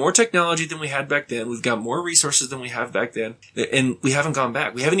 We've got more technology than we had back then. We've got more resources than we have back then, and we haven't gone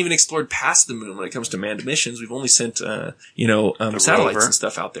back. We haven't even explored past the moon when it comes to manned missions. We've only sent, satellites rover. and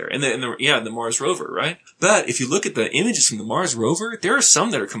stuff out there, and the Mars rover, right? But if you look at the images from the Mars rover, there are some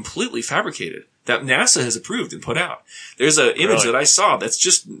that are completely fabricated that NASA has approved and put out. There's an image Really? that I saw that's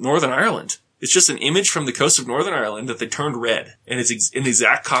just Northern Ireland. It's just an image from the coast of Northern Ireland that they turned red, and it's an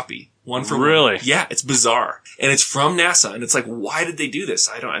exact copy. One for Really? one. Yeah, it's bizarre. And it's from NASA, and it's like, why did they do this?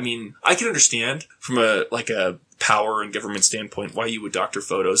 I can understand from a power and government standpoint why you would doctor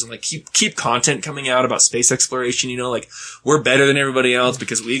photos and like keep content coming out about space exploration, like we're better than everybody else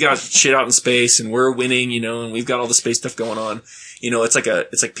because we got shit out in space and we're winning, and we've got all the space stuff going on.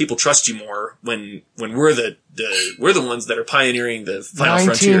 It's like people trust you more when we're the ones that are pioneering the final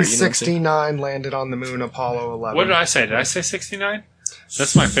frontier. 1969 landed on the moon, Apollo 11. What did I say? Did I say 69?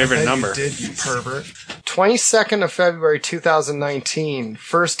 That's my favorite number. You did, you pervert. 22nd of February 2019,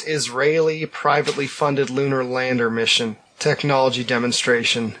 first Israeli privately funded lunar lander mission. Technology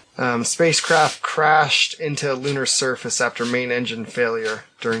demonstration. Spacecraft crashed into a lunar surface after main engine failure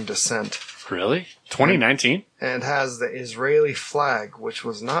during descent. Really? 2019? And has the Israeli flag, which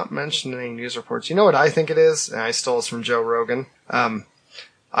was not mentioned in any news reports. You know what I think it is? And I stole this from Joe Rogan.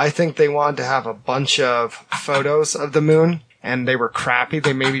 I think they wanted to have a bunch of photos of the moon, and they were crappy.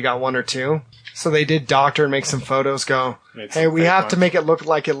 They maybe got 1 or 2. So they did doctor and make some photos go, hey, we have to make it look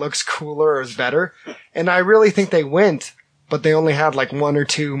like it looks cooler or is better. And I really think they went, but they only had like 1 or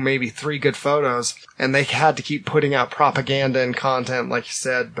 2, maybe 3 good photos. And they had to keep putting out propaganda and content, like you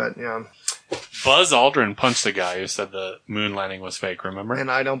said, but, Buzz Aldrin punched the guy who said the moon landing was fake, remember? And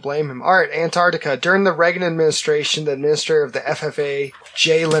I don't blame him. All right, Antarctica. During the Reagan administration, the administrator of the FFA,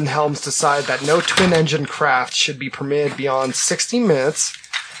 Jalen Helms, decided that no twin-engine craft should be permitted beyond 60 minutes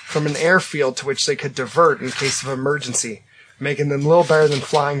from an airfield to which they could divert in case of emergency, making them a little better than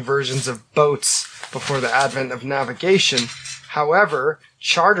flying versions of boats before the advent of navigation. However,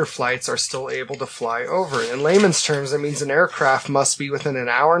 charter flights are still able to fly over it. In layman's terms, that means an aircraft must be within an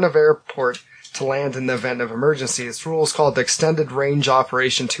hour of an airport to land in the event of emergency. This rule is called the Extended Range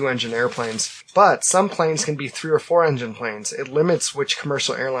Operation 2-engine airplanes. But some planes can be 3 or 4-engine planes. It limits which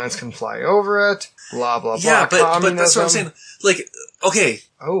commercial airlines can fly over it. Blah, blah, blah. Yeah, but that's what I'm saying. Like, okay.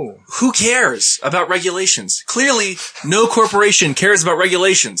 Oh. Who cares about regulations? Clearly, no corporation cares about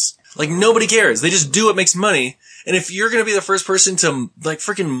regulations. Like, nobody cares. They just do what makes money. And if you're gonna be the first person to, like,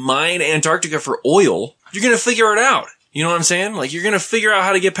 freaking mine Antarctica for oil, you're gonna figure it out. You know what I'm saying? Like, you're gonna figure out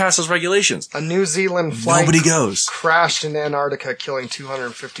how to get past those regulations. A New Zealand flight Nobody goes. crashed in Antarctica, killing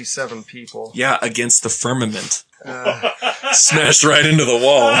 257 people. Yeah, against the firmament. Smashed right into the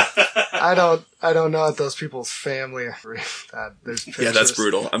wall. I don't know if those people's family agree with that. There's pictures. Yeah, that's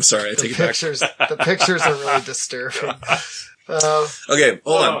brutal. I'm sorry, I take it back. The pictures are really disturbing. Okay,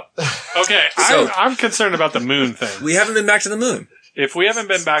 hold on. Okay, So- I'm concerned about the moon thing. We haven't been back to the moon. If we haven't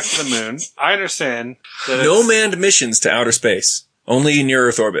been back to the moon, I understand that No it's- manned missions to outer space. Only near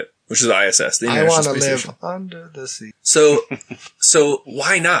Earth orbit, which is ISS, the I International want to Space live Station. under the sea. So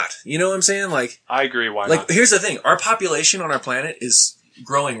why not? You know what I'm saying? Like, I agree, why not? here's the thing. Our population on our planet is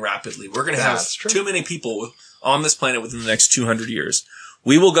growing rapidly. We're going to have That's true. too many people on this planet within the next 200 years.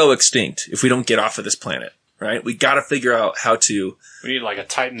 We will go extinct if we don't get off of this planet, right? We got to figure out how to. We need like a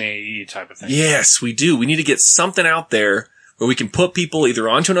Titan AE type of thing. Yes, we do. We need to get something out there where we can put people either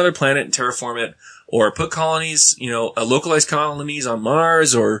onto another planet and terraform it, or put colonies, localized colonies on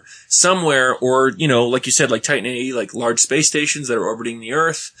Mars or somewhere, or, like you said, like Titan AE, like large space stations that are orbiting the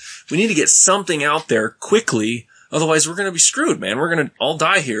Earth. We need to get something out there quickly. Otherwise, we're going to be screwed, man. We're going to all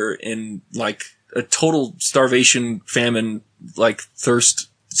die here in like a total starvation, famine, like thirst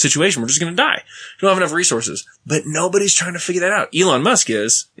situation. We're just going to die. We don't have enough resources. But nobody's trying to figure that out. Elon Musk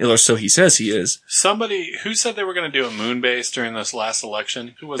is, or so he says he is. Somebody who said they were going to do a moon base during this last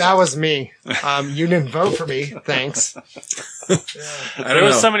election. Who was That was me. You didn't vote for me. Thanks. There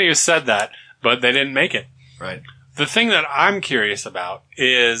was somebody who said that, but they didn't make it. Right. The thing that I'm curious about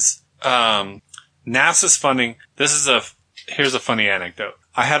is NASA's funding. Here's a funny anecdote.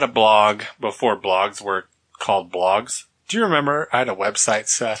 I had a blog before blogs were called blogs. Do you remember I had a website,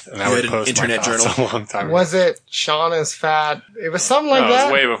 Seth? And I would post internet my thoughts journal? a long time ago. Was it Sean is fat? It was something like No, that. it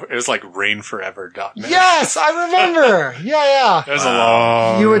was way before. It was like rainforever.net. Yes, I remember. Yeah. It was a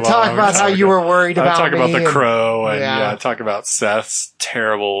long, You would talk long about how time you ago. were worried I about would talk about me the and- crow and Yeah. talk about Seth's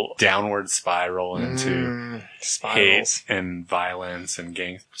terrible downward spiral into Spirals. hate and violence and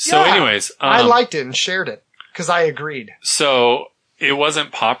gangs. So Yeah. anyways, I liked it and shared it because I agreed. so it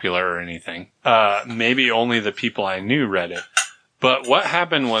wasn't popular or anything. Maybe only the people I knew read it. But what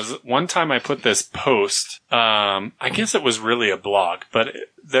happened was one time I put this post, I guess it was really a blog, but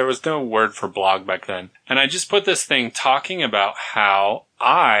there was no word for blog back then. And I just put this thing talking about how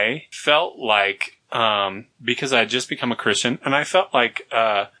I felt like, because I had just become a Christian, and I felt like,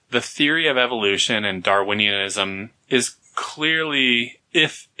 the theory of evolution and Darwinianism is clearly,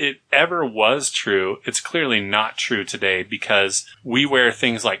 if it ever was true, it's clearly not true today because we wear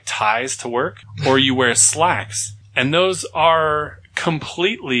things like ties to work or you wear slacks. And those are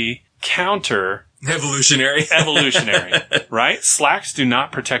completely Evolutionary. evolutionary, right? Slacks do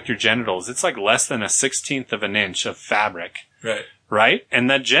not protect your genitals. It's like less than a 16th of an inch of fabric, Right. right? And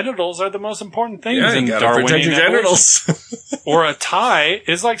the genitals are the most important things Yeah, in you gotta Darwinian protect your evolution. genitals. Or a tie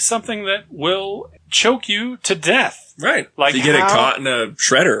is like something that will choke you to death. Right. Like So you get it how- caught in a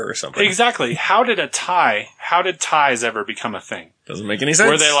shredder or something. Exactly. How did ties ever become a thing? Doesn't make any sense.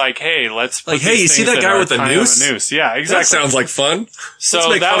 Were they like, hey, let's put Like, hey, these you see things that guy are with the kind of noose? a noose? Yeah, That exactly. sounds like fun. So Let's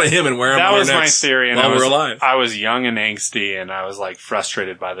make fun of him and wear him that on our was my necks theory, and while I was we're alive. I was young and angsty, and I was like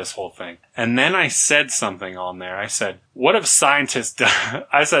frustrated by this whole thing. And then I said something on there. I said, "What have scientists done?"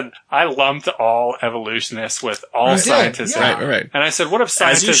 I said I lumped all evolutionists with all You did, scientists, yeah. Right. and I said, "What have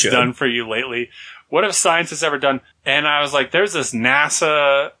scientists should. done for you lately? What have scientists ever done?" And I was like, "There's this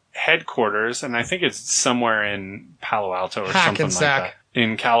NASA headquarters, and I think it's somewhere in Palo Alto or something like Hackensack. that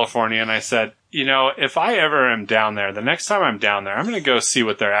in California." And I said, you know, if I ever am down there, the next time I'm down there, I'm going to go see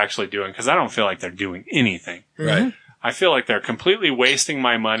what they're actually doing because I don't feel like they're doing anything. Right. I feel like they're completely wasting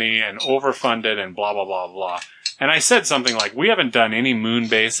my money and overfunded and blah, blah, blah, blah. And I said something like, we haven't done any moon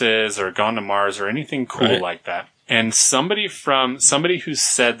bases or gone to Mars or anything cool Right. like that. And somebody who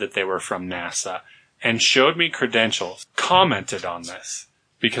said that they were from NASA and showed me credentials commented on this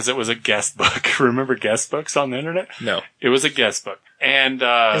because it was a guest book. Remember guest books on the internet? No. It was a guest book. And,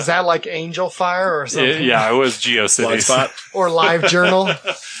 Is that like Angel Fire or something? it was GeoCities. Blogspot. Or Live Journal?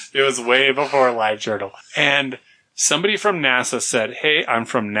 It was way before LiveJournal. And somebody from NASA said, hey, I'm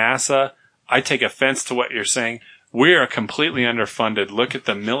from NASA. I take offense to what you're saying. We are completely underfunded. Look at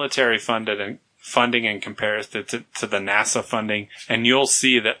the military funding and comparison to the NASA funding. And you'll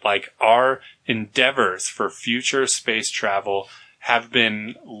see that like our endeavors for future space travel have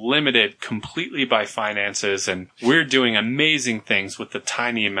been limited completely by finances. And we're doing amazing things with the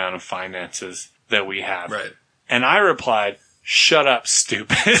tiny amount of finances that we have. Right. And I replied, shut up,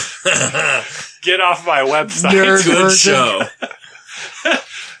 stupid. Get off my website. Nerd Good version. show.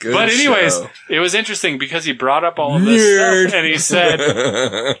 Good But anyways, show. it was interesting because he brought up all of this stuff and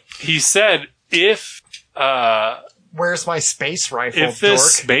he said, if Where's my space rifle, if this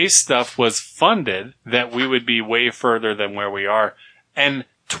dork? space stuff was funded, that we would be way further than where we are. And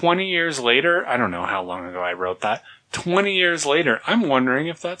 20 years later, I don't know how long ago I wrote that. 20 years later, I'm wondering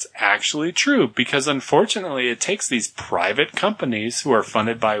if that's actually true because unfortunately it takes these private companies who are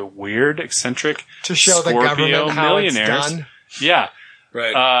funded by weird, eccentric To show the Scorpio government how it's millionaires. done. Yeah.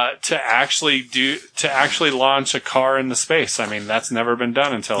 Right. To actually launch a car into space. I mean, that's never been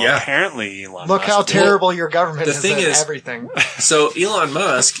done until Yeah. apparently Elon Look Musk how did. terrible your government the is thing at is- everything. So Elon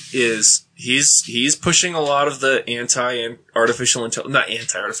Musk he's pushing a lot of the artificial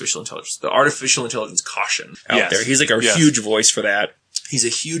intelligence, the artificial intelligence caution out Yes. there. He's like a Yes. huge voice for that. He's a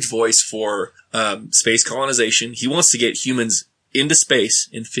huge voice for space colonization. He wants to get humans into space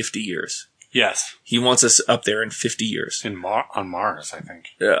in 50 years. Yes. He wants us up there in 50 years. On Mars, I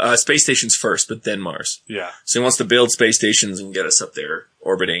think. Space stations first, but then Mars. Yeah. So he wants to build space stations and get us up there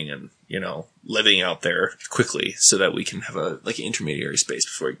orbiting and, living out there quickly so that we can have an intermediary space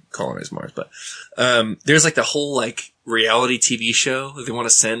before we colonize Mars. But, there's like the whole reality TV show that they want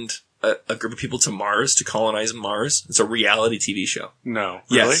to send a group of people to Mars to colonize Mars. It's a reality TV show. No.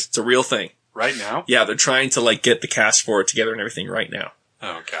 Really? Yes. It's a real thing. Right now? Yeah. They're trying to get the cast for it together and everything right now.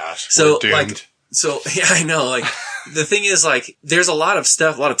 Oh gosh. So We're doomed. yeah, I know. The thing is, there's a lot of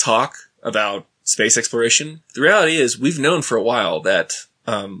stuff, a lot of talk about space exploration. The reality is, we've known for a while that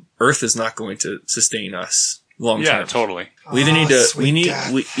Earth is not going to sustain us long term. Yeah, totally. We either need sweet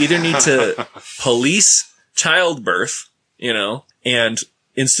death. we either need to police childbirth, and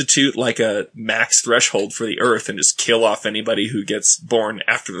institute like a max threshold for the Earth and just kill off anybody who gets born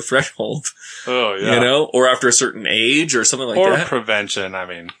after the threshold. Oh, yeah. You know, or after a certain age or something like or that. prevention, I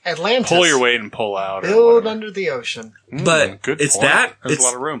mean. Atlantis. Pull your weight and pull out. Build under the ocean. But good it's point. that. There's It's a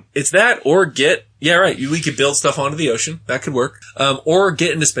lot of room. It's that, or we could build stuff onto the ocean. That could work. Or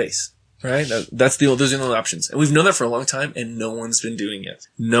get into space. Right? Those are the only options. And we've known that for a long time, and no one's been doing it.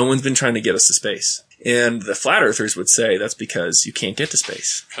 No one's been trying to get us to space. And the flat earthers would say that's because you can't get to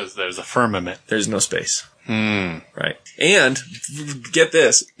space. Because there's a firmament. There's no space. Right. And get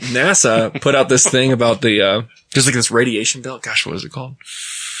this. NASA put out this thing about there's like this radiation belt. Gosh, what is it called?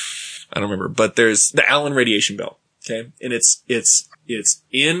 I don't remember. But there's the Allen radiation belt. Okay. And it's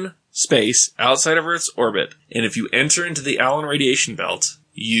in space outside of Earth's orbit. And if you enter into the Allen radiation belt,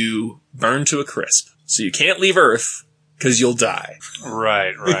 you burn to a crisp. So you can't leave Earth because you'll die.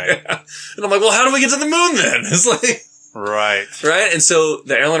 Right. Yeah. And I'm like, well, how do we get to the moon then? It's like, Right. And so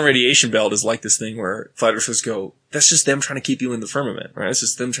the Allen radiation belt is like this thing where flat earthers go, that's just them trying to keep you in the firmament, right? It's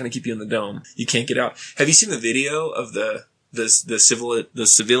just them trying to keep you in the dome. You can't get out. Have you seen the video of the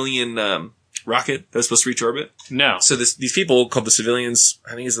civilian, rocket that was supposed to reach orbit? No. So these people called the civilians,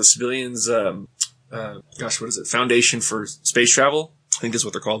 I think it's the civilians, what is it? Foundation for Space Travel. I think that's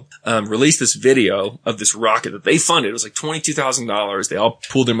what they're called, released this video of this rocket that they funded. It was like $22,000. They all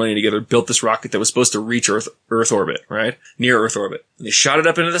pooled their money together, built this rocket that was supposed to reach Earth orbit, right? Near Earth orbit. And they shot it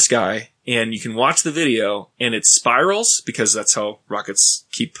up into the sky, and you can watch the video, and it spirals, because that's how rockets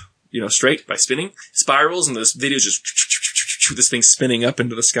keep, straight, by spinning. Spirals, and this video is just this thing spinning up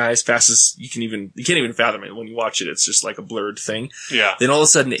into the sky as fast as you can't even fathom it. When you watch it, it's just like a blurred thing. Yeah. Then all of a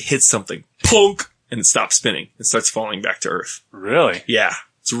sudden it hits something. Plunk! And it stops spinning. It starts falling back to Earth. Really? Yeah.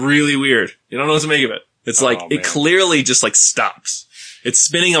 It's really weird. You don't know what to make of it. It's like, it clearly just like stops. It's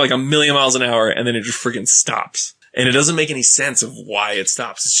spinning at like 1,000,000 miles an hour, and then it just freaking stops. And it doesn't make any sense of why it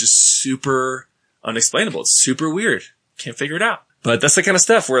stops. It's just super unexplainable. It's super weird. Can't figure it out. But that's the kind of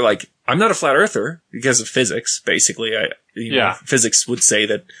stuff where, like, I'm not a flat earther because of physics, basically. Physics would say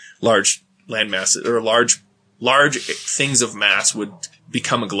that large land masses, or large things of mass would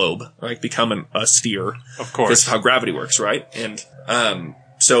become a globe, like become a sphere. Of course. That's how gravity works, right? And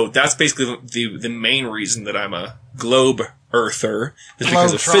so that's basically the main reason that I'm a globe earther, is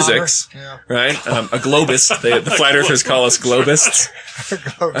because of physics, right? A globist. The flat earthers call us globists.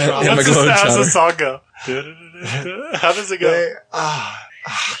 I'm a globetrotter. How's the song go? How does it go?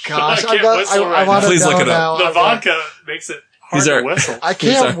 Gosh, I want to Please look it now. up. The vodka makes it hard to whistle. I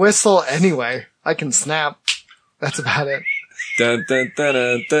can't whistle anyway. I can snap. That's about it. Dun, dun, dun,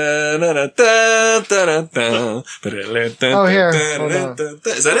 dun, dun, dun, dun, dun, dun, dun. Oh, here. Hold on.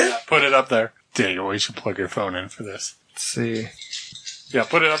 Is that it? Put it up there. Daniel, we should plug your phone in for this. Let's see. Yeah,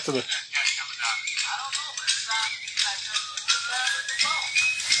 put it up to the...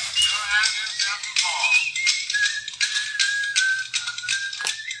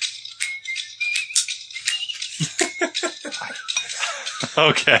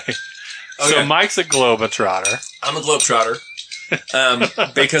 Okay. So Mike's a globetrotter. I'm a globetrotter.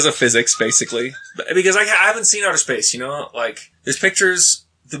 Because of physics, basically. Because I haven't seen outer space, like, there's pictures,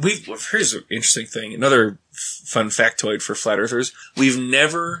 here's an interesting thing, another fun factoid for flat earthers. We've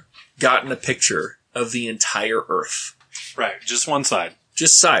never gotten a picture of the entire Earth. Right, just one side.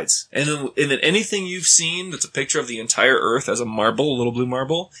 Just sides. And then anything you've seen that's a picture of the entire Earth as a marble, a little blue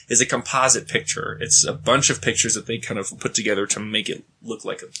marble, is a composite picture. It's a bunch of pictures that they kind of put together to make it look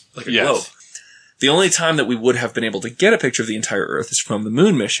like a globe. The only time that we would have been able to get a picture of the entire Earth is from the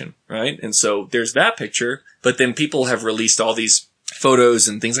moon mission, right? And so there's that picture, but then people have released all these photos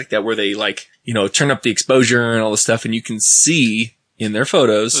and things like that where they turn up the exposure and all this stuff, and you can see in their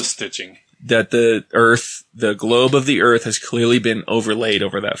photos the stitching that the globe of the Earth has clearly been overlaid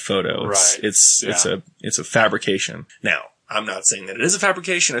over that photo. It's a fabrication. Now, I'm not saying that it is a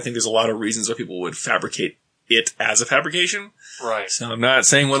fabrication. I think there's a lot of reasons why people would fabricate it as a fabrication. Right. So I'm not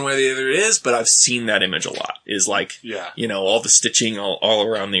saying one way or the other it is, but I've seen that image a lot. Is like, all the stitching all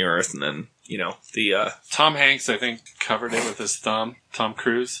around the Earth, and then, Tom Hanks, I think, covered it with his thumb. Tom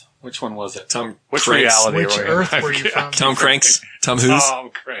Cruise. Which one was it? Which reality? Which Earth were you from? Tom Cranks. Tom Who's? Tom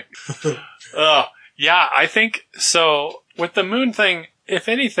Cranks. Yeah, I think so. With the moon thing, if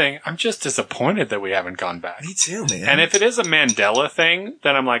anything, I'm just disappointed that we haven't gone back. Me too, man. And if it is a Mandela thing,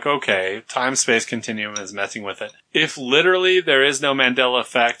 then I'm like, okay, time-space continuum is messing with it. If literally there is no Mandela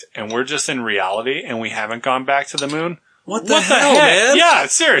effect and we're just in reality and we haven't gone back to the moon, what the hell, man? Yeah,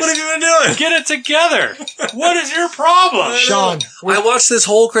 seriously. What have you been doing? Get it together. What is your problem? Sean, I watched this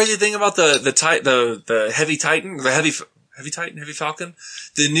whole crazy thing about the heavy Titan, the Heavy Titan, Heavy Falcon,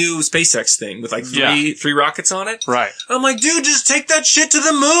 the new SpaceX thing with like three rockets on it. Right. I'm like, dude, just take that shit to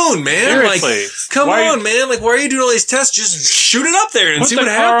the moon, man. Seriously. Like, come on, man. Like, why are you doing all these tests? Just shoot it up there and see what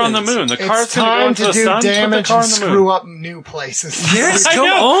happens. Put the car on the moon. The car's It's going to go time into to the sun. do Put the damage car and on the moon. screw up new places. Yes, I come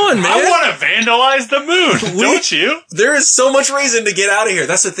know. on, man. I want to vandalize the moon. Don't you? There is so much reason to get out of here.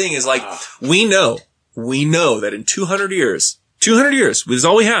 That's the thing is like, we know that in 200 years, this is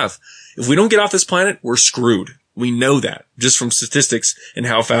all we have. If we don't get off this planet, we're screwed. We know that just from statistics and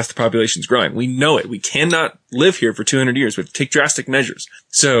how fast the population's growing. We know it. We cannot live here for 200 years. We have to take drastic measures.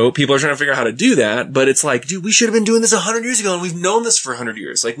 So people are trying to figure out how to do that. But it's like, dude, we should have been doing this 100 years ago. And we've known this for 100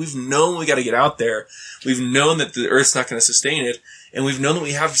 years. Like we've known we got to get out there. We've known that the Earth's not going to sustain it. And we've known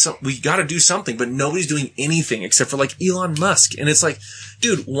that we got to do something, but nobody's doing anything except for like Elon Musk. And it's like,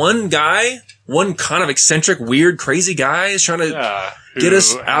 dude, one kind of eccentric, weird, crazy guy is trying to get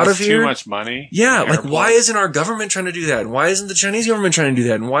us out of here. Too much money. Yeah. Like why isn't our government trying to do that? And why isn't the Chinese government trying to do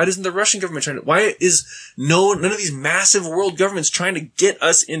that? And why isn't the Russian government trying to, why is none of these massive world governments trying to get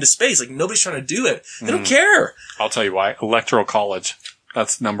us into space? Like nobody's trying to do it. They don't care. I'll tell you why. Electoral college.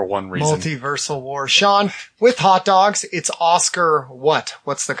 That's number one reason. Multiversal war. Sean, with hot dogs, it's Oscar what?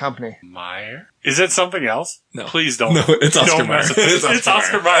 What's the company? Meyer? Is it something else? No. Please don't. No, it's Oscar don't Mayer. mess with it. It's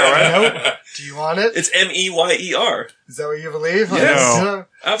Oscar Mayer, right? Nope. Do you want it? It's Meyer. Is that what you believe? Yes. No.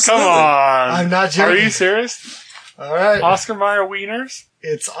 Absolutely. Come on. I'm not joking. Are you serious? All right. Oscar Mayer wieners?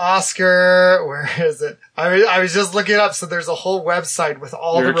 It's Oscar. Where is it? I was just looking it up. So there's a whole website with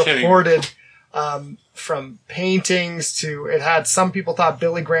all You're the kidding. reported, from paintings to, it had, some people thought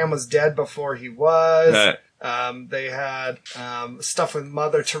Billy Graham was dead before he was. They had, stuff with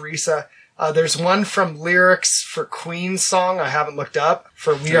Mother Teresa. There's one from lyrics for Queen's song I haven't looked up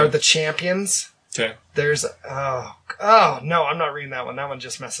for We Are the Champions. Okay. There's, no, I'm not reading that one. That one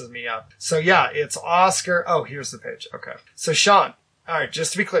just messes me up. So yeah, it's Oscar. Oh, here's the page. Okay. So Sean, all right,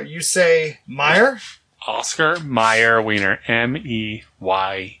 just to be clear, you say Meyer? Oscar Mayer wiener.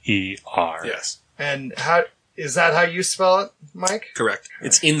 Meyer. Yes. And how, is that how you spell it, Mike? Correct.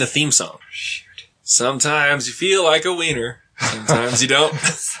 It's in the theme song. Shoot. Sometimes you feel like a wiener. Sometimes you don't.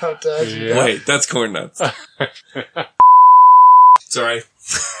 Sometimes you Yeah. don't. Wait, that's corn nuts. Sorry.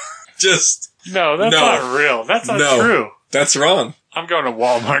 Just, No, that's No. not real. That's not No. true. that's wrong. I'm going to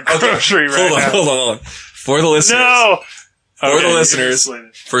Walmart grocery right Hold on, now. hold on. For the listeners. No. For Okay, the you listeners. explain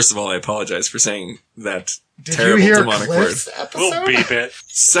it. First of all, I apologize for saying that Did terrible you hear demonic word. Cliff's episode? We'll beep it.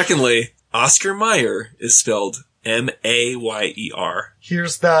 Secondly, Oscar Mayer is spelled Mayer.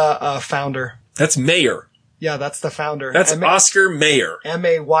 Here's the founder. That's Mayer. Yeah, that's the founder. That's Oscar Mayer.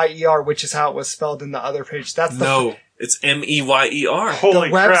 Mayer, which is how it was spelled in the other page. That's the No, it's Meyer. Holy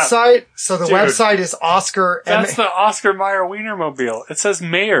the crap. website. So the Dude. website is Oscar. That's the Oscar Mayer Wienermobile. It says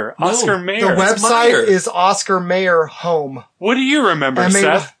Mayer. No, Oscar the Mayer. website Meyer. is Oscar Mayer Home. What do you remember, M-A-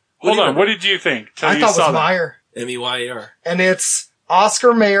 Seth? What Hold do you on. remember? What did you think? Till I you thought it saw was that? Meyer. Meyer. And it's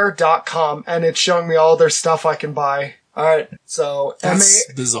OscarMayer.com, and it's showing me all their stuff I can buy. All right, so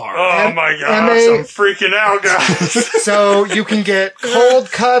That's bizarre. Oh my gosh, M-A- I'm freaking out, guys. so you can get cold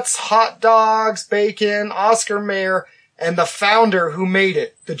cuts, hot dogs, bacon, Oscar Mayer, and the founder who made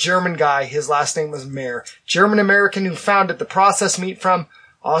it, the German guy, his last name was Mayer. German American who founded the processed meat from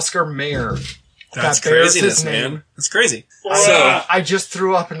Oscar Mayer. That's That bears his craziness, name. man. That's crazy. I just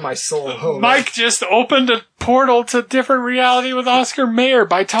threw up in my soul. Oh, Mike just opened a portal to different reality with Oscar Mayer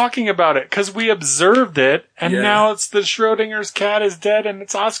by talking about it, because we observed it, and Yeah. now it's the Schrodinger's cat is dead, and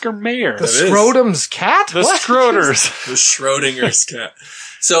it's Oscar Mayer. the is. scrotum's cat? The What? Schroders. The Schrodinger's cat.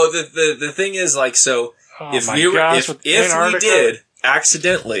 So the thing is like, so Oh if my we were, gosh, if with we Antarctica. did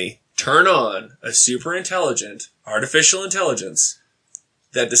accidentally turn on a super intelligent artificial intelligence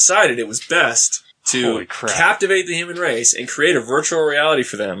that decided it was best to Holy crap. captivate the human race and create a virtual reality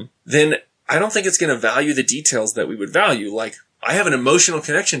for them, then I don't think it's going to value the details that we would value. Like, I have an emotional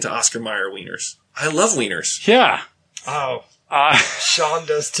connection to Oscar Mayer wieners. I love wieners. Yeah. Oh, Uh, Sean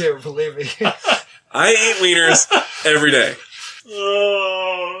does too, believe me. I eat wieners every day.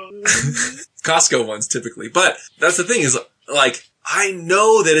 Costco ones typically. But that's the thing is, like, I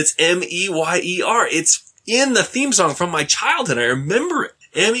know that it's Meyer. It's in the theme song from my childhood. I remember it.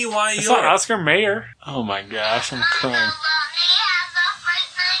 Meyer. it's not Oscar Mayer. Oh my gosh, I'm crying.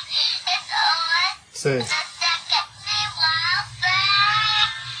 See.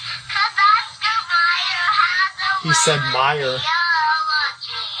 He said Meyer.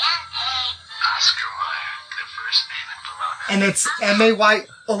 And it's M-A-Y.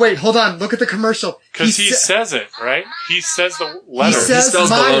 Oh, wait, hold on. Look at the commercial. Because he sa- says it, right? He says the letter. He says He spells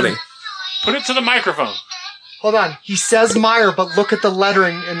Meyer. baloney. Put it to the microphone. Hold on. He says Meyer, but look at the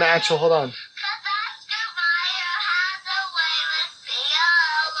lettering in the actual. Hold on.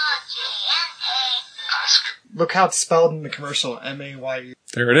 Look how it's spelled in the commercial. M-A-Y-E.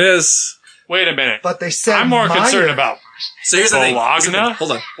 There it is. Wait a minute. But they said I'm more Meyer. concerned about So here's the thing. Bologna.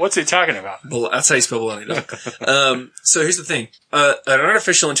 Hold on. What's he talking about? That's how you spell bologna, dog. So here's the thing. An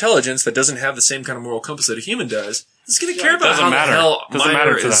artificial intelligence that doesn't have the same kind of moral compass that a human does is going to care about how the hell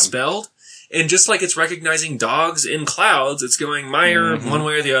Meyer is spelled. And just like it's recognizing dogs in clouds, it's going Meyer one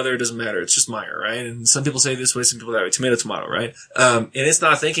way or the other. It doesn't matter. It's just Meyer, right? And some people say this way, some people that way. Tomato, tomato, right? And it's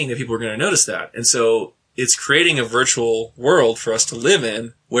not thinking that people are going to notice that. And so it's creating a virtual world for us to live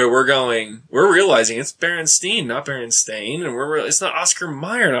in where we're realizing it's Berenstein, not Berenstain, and it's not Oscar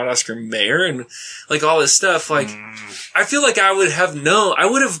Mayer, not Oscar Mayer, and like all this stuff. Like, I feel like I would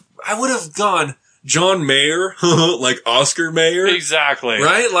have gone John Mayer, like Oscar Mayer. Exactly.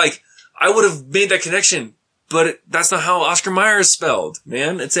 Right? Like, I would have made that connection, but that's not how Oscar Mayer is spelled,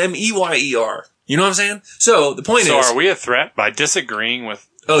 man. It's M-E-Y-E-R. You know what I'm saying? So the point is. So are we a threat by disagreeing with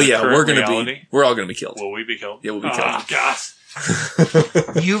Oh yeah, we're all gonna be killed. Will we be killed? Yeah, we'll be killed. Oh, gosh.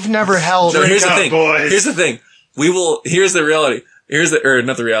 You've never held. No, here's the thing. Boys. Here's the thing. Here's the reality.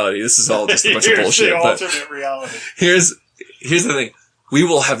 Not the reality. This is all just a bunch of bullshit. The alternate reality. Here's the thing. We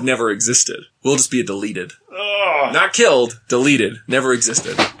will have never existed. We'll just be deleted. Oh. Not killed, deleted. Never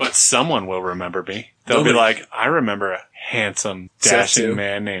existed. But someone will remember me. They'll be like, I remember a handsome, dashing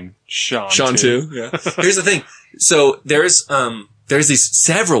man named Sean too. Yeah. Here's the thing. So there's these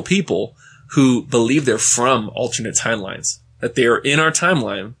several people who believe they're from alternate timelines. That they are in our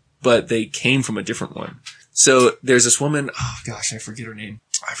timeline, but they came from a different one. So there's this woman, oh gosh, I forget her name.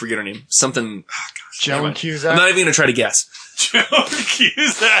 Something, oh gosh. Joan Cusack. I'm not even gonna try to guess. Joan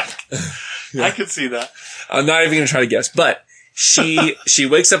Cusack. Yeah. I could see that. I'm not even gonna try to guess, but she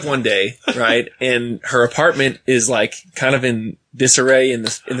wakes up one day, right, and her apartment is like kind of in disarray in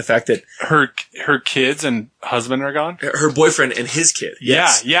the fact that her kids and husband are gone. Her boyfriend and his kid.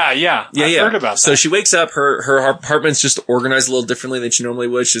 Yes. Yeah. I've heard about that. So she wakes up, her apartment's just organized a little differently than she normally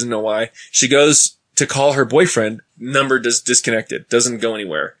would. She doesn't know why. She goes to call her boyfriend. Number disconnected. Doesn't go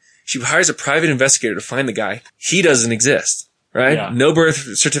anywhere. She hires a private investigator to find the guy. He doesn't exist. Right? Yeah. No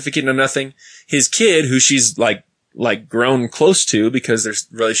birth certificate, no nothing. His kid, who she's like grown close to because their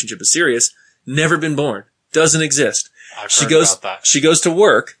relationship is serious, never been born. Doesn't exist. I've heard about that. She goes to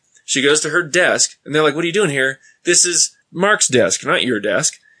work. She goes to her desk and they're like, what are you doing here? This is Mark's desk, not your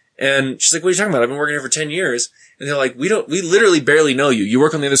desk. And she's like, what are you talking about? I've been working here for 10 years. And they're like, we literally barely know you. You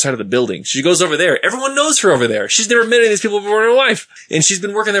work on the other side of the building. She goes over there. Everyone knows her over there. She's never met any of these people before in her life. And she's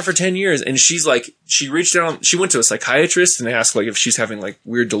been working there for 10 years. And she's like, she went to a psychiatrist and they asked like if she's having like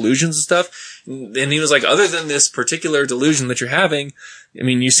weird delusions and stuff. And he was like, other than this particular delusion that you're having, I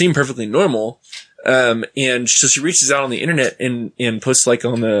mean, you seem perfectly normal. And so she reaches out on the internet and puts like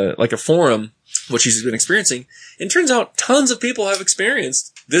on a forum what she's been experiencing. And it turns out tons of people have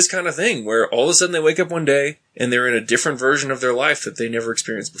experienced this kind of thing where all of a sudden they wake up one day and they're in a different version of their life that they never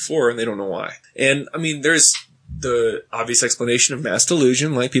experienced before and they don't know why. And I mean, there's the obvious explanation of mass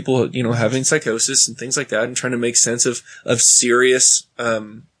delusion, like people, having psychosis and things like that and trying to make sense of serious,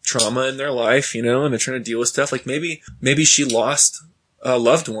 trauma in their life, and they're trying to deal with stuff. Like maybe she lost a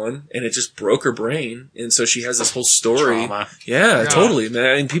loved one and it just broke her brain. And so she has this whole story. Trauma. Yeah, totally,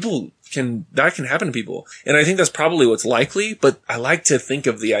 man. And that can happen to people. And I think that's probably what's likely, but I like to think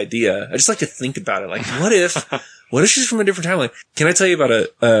of the idea. I just like to think about it. Like, what if she's from a different timeline? Can I tell you about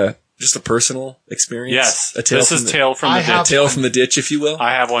just a personal experience? Yes. A tale Tale from the Ditch. Tale from the ditch, if you will.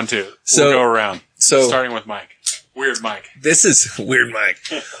 I have one too. So, we'll go around. So, starting with Mike. Weird Mike. This is Weird Mike.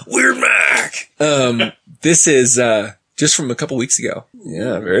 Weird Mike. This is, just from a couple weeks ago.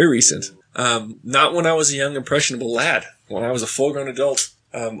 Yeah, very recent. Not when I was a young, impressionable lad. When I was a full-grown adult.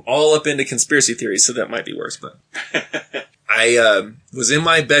 All up into conspiracy theories, so that might be worse, but I was in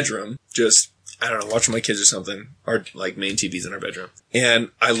my bedroom, just, I don't know, watching my kids or something. Our, main TV's in our bedroom. And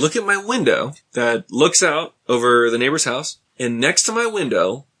I look at my window that looks out over the neighbor's house, and next to my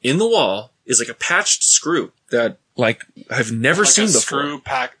window, in the wall, is a patched screw that, I've never seen before. Screw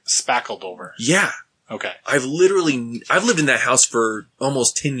spackled over. Yeah. Okay. I've lived in that house for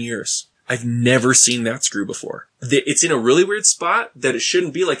almost 10 years. I've never seen that screw before. It's in a really weird spot that it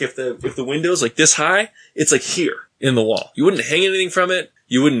shouldn't be. If the window's this high, it's here in the wall. You wouldn't hang anything from it.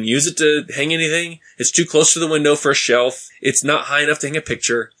 You wouldn't use it to hang anything. It's too close to the window for a shelf. It's not high enough to hang a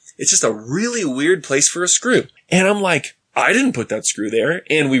picture. It's just a really weird place for a screw. And I'm like, I didn't put that screw there.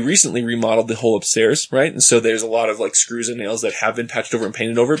 And we recently remodeled the whole upstairs, right? And so there's a lot of screws and nails that have been patched over and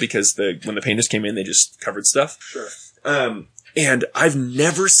painted over because when the painters came in, they just covered stuff. Sure. And I've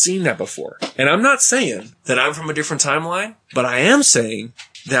never seen that before. And I'm not saying that I'm from a different timeline, but I am saying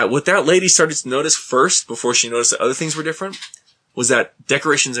that what that lady started to notice first, before she noticed that other things were different, was that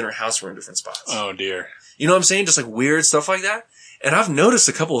decorations in her house were in different spots. Oh dear. You know what I'm saying? Just like weird stuff like that. And I've noticed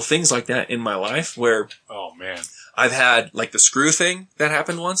a couple of things like that in my life where Oh, man. I've had like the screw thing that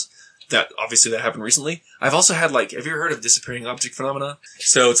happened once. That happened recently. I've also had like, have you ever heard of disappearing object phenomena?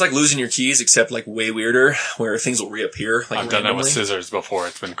 So it's like losing your keys, except like way weirder, where things will reappear. Like I've done that with scissors before.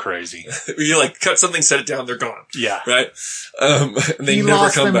 It's been crazy. You like cut something, set it down, they're gone. Yeah. Right? And they He never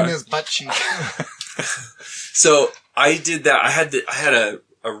lost come them back. in his butt cheek. So I did that. I had a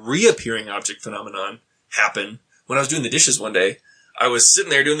reappearing object phenomenon happen when I was doing the dishes one day. I was sitting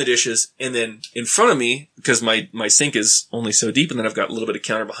there doing the dishes, and then in front of me, because my sink is only so deep, and then I've got a little bit of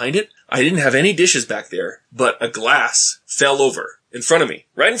counter behind it, I didn't have any dishes back there, but a glass fell over in front of me,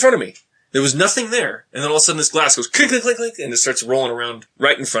 right in front of me. There was nothing there, and then all of a sudden this glass goes click, click, click, click, and it starts rolling around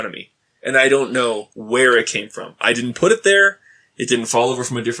right in front of me. And I don't know where it came from. I didn't put it there. It didn't fall over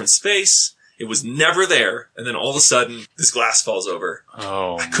from a different space. It was never there. And then all of a sudden, this glass falls over.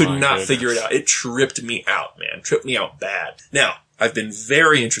 Oh, I could my not goodness. figure it out. It tripped me out, man. Tripped me out bad. Now, I've been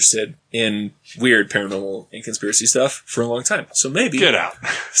very interested in weird paranormal and conspiracy stuff for a long time. So maybe... Get out.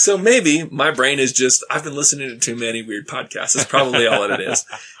 So maybe my brain is just... I've been listening to too many weird podcasts. That's probably all that it is.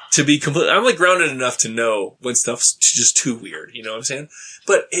 To be completely... I'm like grounded enough to know when stuff's just too weird. You know what I'm saying?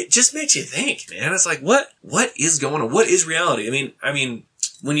 But it just makes you think, man. It's like, what is going on? What is reality? I mean,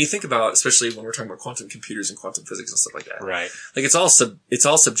 when you think about, especially when we're talking about quantum computers and quantum physics and stuff like that, Right. like it's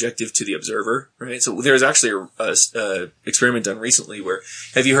all subjective to the observer, right? So there's actually a experiment done recently where,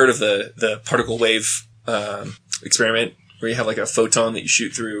 have you heard of the particle wave experiment where you have like a photon that you shoot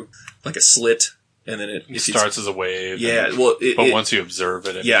through like a slit and then it starts as a wave. Yeah, and- well, but once you observe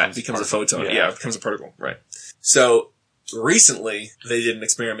it, it becomes a photon. Yeah, it becomes a particle, right? So recently they did an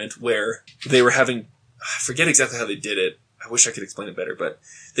experiment where they were having, I forget exactly how they did it. I wish I could explain it better, but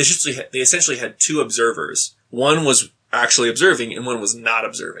they essentially had two observers. One was actually observing and one was not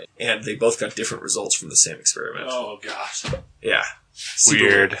observing. And they both got different results from the same experiment. Oh, gosh. Yeah. Super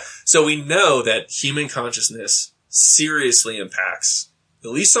Weird. So we know that human consciousness seriously impacts,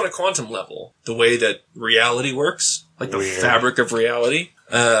 at least on a quantum level, the way that reality works, like the Weird. fabric of reality.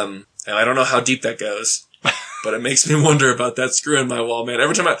 And I don't know how deep that goes, but it makes me wonder about that screw in my wall, man.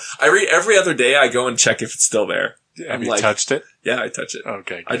 Every time I read, every other day I go and check if it's still there. Have you touched it? Yeah, I touch it.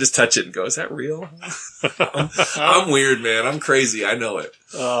 Okay. I just touch it and go, is that real? I'm weird, man. I'm crazy. I know it.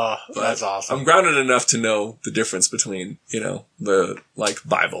 Oh, But that's awesome. I'm grounded enough to know the difference between, the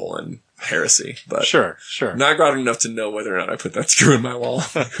Bible and heresy, but Sure. not grounded enough to know whether or not I put that screw in my wall.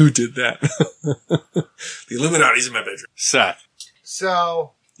 Who did that? The Illuminati's in my bedroom. Seth.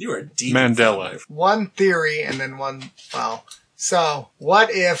 So, You are deep. Mandela. one theory and then so what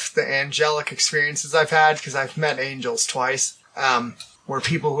if the angelic experiences I've had, because I've met angels twice, were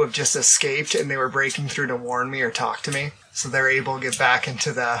people who have just escaped and they were breaking through to warn me or talk to me, so they're able to get back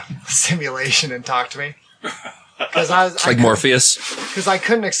into the simulation and talk to me. Because Like Morpheus. because I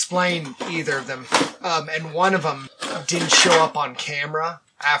couldn't explain either of them. And one of them didn't show up on camera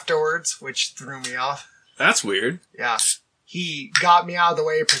afterwards, which threw me off. That's weird. Yeah. He got me out of the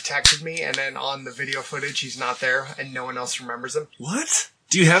way, protected me, and then on the video footage, he's not there, and no one else remembers him. What?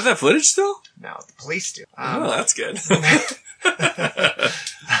 Do you have that footage still? No, the police do. Oh, that's good.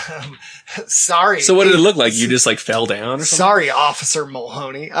 Sorry. So what did it look like? You just like fell down or something? Sorry, Officer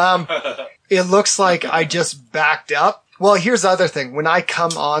Mulhoney. It looks like I just backed up. Well, here's the other thing. When I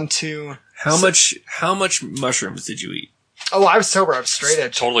come on to... How much mushrooms did you eat? Oh, I was sober. I was straight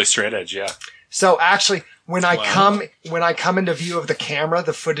edge. Totally straight edge, yeah. So actually, when I come into view of the camera,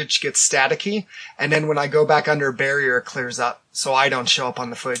 the footage gets staticky, and then when I go back under a barrier, it clears up, so I don't show up on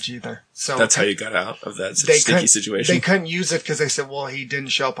the footage either. So That's how you got out of that they sticky couldn't- situation. They couldn't use it because they said, well, he didn't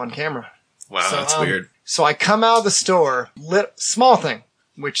show up on camera. Wow, So, that's weird. So I come out of the store, small thing,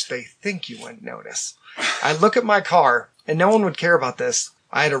 which they think you wouldn't notice. I look at my car, and no one would care about this.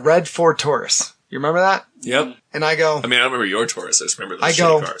 I had a red Ford Taurus. You remember that? Yep. And I go, I mean, I don't remember your Taurus. I just remember those I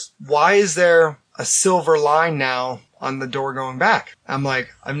go, shitty cars. why is there a silver line now on the door going back? I'm like,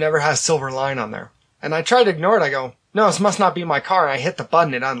 I've never had a silver line on there. And I try to ignore it. I go, no, this must not be my car. And I hit the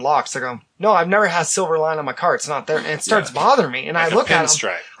button, it unlocks. I go, no, I've never had a silver line on my car. It's not there. And it starts bothering me. And Like I a look at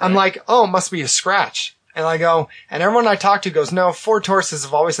pinstripe, him. I'm right? like, oh, it must be a scratch. And I go, and everyone I talk to goes, no, Ford Tauruses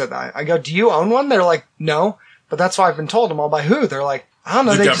have always said that. I go, do you own one? They're like, no. But that's why I've been told. I'm all by who? They're like, I don't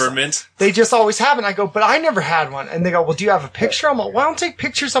know. The government. They just always have it. I go, but I never had one. And they go, well, do you have a picture? I'm like, well, I don't take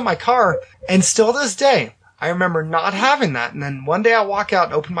pictures of my car. And still to this day, I remember not having that. And then one day I walk out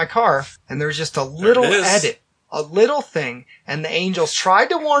and open my car and there's just a little is. edit a little thing, and the angels tried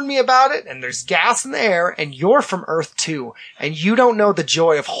to warn me about it, and there's gas in the air, and you're from Earth too, and you don't know the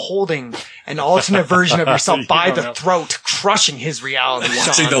joy of holding an alternate version of yourself by the throat, crushing his reality.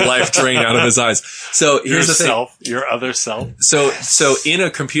 Watching the life drain out of his eyes. So here's the thing. Your other self. So in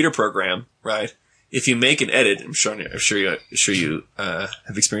a computer program, right? If you make an edit, I'm sure you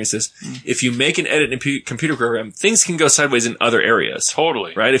have experienced this. If you make an edit in a computer program, things can go sideways in other areas.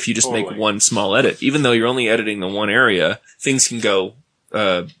 Totally. Right? If you just make one small edit, even though you're only editing the one area, things can go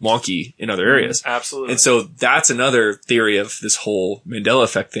wonky in other areas. Absolutely. And so that's another theory of this whole Mandela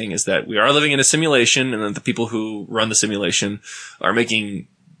effect thing, is that we are living in a simulation, and that the people who run the simulation are making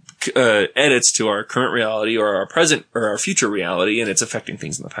edits to our current reality or our present or our future reality, and it's affecting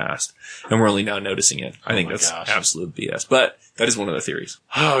things in the past, and we're only now noticing it. I think that's absolute BS, but that is one of the theories.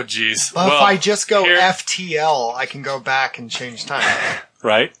 Oh, geez. But if I just go FTL, I can go back and change time.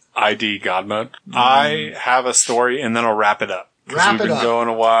 Right? ID God mode. I have a story, and then I'll wrap it up. Because we've been going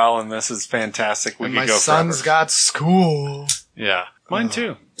a while, and this is fantastic. We could go forever. My son's got school. Yeah. Mine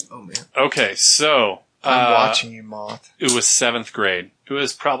too. Oh, man. Okay, so... I'm watching you, Moth. It was 7th grade. It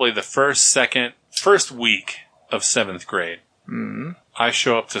was probably the first week of 7th grade. Mm-hmm. I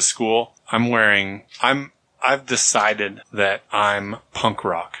show up to school. I've decided that I'm punk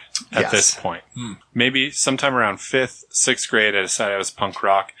rock at this point. Maybe sometime around 5th, 6th grade, I decided I was punk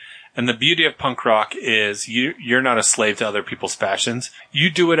rock. And the beauty of punk rock is you're not a slave to other people's passions. You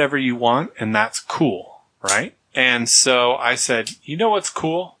do whatever you want, and that's cool, right? And so I said, you know what's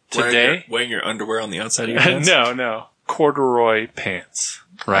cool? Today, wearing your underwear on the outside of your pants? No. Corduroy pants,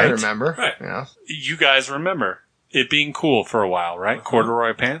 right? I remember. Right. Yeah. You guys remember it being cool for a while, right? Uh-huh.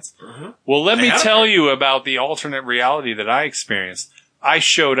 Corduroy pants. Uh-huh. Well, let me tell you about the alternate reality that I experienced. I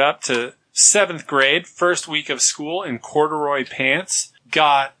showed up to 7th grade, first week of school in corduroy pants,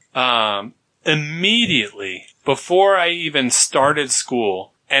 got, immediately before I even started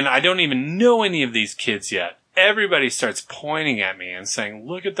school, and I don't even know any of these kids yet. Everybody starts pointing at me and saying,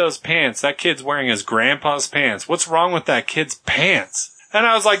 look at those pants. That kid's wearing his grandpa's pants. What's wrong with that kid's pants? And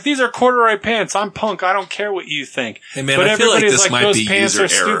I was like, these are corduroy pants. I'm punk. I don't care what you think. Hey man, but I feel like everybody's this might those be pants user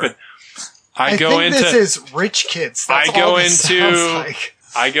are error. stupid. I think this is rich kids. That's all this sounds like.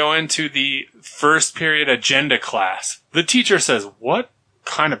 I go into the first period agenda class. The teacher says, what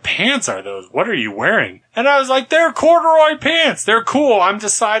kind of pants are those? What are you wearing? And I was like, they're corduroy pants. They're cool. I'm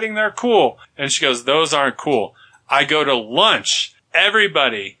deciding they're cool. And she goes, those aren't cool. I go to lunch.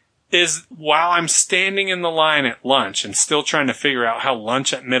 Everybody is, while I'm standing in the line at lunch and still trying to figure out how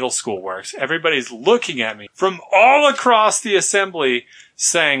lunch at middle school works, everybody's looking at me from all across the assembly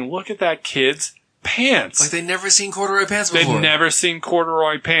saying, look at that kid's pants. Like they'd never seen corduroy pants before. They'd never seen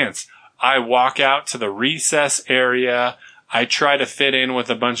corduroy pants. I walk out to the recess area. I try to fit in with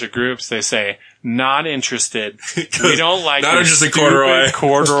a bunch of groups. They say, not interested. We don't like your stupid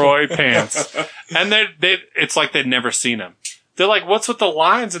corduroy pants. And it's like they'd never seen them. They're like, what's with the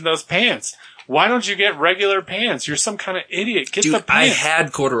lines in those pants? Why don't you get regular pants? You're some kind of idiot. Get the pants. I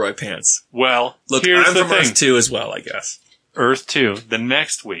had corduroy pants. Well, look, here's I'm the from thing. Earth 2 as well, I guess. Earth 2. The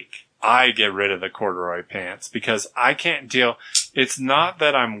next week, I get rid of the corduroy pants because I can't deal. It's not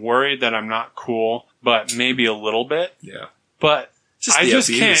that I'm worried that I'm not cool, but maybe a little bit. Yeah. But I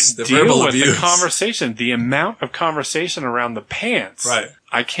just can't deal with the conversation. The amount of conversation around the pants. Right.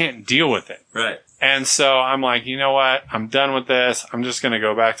 I can't deal with it. Right. And so I'm like, you know what? I'm done with this. I'm just going to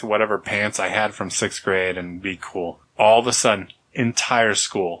go back to whatever pants I had from 6th grade and be cool. All of a sudden, entire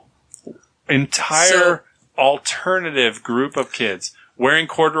alternative group of kids wearing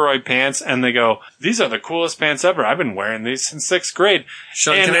corduroy pants, and they go, these are the coolest pants ever. I've been wearing these since 6th grade.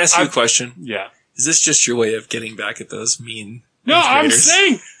 Sean, can I ask you a question? Yeah. Is this just your way of getting back at those mean No, I'm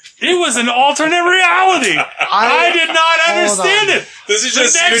saying it was an alternate reality. I did not understand it. This is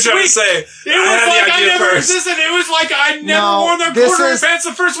just you trying to say, it was like I never existed. It was like I never wore their corduroy pants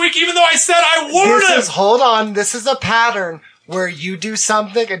the first week, even though I said I wore them. Hold on. This is a pattern where you do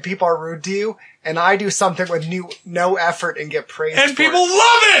something and people are rude to you, and I do something with no effort and get praised and for people it.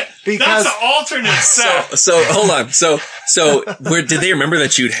 love it. Because that's an alternate set. So hold on. So did they remember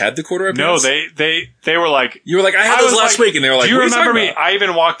that you'd had the corduroy pants? No, they were like, you were like, I had those last week, and they were like, do you remember me? About? I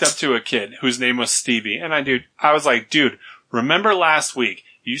even walked up to a kid whose name was Stevie, and I was like, dude, remember last week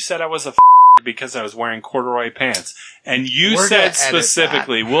you said I was a because I was wearing corduroy pants, and you said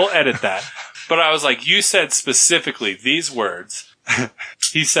specifically, we'll edit that. But I was like, you said specifically these words.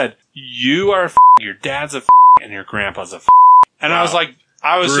 He said, you are your dad's a and your grandpa's a and I was like,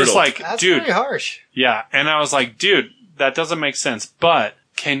 just like, that's dude, pretty harsh. Yeah. And I was like, dude, that doesn't make sense. But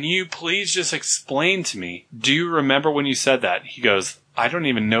can you please just explain to me, do you remember when you said that? He goes, I don't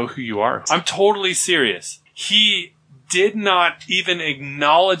even know who you are. I'm totally serious. he did not even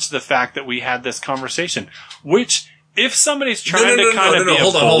acknowledge the fact that we had this conversation, which if somebody's trying to kind of be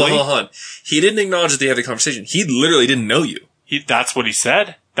hold a bully, on. He didn't acknowledge that they had a conversation. He literally didn't know you. That's what he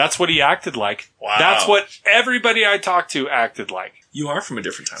said. That's what he acted like. Wow. That's what everybody I talked to acted like. You are from a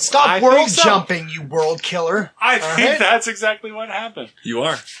different timeline. Stop world jumping, you world killer. I think that's exactly what happened. You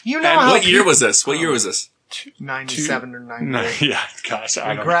are. You know And how What year was this? What year was this? 97 or No, 98. yeah, gosh,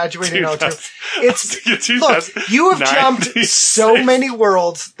 I We don't graduated in know. 02. Look, you have jumped so many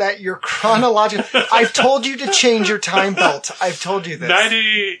worlds that you're chronological. I've told you to change your time belt. I've told you this.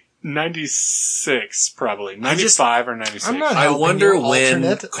 96, probably. 95 or 96. I'm not I helping wonder you, when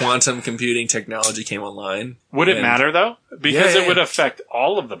alternate. quantum computing technology came online. Would it And- matter, though? Because Yeah. it would affect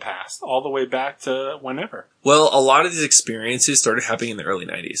all of the past, all the way back to whenever. Well, a lot of these experiences started happening in the early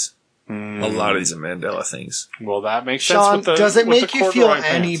 90s. A lot of these are Mandela things. Well, that makes sense Sean, with the does it with make the you feel corduroy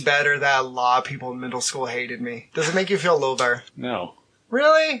any pants. better that a lot of people in middle school hated me? Does it make you feel a little better? No.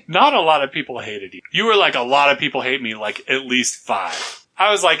 Really? Not a lot of people hated you. You were like, a lot of people hate me, like at least 5.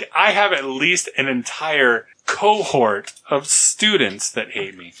 I was like, I have at least an entire cohort of students that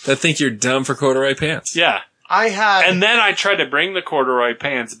hate me. That think you're dumb for corduroy pants. Yeah. I had... And then I tried to bring the corduroy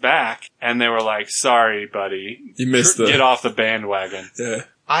pants back, and they were like, sorry, buddy. You missed the... Get off the bandwagon. Yeah.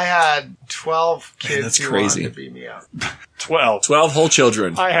 I had 12 kids that's who crazy. wanted to beat me up. 12. 12 whole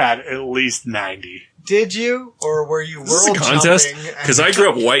children. I had at least 90. Did you? Or were you Is this a world contest? jumping? Because I grew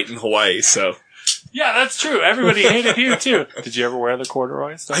up white in Hawaii, so... Yeah, that's true. Everybody hated you, too. Did you ever wear the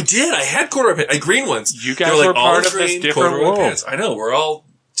corduroys? I did. I had corduroy pants. Green ones. You guys They were were part olive of this green different corduroy world. pants. I know. We're all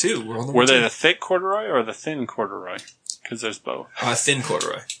two. We're all Were they two. the thick corduroy or the thin corduroy? Because there's both. Thin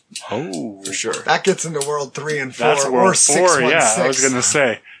corduroy. Oh. For sure. That gets into World 3 and 4 That's or World 4, 616. yeah. I was going to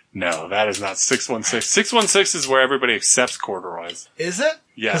say. No, that is not 616. 616 is where everybody accepts corduroys. Is it?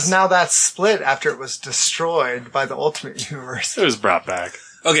 Yes. Because now that's split after it was destroyed by the Ultimate Universe. It was brought back.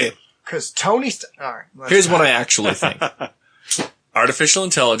 Okay. Because Tony... Alright. Here's what I actually think. Artificial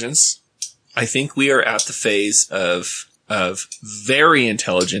intelligence. I think we are at the phase of very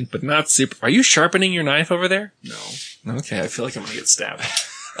intelligent, but not super. Are you sharpening your knife over there? No. Okay, I feel like I'm gonna get stabbed.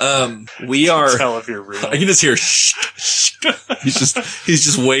 We are. Tell if you're real. I can just hear shh, shh. He's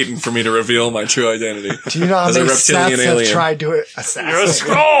just waiting for me to reveal my true identity. Do you know how As a many reptilian Seths have alien. tried to You're a assassinate?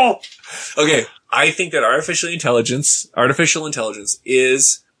 scroll! Okay, I think that artificial intelligence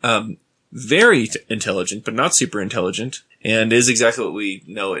is very intelligent, but not super intelligent, and is exactly what we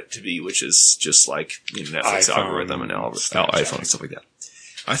know it to be, which is just like Netflix iPhone, algorithm and Snapchat. iPhone and stuff like that.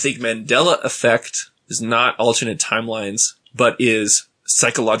 I think Mandela effect is not alternate timelines, but is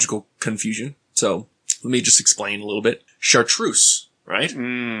psychological confusion. So let me just explain a little bit. Chartreuse, right?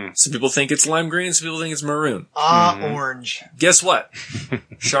 Some people think it's lime green, some people think it's maroon. Orange. Guess what?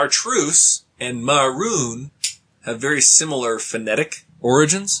 Chartreuse and maroon have very similar phonetic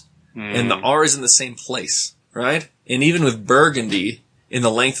origins, and the R is in the same place, right? And even with burgundy, in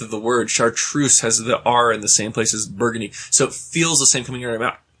the length of the word, chartreuse has the R in the same place as burgundy. So it feels the same coming out of your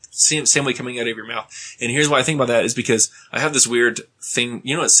mouth. Same way coming out of your mouth. And here's why I think about that is because I have this weird thing.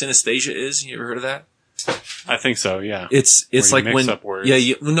 You know what synesthesia is? You ever heard of that? I think so, yeah. It's Where you like mix when, up words.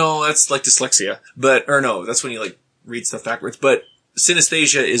 no, that's like dyslexia, no, that's when you like read stuff backwards. But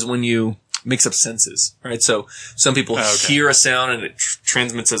synesthesia is when you mix up senses, right? So some people hear a sound and it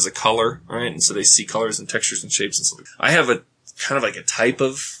transmits as a color, right? And so they see colors and textures and shapes and stuff. I have a kind of like a type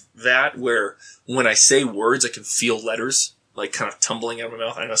of that where when I say words, I can feel letters like kind of tumbling out of my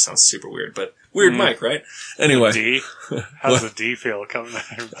mouth. I know it sounds super weird, but weird mic, right? Anyway. D? How's the D feel coming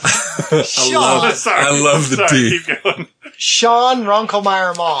out of Sean. I love the D. Keep going. Sean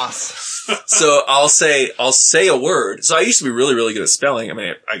Runklemeyer Moss. So I'll say a word. So I used to be really, really good at spelling. I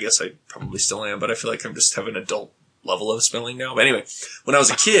mean, I guess I probably still am, but I feel like I'm just have an adult level of spelling now. But anyway, when I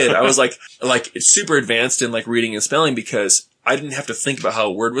was a kid, I was like super advanced in like reading and spelling because I didn't have to think about how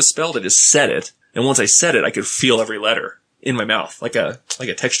a word was spelled. I just said it. And once I said it, I could feel every letter in my mouth, like a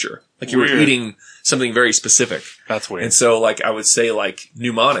texture, like you were eating something very specific. That's weird. And so like I would say like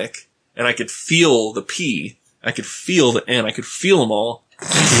mnemonic and I could feel the P, I could feel the N, I could feel them all.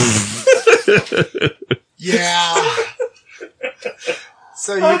 Yeah.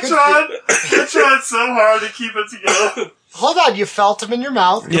 So you I could... tried so hard to keep it together. Hold on, you felt them in your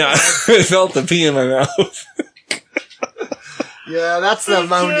mouth. Yeah, I felt the P in my mouth. Yeah, that's the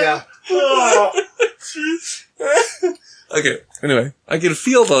ammonia. Oh, jeez. Okay. Anyway, I can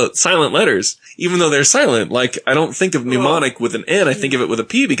feel the silent letters, even though they're silent. Like, I don't think of mnemonic with an N, I think of it with a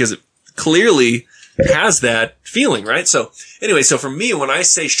P because it clearly has that feeling, right? So anyway, so for me, when I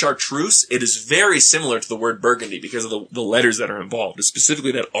say chartreuse, it is very similar to the word burgundy because of the letters that are involved.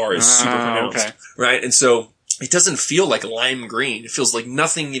 Specifically, that R is super pronounced, right? And so it doesn't feel like lime green. It feels like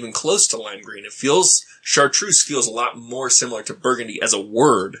nothing even close to lime green. Chartreuse feels a lot more similar to burgundy as a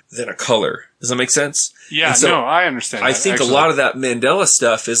word than a color. Does that make sense? Yeah, so no, I understand. I think a lot of that Mandela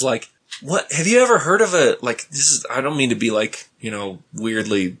stuff is like, what, have you ever heard of I don't mean to be like,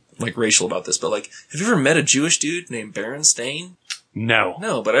 weirdly like racial about this, but like, have you ever met a Jewish dude named Berenstain? No.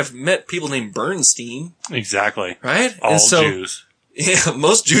 No, but I've met people named Bernstein. Exactly. Right? All Jews. Yeah,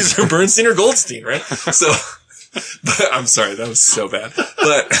 most Jews are Bernstein or Goldstein, right? So, but I'm sorry, that was so bad.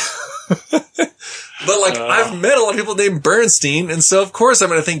 But like, I've met a lot of people named Bernstein, and so of course I'm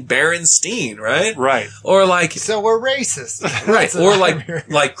going to think Berenstein, right? Right. Or like, so we're racist. Right. Or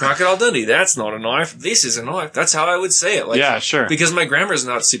like Crocodile Dundee. That's not a knife. This is a knife. That's how I would say it. Like, yeah, sure. Because my grammar is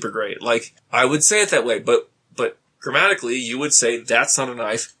not super great. Like, I would say it that way, but grammatically, you would say that's not a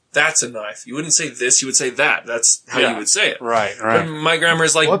knife. That's a knife. You wouldn't say this, you would say that. That's how you would say it. Right. But my grammar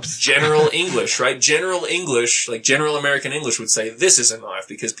is like general English, right? General English, like general American English would say this is a knife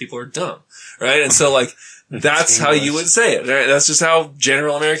because people are dumb, right? And so like, that's how you would say it, right? That's just how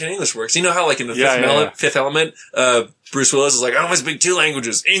general American English works. You know how like in the Fifth Element, Bruce Willis is like, I only speak two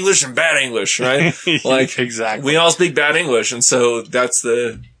languages, English and bad English, right? Like, exactly. We all speak bad English, and so that's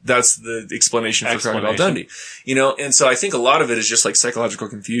the explanation for Crocodile Dundee. And so I think a lot of it is just like psychological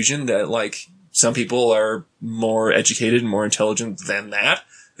confusion that like some people are more educated and more intelligent than that.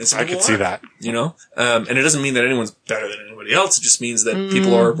 And some I could see that. And it doesn't mean that anyone's better than anybody else. It just means that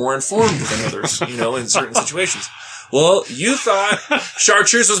people are more informed than others, in certain situations. Well, you thought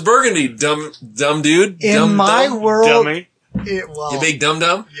chartreuse was burgundy, dumb dude. In my world, dummy. You big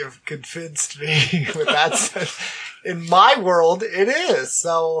dumb. You've convinced me with that. In my world, it is.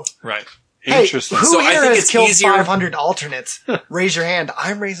 So right. Hey, interesting. Who So here I think has it's killed easier. 500 alternates? Raise your hand.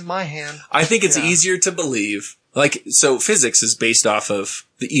 I'm raising my hand. I think it's easier to believe. Like, so physics is based off of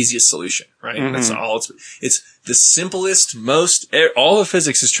the easiest solution, right? Mm-hmm. That's all it's the simplest, all of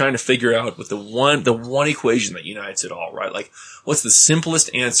physics is trying to figure out with the one equation that unites it all, right? Like, what's the simplest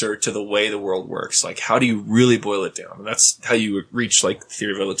answer to the way the world works? Like, how do you really boil it down? And that's how you reach, like,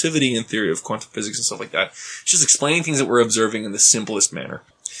 theory of relativity and theory of quantum physics and stuff like that. It's just explaining things that we're observing in the simplest manner.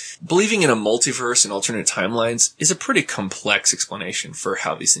 Believing in a multiverse and alternate timelines is a pretty complex explanation for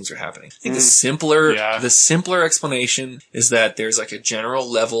how these things are happening. I think the simpler explanation is that there's like a general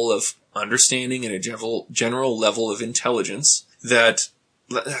level of understanding and a general level of intelligence that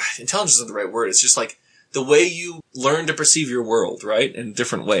intelligence isn't the right word. It's just like the way you learn to perceive your world, right? In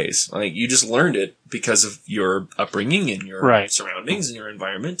different ways. Like you just learned it because of your upbringing and your surroundings and your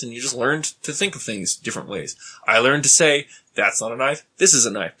environment, and you just learned to think of things different ways. I learned to say, that's not a knife, this is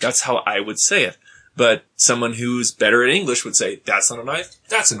a knife. That's how I would say it. But someone who's better at English would say, that's not a knife,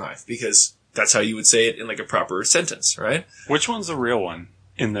 that's a knife, because that's how you would say it in like a proper sentence, right? Which one's the real one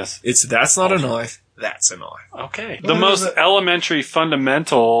in this? It's that's not a knife, that's a knife. Okay. The most elementary,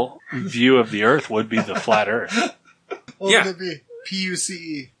 fundamental view of the Earth would be the flat Earth. What would it be?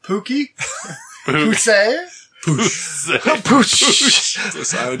 P-U-C-E. Pookie? Pooch?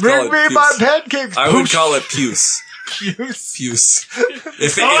 Pooch. Bring me my pancakes, I would call it puce. Puce.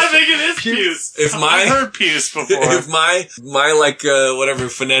 I think it is puce. I've heard puce before. If my like whatever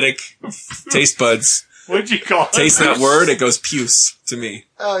phonetic taste buds what'd you call it? Taste that word, it goes puce to me.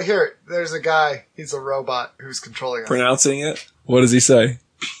 Oh, here, there's a guy. He's a robot who's controlling us. Pronouncing it? What does he say?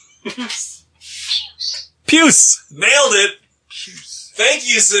 Puce. Puce. Nailed it. Puce. Thank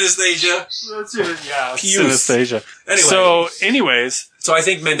you, Synesthesia. That's it. Yeah, Puce. Synesthesia. Anyways. So I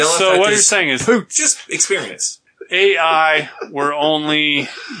think Mandela So effect what is you're saying is just experience. AI, we're only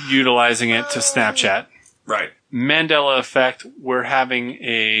utilizing it to Snapchat. Right. Mandela effect, we're having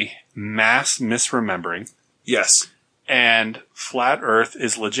a mass misremembering. Yes. And flat Earth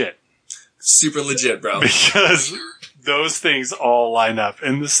is legit. Super legit, bro. Because those things all line up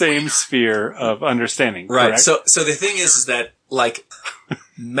in the same sphere of understanding. Right. Correct? So the thing is that like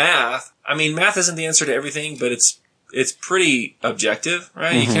math isn't the answer to everything, but it's pretty objective,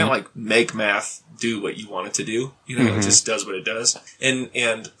 right? Mm-hmm. You can't like make math do what you want it to do. It just does what it does.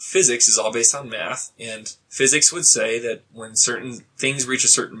 And physics is all based on math. And physics would say that when certain things reach a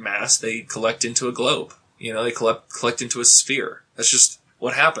certain mass, they collect into a globe. They collect into a sphere. That's just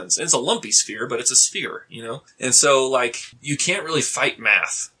what happens. And it's a lumpy sphere, but it's a sphere, And so like, you can't really fight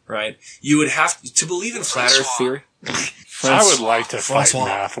math, right? You would have to believe in flat earth theory. I would like to fight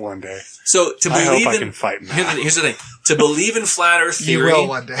math one day. So to believe I hope I can fight math. Here's the thing. To believe in flat earth theory. You will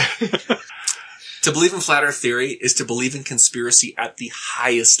one day. To believe in flat earth theory is to believe in conspiracy at the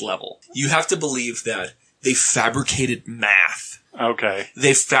highest level. You have to believe that they fabricated math. Okay.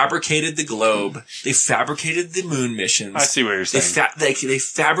 They fabricated the globe. They fabricated the moon missions. I see what you're saying. They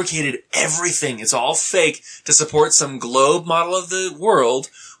fabricated everything. It's all fake to support some globe model of the world,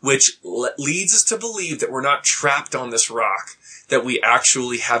 which leads us to believe that we're not trapped on this rock, that we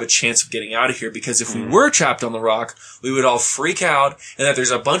actually have a chance of getting out of here. Because if we were trapped on the rock, we would all freak out, and that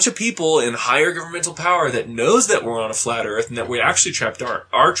there's a bunch of people in higher governmental power that knows that we're on a flat earth and that we actually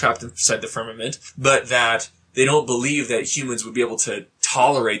are trapped inside the firmament, but that they don't believe that humans would be able to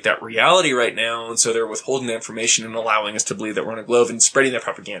tolerate that reality right now, and so they're withholding that information and allowing us to believe that we're on a globe and spreading that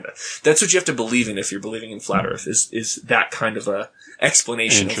propaganda. That's what you have to believe in if you're believing in flat earth, is that kind of a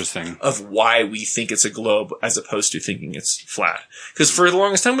explanation of why we think it's a globe as opposed to thinking it's flat. Because for the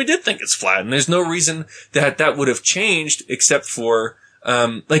longest time we did think it's flat, and there's no reason that would have changed except for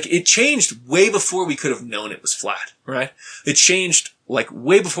it changed way before we could have known it was flat, right? It changed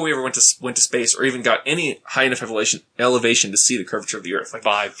way before we ever went to space or even got any high enough elevation to see the curvature of the Earth.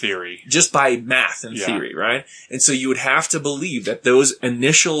 By theory. Just by math and theory, right? And so you would have to believe that those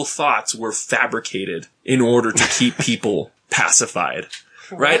initial thoughts were fabricated in order to keep people pacified.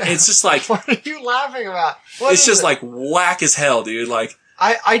 Right? It's just like... What are you laughing about? It's just whack as hell, dude.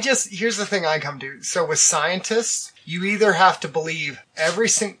 Here's the thing I come to. So with scientists, you either have to believe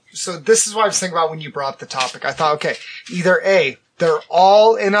so this is what I was thinking about when you brought up the topic. I thought, okay, either A, they're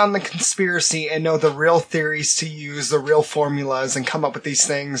all in on the conspiracy and know the real theories to use, the real formulas, and come up with these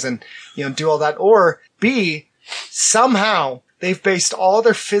things and, do all that. Or B, somehow they've based all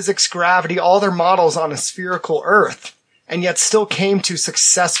their physics, gravity, all their models on a spherical Earth, and yet still came to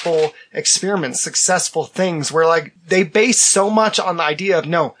successful experiments, successful things where they base so much on the idea of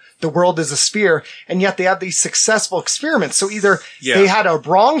no, the world is a sphere, and yet they have these successful experiments. So either they had a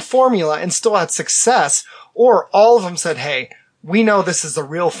wrong formula and still had success, or all of them said, hey, we know this is the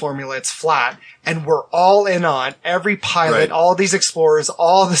real formula, it's flat, and we're all in on every pilot, all these explorers,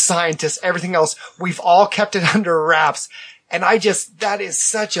 all the scientists, everything else. We've all kept it under wraps. And that is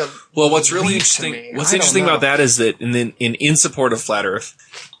such a what's really interesting, about that is that in support of flat Earth,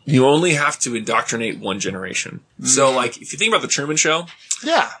 you only have to indoctrinate one generation. So if you think about the Truman Show,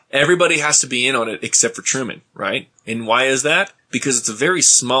 everybody has to be in on it except for Truman, right? And why is that? Because it's a very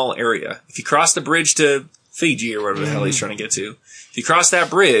small area. If you cross the bridge to Fiji or whatever the hell he's trying to get to, if you cross that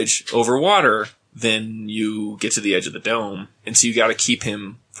bridge over water, then you get to the edge of the dome. And so you got to keep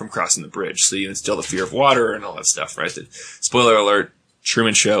him from crossing the bridge. So you instill the fear of water and all that stuff, right? Spoiler alert,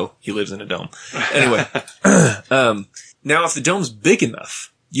 Truman Show, he lives in a dome. Anyway, now if the dome's big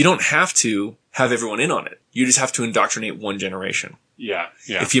enough, you don't have to have everyone in on it. You just have to indoctrinate one generation. Yeah.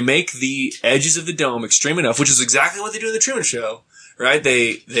 If you make the edges of the dome extreme enough, which is exactly what they do in the Truman Show, right?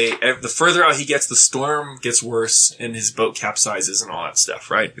 The further out he gets, the storm gets worse and his boat capsizes and all that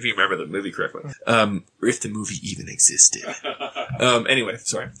stuff, right? If you remember the movie correctly. Or if the movie even existed. Anyway,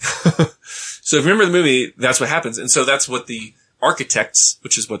 sorry. So if you remember the movie, that's what happens. And so that's what the architects,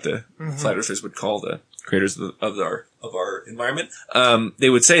 which is what the flat earthers would call the creators of our environment, they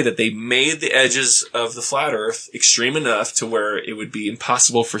would say that they made the edges of the flat earth extreme enough to where it would be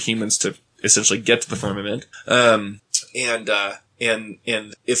impossible for humans to essentially get to the firmament. And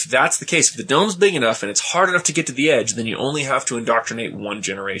if that's the case, if the dome's big enough and it's hard enough to get to the edge, then you only have to indoctrinate one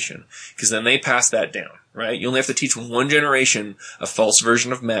generation. Because then they pass that down, right? You only have to teach one generation a false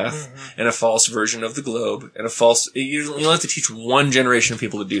version of math and a false version of the globe and you only have to teach one generation of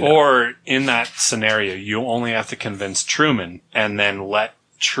people to do that. Or in that scenario, you only have to convince Truman and then let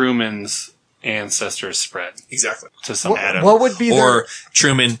Truman's ancestors spread. Exactly. To some Adam. What would be or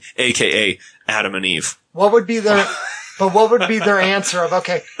Truman, aka Adam and Eve. What would be their... But what would be their answer of,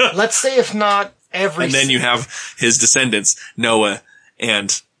 okay, let's say if not every... And then you have his descendants, Noah,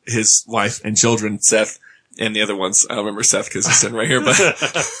 and his wife and children, Seth, and the other ones. I don't remember Seth because he's sitting right here,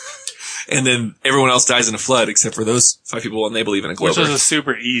 but... And then everyone else dies in a flood except for those 5 people, and they believe in a globe. Which was a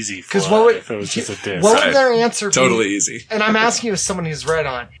super easy flood if it was just a dish. What would their answer be? Totally easy. And I'm asking you as someone who's read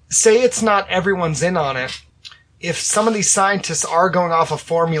on. Say it's not everyone's in on it. If some of these scientists are going off a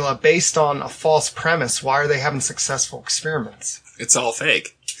formula based on a false premise, why are they having successful experiments? It's all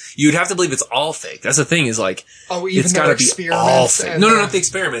fake. You'd have to believe it's all fake. That's the thing is even it's gotta be all fake. No, not the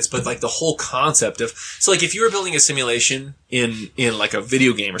experiments, but the whole concept of, so if you were building a simulation in a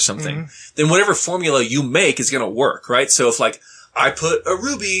video game or something, then whatever formula you make is gonna work, right? So if I put a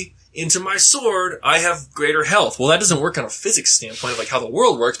ruby into my sword, I have greater health. Well, that doesn't work on a physics standpoint of how the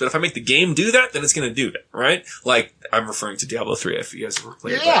world works, but if I make the game do that, then it's going to do that, right? I'm referring to Diablo 3 if you guys ever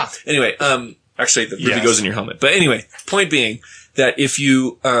played it. Yeah. Anyway, actually the ruby goes in your helmet. But anyway, point being that if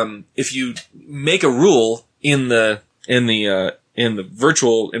you make a rule in the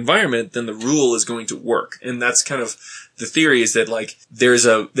virtual environment, then the rule is going to work. And that's kind of the theory, is that like there's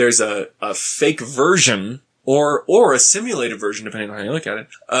a fake version or a simulated version, depending on how you look at it,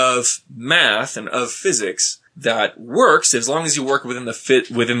 of math and of physics that works as long as you work within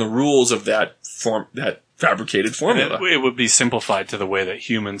the rules of that fabricated formula. It would be simplified to the way that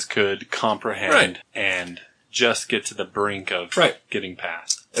humans could comprehend and just get to the brink of getting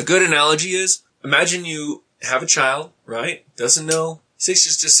past. A good analogy is, imagine you have a child, right? Doesn't know,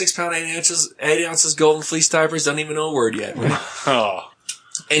 6 pound, 8 ounces golden fleece diapers, doesn't even know a word yet, right? Oh.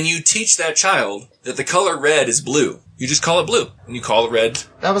 And you teach that child that the color red is blue. You just call it blue. And you call it red.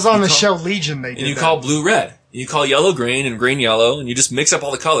 That was on the show Legion, they did. And you call blue red. And you call yellow green and green yellow, and you just mix up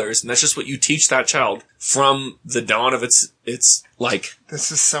all the colors, and that's just what you teach that child from the dawn of its like,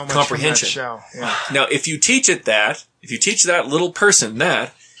 this is so much comprehension. From that show. Yeah. Now, if you teach that little person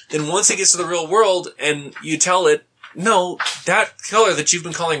that, then once it gets to the real world and you tell it, no, that color that you've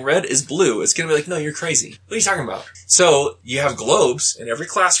been calling red is blue, it's gonna be like, no, you're crazy. What are you talking about? So, you have globes in every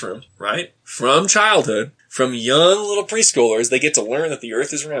classroom, right? From childhood, from young little preschoolers, they get to learn that the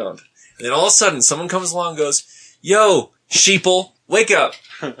earth is round. And then all of a sudden, someone comes along and goes, yo, sheeple, wake up.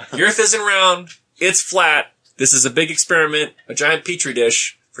 The earth isn't round. It's flat. This is a big experiment, a giant petri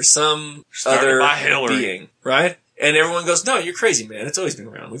dish for some other being, right? And everyone goes, no, you're crazy, man. It's always been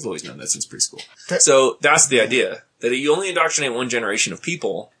around. We've always known that since preschool. So that's the idea, that you only indoctrinate one generation of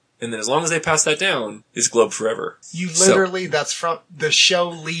people, and then as long as they pass that down, it's globe forever. You literally, that's from the show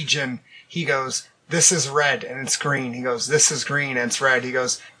Legion. He goes, this is red and it's green. He goes, this is green and it's red. He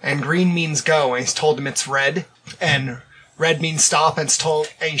goes, and green means go. And he's told him it's red. And red means stop. And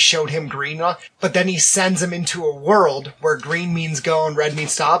he showed him green. But then he sends him into a world where green means go and red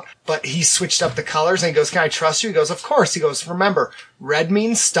means stop. But he switched up the colors and he goes, can I trust you? He goes, of course. He goes, remember, red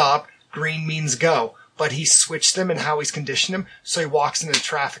means stop. Green means go. But he switched them and how he's conditioned him. So he walks into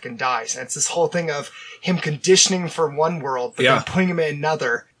traffic and dies. And it's this whole thing of him conditioning for one world, but then putting him in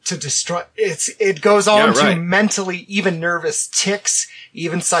another to destroy. It goes on to mentally, even nervous tics,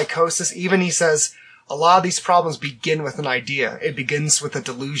 even psychosis. Even he says a lot of these problems begin with an idea. It begins with a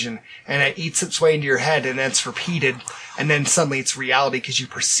delusion, and it eats its way into your head, and then it's repeated, and then suddenly it's reality because you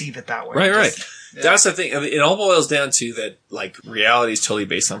perceive it that way. Right. That's the thing. I mean, it all boils down to that, like, reality is totally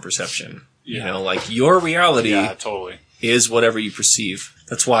based on perception. You know, like, your reality is whatever you perceive.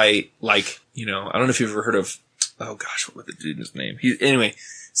 That's why, like, you know, I don't know if you've ever heard of, oh gosh, what was the dude's name? Anyway,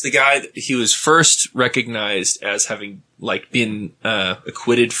 it's the guy that he was first recognized as having, like, been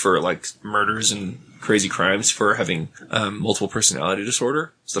acquitted for, like, murders and crazy crimes for having multiple personality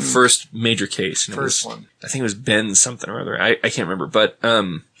disorder. It's the first major case. And first one. I think it was Ben something or other. I can't remember, but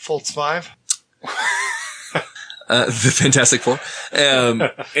Fultz 5? The Fantastic Four.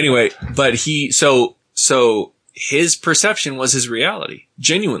 Anyway, but so his perception was his reality,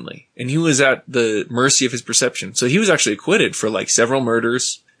 genuinely. And he was at the mercy of his perception. So he was actually acquitted for, like, several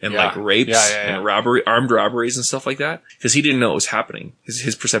murders and, like, rapes and armed robberies and stuff like that. Because he didn't know what was happening.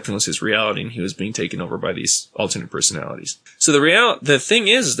 His perception was his reality, and he was being taken over by these alternate personalities. So the thing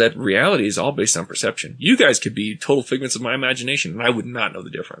is that reality is all based on perception. You guys could be total figments of my imagination, and I would not know the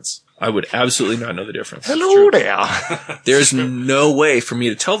difference. I would absolutely not know the difference. Hello there. There's no way for me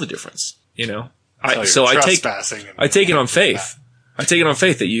to tell the difference, you know? I take it on faith. I take it on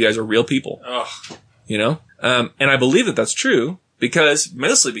faith that you guys are real people. You know? And I believe that that's true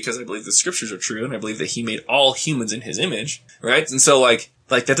mostly because I believe the scriptures are true, and I believe that he made all humans in his image, right? And so like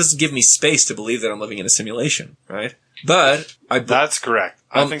that doesn't give me space to believe that I'm living in a simulation, right? But that's correct.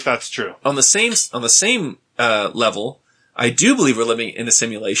 I think that's true. On the same level, I do believe we're living in a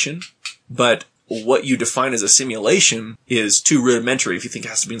simulation, but what you define as a simulation is too rudimentary if you think it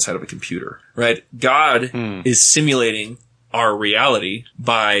has to be inside of a computer, right? God is simulating our reality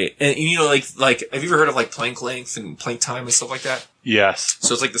by, and you know, like, have you ever heard of, like, Planck length and Planck time and stuff like that? Yes.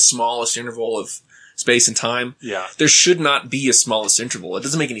 So it's like the smallest interval of space and time. Yeah. There should not be a smallest interval. It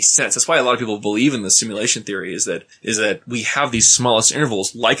doesn't make any sense. That's why a lot of people believe in the simulation theory is that we have these smallest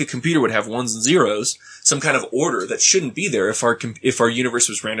intervals, like a computer would have ones and zeros, some kind of order that shouldn't be there. If our universe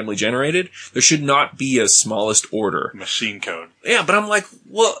was randomly generated, there should not be a smallest order. Machine code. Yeah, but I'm like,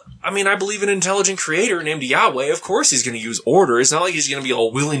 well, I mean, I believe in an intelligent creator named Yahweh. Of course he's going to use order. It's not like he's going to be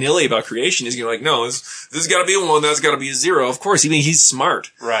all willy-nilly about creation. He's going to be like, no, this has got to be a 1, that's got to be a 0. Of course, he's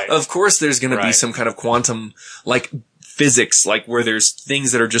smart. Right. Of course there's going to be some kind of quantum, like, physics, like, where there's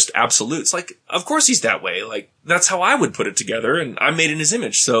things that are just absolutes. Like, of course he's that way. Like, that's how I would put it together, and I'm made in his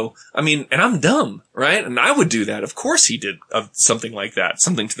image. So, I mean, and I'm dumb, right? And I would do that. Of course he did something like that,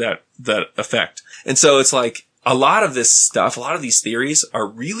 something to that effect. And so it's like, a lot of this stuff, a lot of these theories are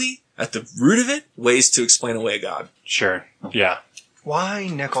really, at the root of it, ways to explain away God. Sure. Yeah. Why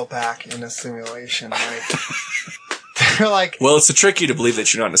Nickelback in a simulation? Like, they're like, Well, it's to trick you to believe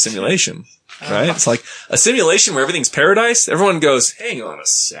that you're not in a simulation, right? It's like a simulation where everything's paradise. Everyone goes, hang on a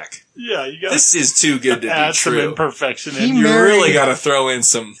sec. Yeah, you got This is too good to be add some true. imperfection He in. You married- really got to throw in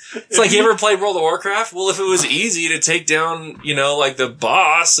some. It's like, you ever played World of Warcraft? Well, if it was easy to take down, like the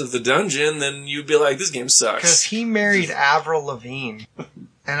boss of the dungeon, then you'd be like, this game because sucks. he married Avril Lavigne.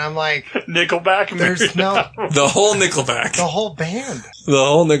 And I'm like, Nickelback. there's no, The whole Nickelback, the whole band. the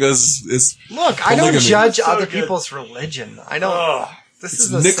whole Nickel's is Look, I don't Polygamy. judge So other good. people's religion. I don't, Oh, this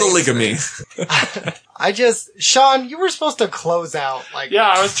is a Nickeligamy. Sean, you were supposed to close out, like, yeah,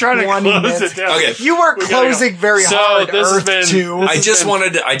 I was trying to 20 close minutes. it down. Okay. You weren't We gotta go. closing very So, hard. this has Earth been- 2. this I has just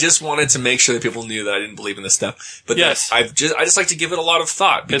been- wanted to make sure that people knew that I didn't believe in this stuff. But Yes. I just like to give it a lot of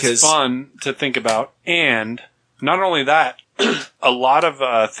thought because It's fun to think about. And not only that, a lot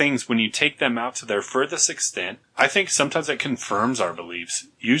of things, when you take them out to their furthest extent, I think sometimes it confirms our beliefs.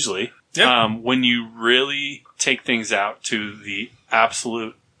 Usually. Yeah. When you really take things out to the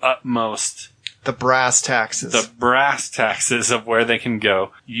absolute utmost, The brass taxes. the brass taxes of where they can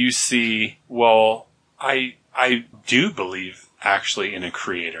go, you see, well, I do believe actually in a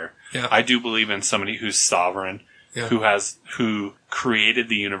creator. Yeah. I do believe in somebody who's sovereign, Yeah. who created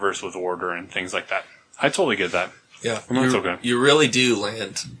the universe with order and things like that. I totally get that. yeah, That's okay. you really do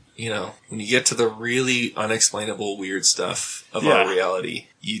land. When you get to the really unexplainable, weird stuff of Yeah. our reality,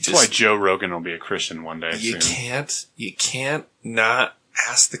 you That's why just Joe Rogan will be a Christian one day you soon. can't not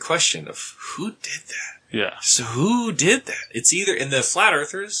ask the question of who did that. Yeah. So who did that? It's either in the flat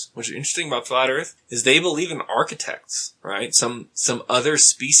earthers, which is interesting about flat earth, is they believe in architects, right? Some other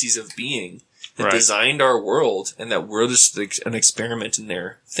species of being that Right. designed our world, and that we're just an experiment in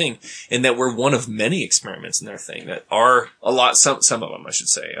their thing, and that we're one of many experiments in their thing that are some of them, I should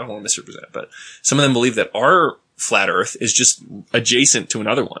say. I don't want to misrepresent, but some of them believe that our flat earth is just adjacent to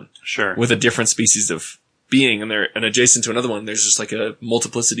another one Sure. with a different species of being, and adjacent to another one, there's just like a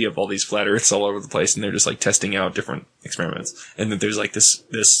multiplicity of all these flat earths all over the place, and they're just like testing out different experiments. And then there's like this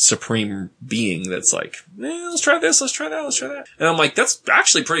supreme being that's like, let's try this, let's try that, let's try that. And I'm like, that's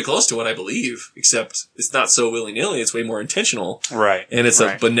actually pretty close to what I believe, except it's not so willy-nilly, it's way more intentional. Right. And it's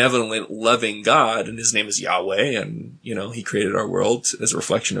right. a benevolent, loving God, and his name is Yahweh, and, he created our world as a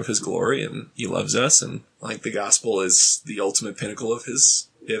reflection of his glory, and he loves us, and like the gospel is the ultimate pinnacle of his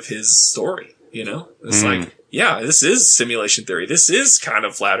story. It's like, yeah, this is simulation theory. This is kind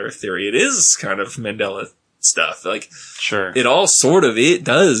of flat earth theory. It is kind of Mandela stuff. Like, Sure. it all it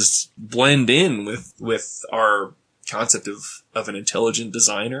does blend in with our concept of an intelligent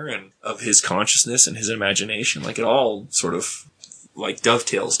designer and of his consciousness and his imagination. Like, it all sort of like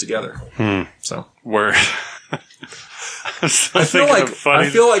dovetails together. So We're I feel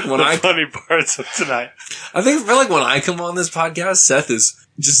like when funny parts of tonight. I feel like when I come on this podcast, Seth is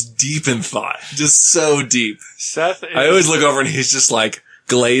just deep in thought, just so deep. Seth I always look over and he's just like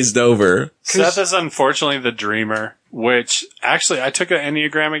glazed over. Seth is unfortunately the dreamer, which actually I took an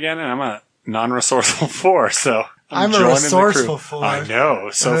Enneagram again, and I'm a non-resourceful 4, so I'm a joining the crew. resourceful 4. I know,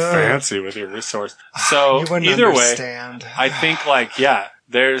 so fancy with your resource. So You wouldn't either understand. way, I think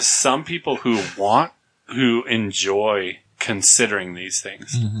there's some people who enjoy considering these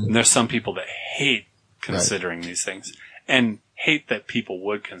things, and there's some people that hate considering these things, and hate that people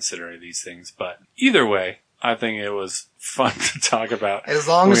would consider these things. But either way, I think it was fun to talk about. As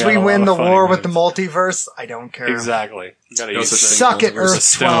long as had we a lot win of the funny war with the moves. multiverse, I don't care. Exactly. You gotta No use such the- thing. Suck it, Multiverse of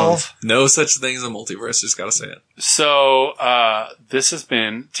Earth 12. No such thing as a multiverse. Just gotta say it. So, this has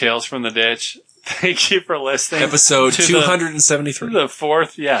been Tales from the Ditch. Thank you for listening. Episode to 273. The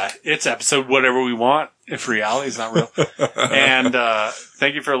fourth, it's episode whatever we want if reality is not real. And,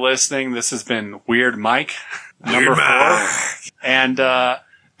 thank you for listening. This has been Weird Mike, number 4. And,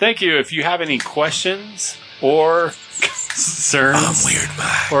 thank you. If you have any questions or concerns, Weird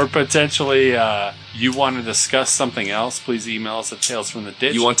Mike. or potentially, you want to discuss something else, please email us at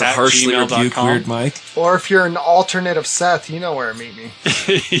talesfromtheditch. You want to at harshly rebuke gmail.com. Weird Mike? Or if you're an alternate of Seth, you know where to meet me.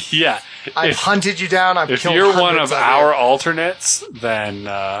 Yeah. I've hunted you down. I've If killed you're one hundreds of you. our alternates, then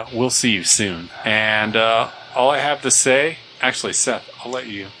we'll see you soon. And all I have to say, actually, Seth, I'll let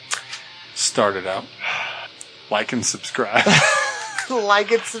you start it out. Like and subscribe.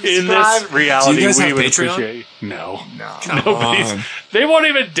 Like it, subscribe. In this reality, Do you guys we have would Patreon? appreciate you. No. No. Nobody's. on. They won't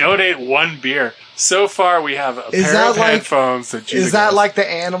even donate one beer. So far, we have a Is pair that of like- headphones that Is that like the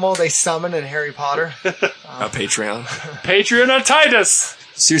animal they summon in Harry Potter? A Patreon. Patreonitis?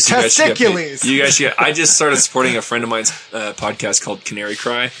 Seriously, you guys should get Testicules. You guys should. I just started supporting a friend of mine's podcast called Canary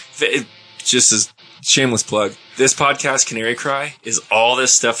Cry. It just is shameless plug. This podcast, Canary Cry, is all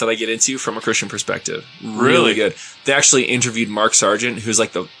this stuff that I get into from a Christian perspective. Really good. They actually interviewed Mark Sargent, who's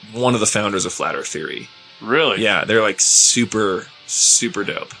like one of the founders of Flat Earth Theory. Really? Yeah, they're like super, super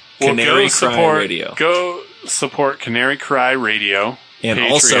dope. Well, Canary Cry Radio. Go support Canary Cry Radio. And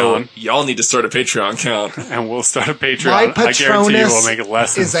Patreon. Also, y'all need to start a Patreon account. And we'll start a Patreon. My I guarantee you Patronus we'll make it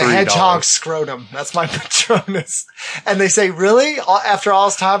less than $3. is a hedgehog scrotum. That's my Patronus. And they say, really? After all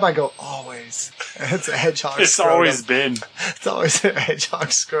this time, I go, always. It's a hedgehog It's scrotum. always been. It's always a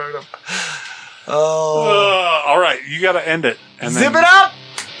hedgehog scrotum. Oh. All right, you got to end it. And Zip then it up!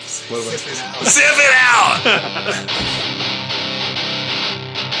 Zip it out!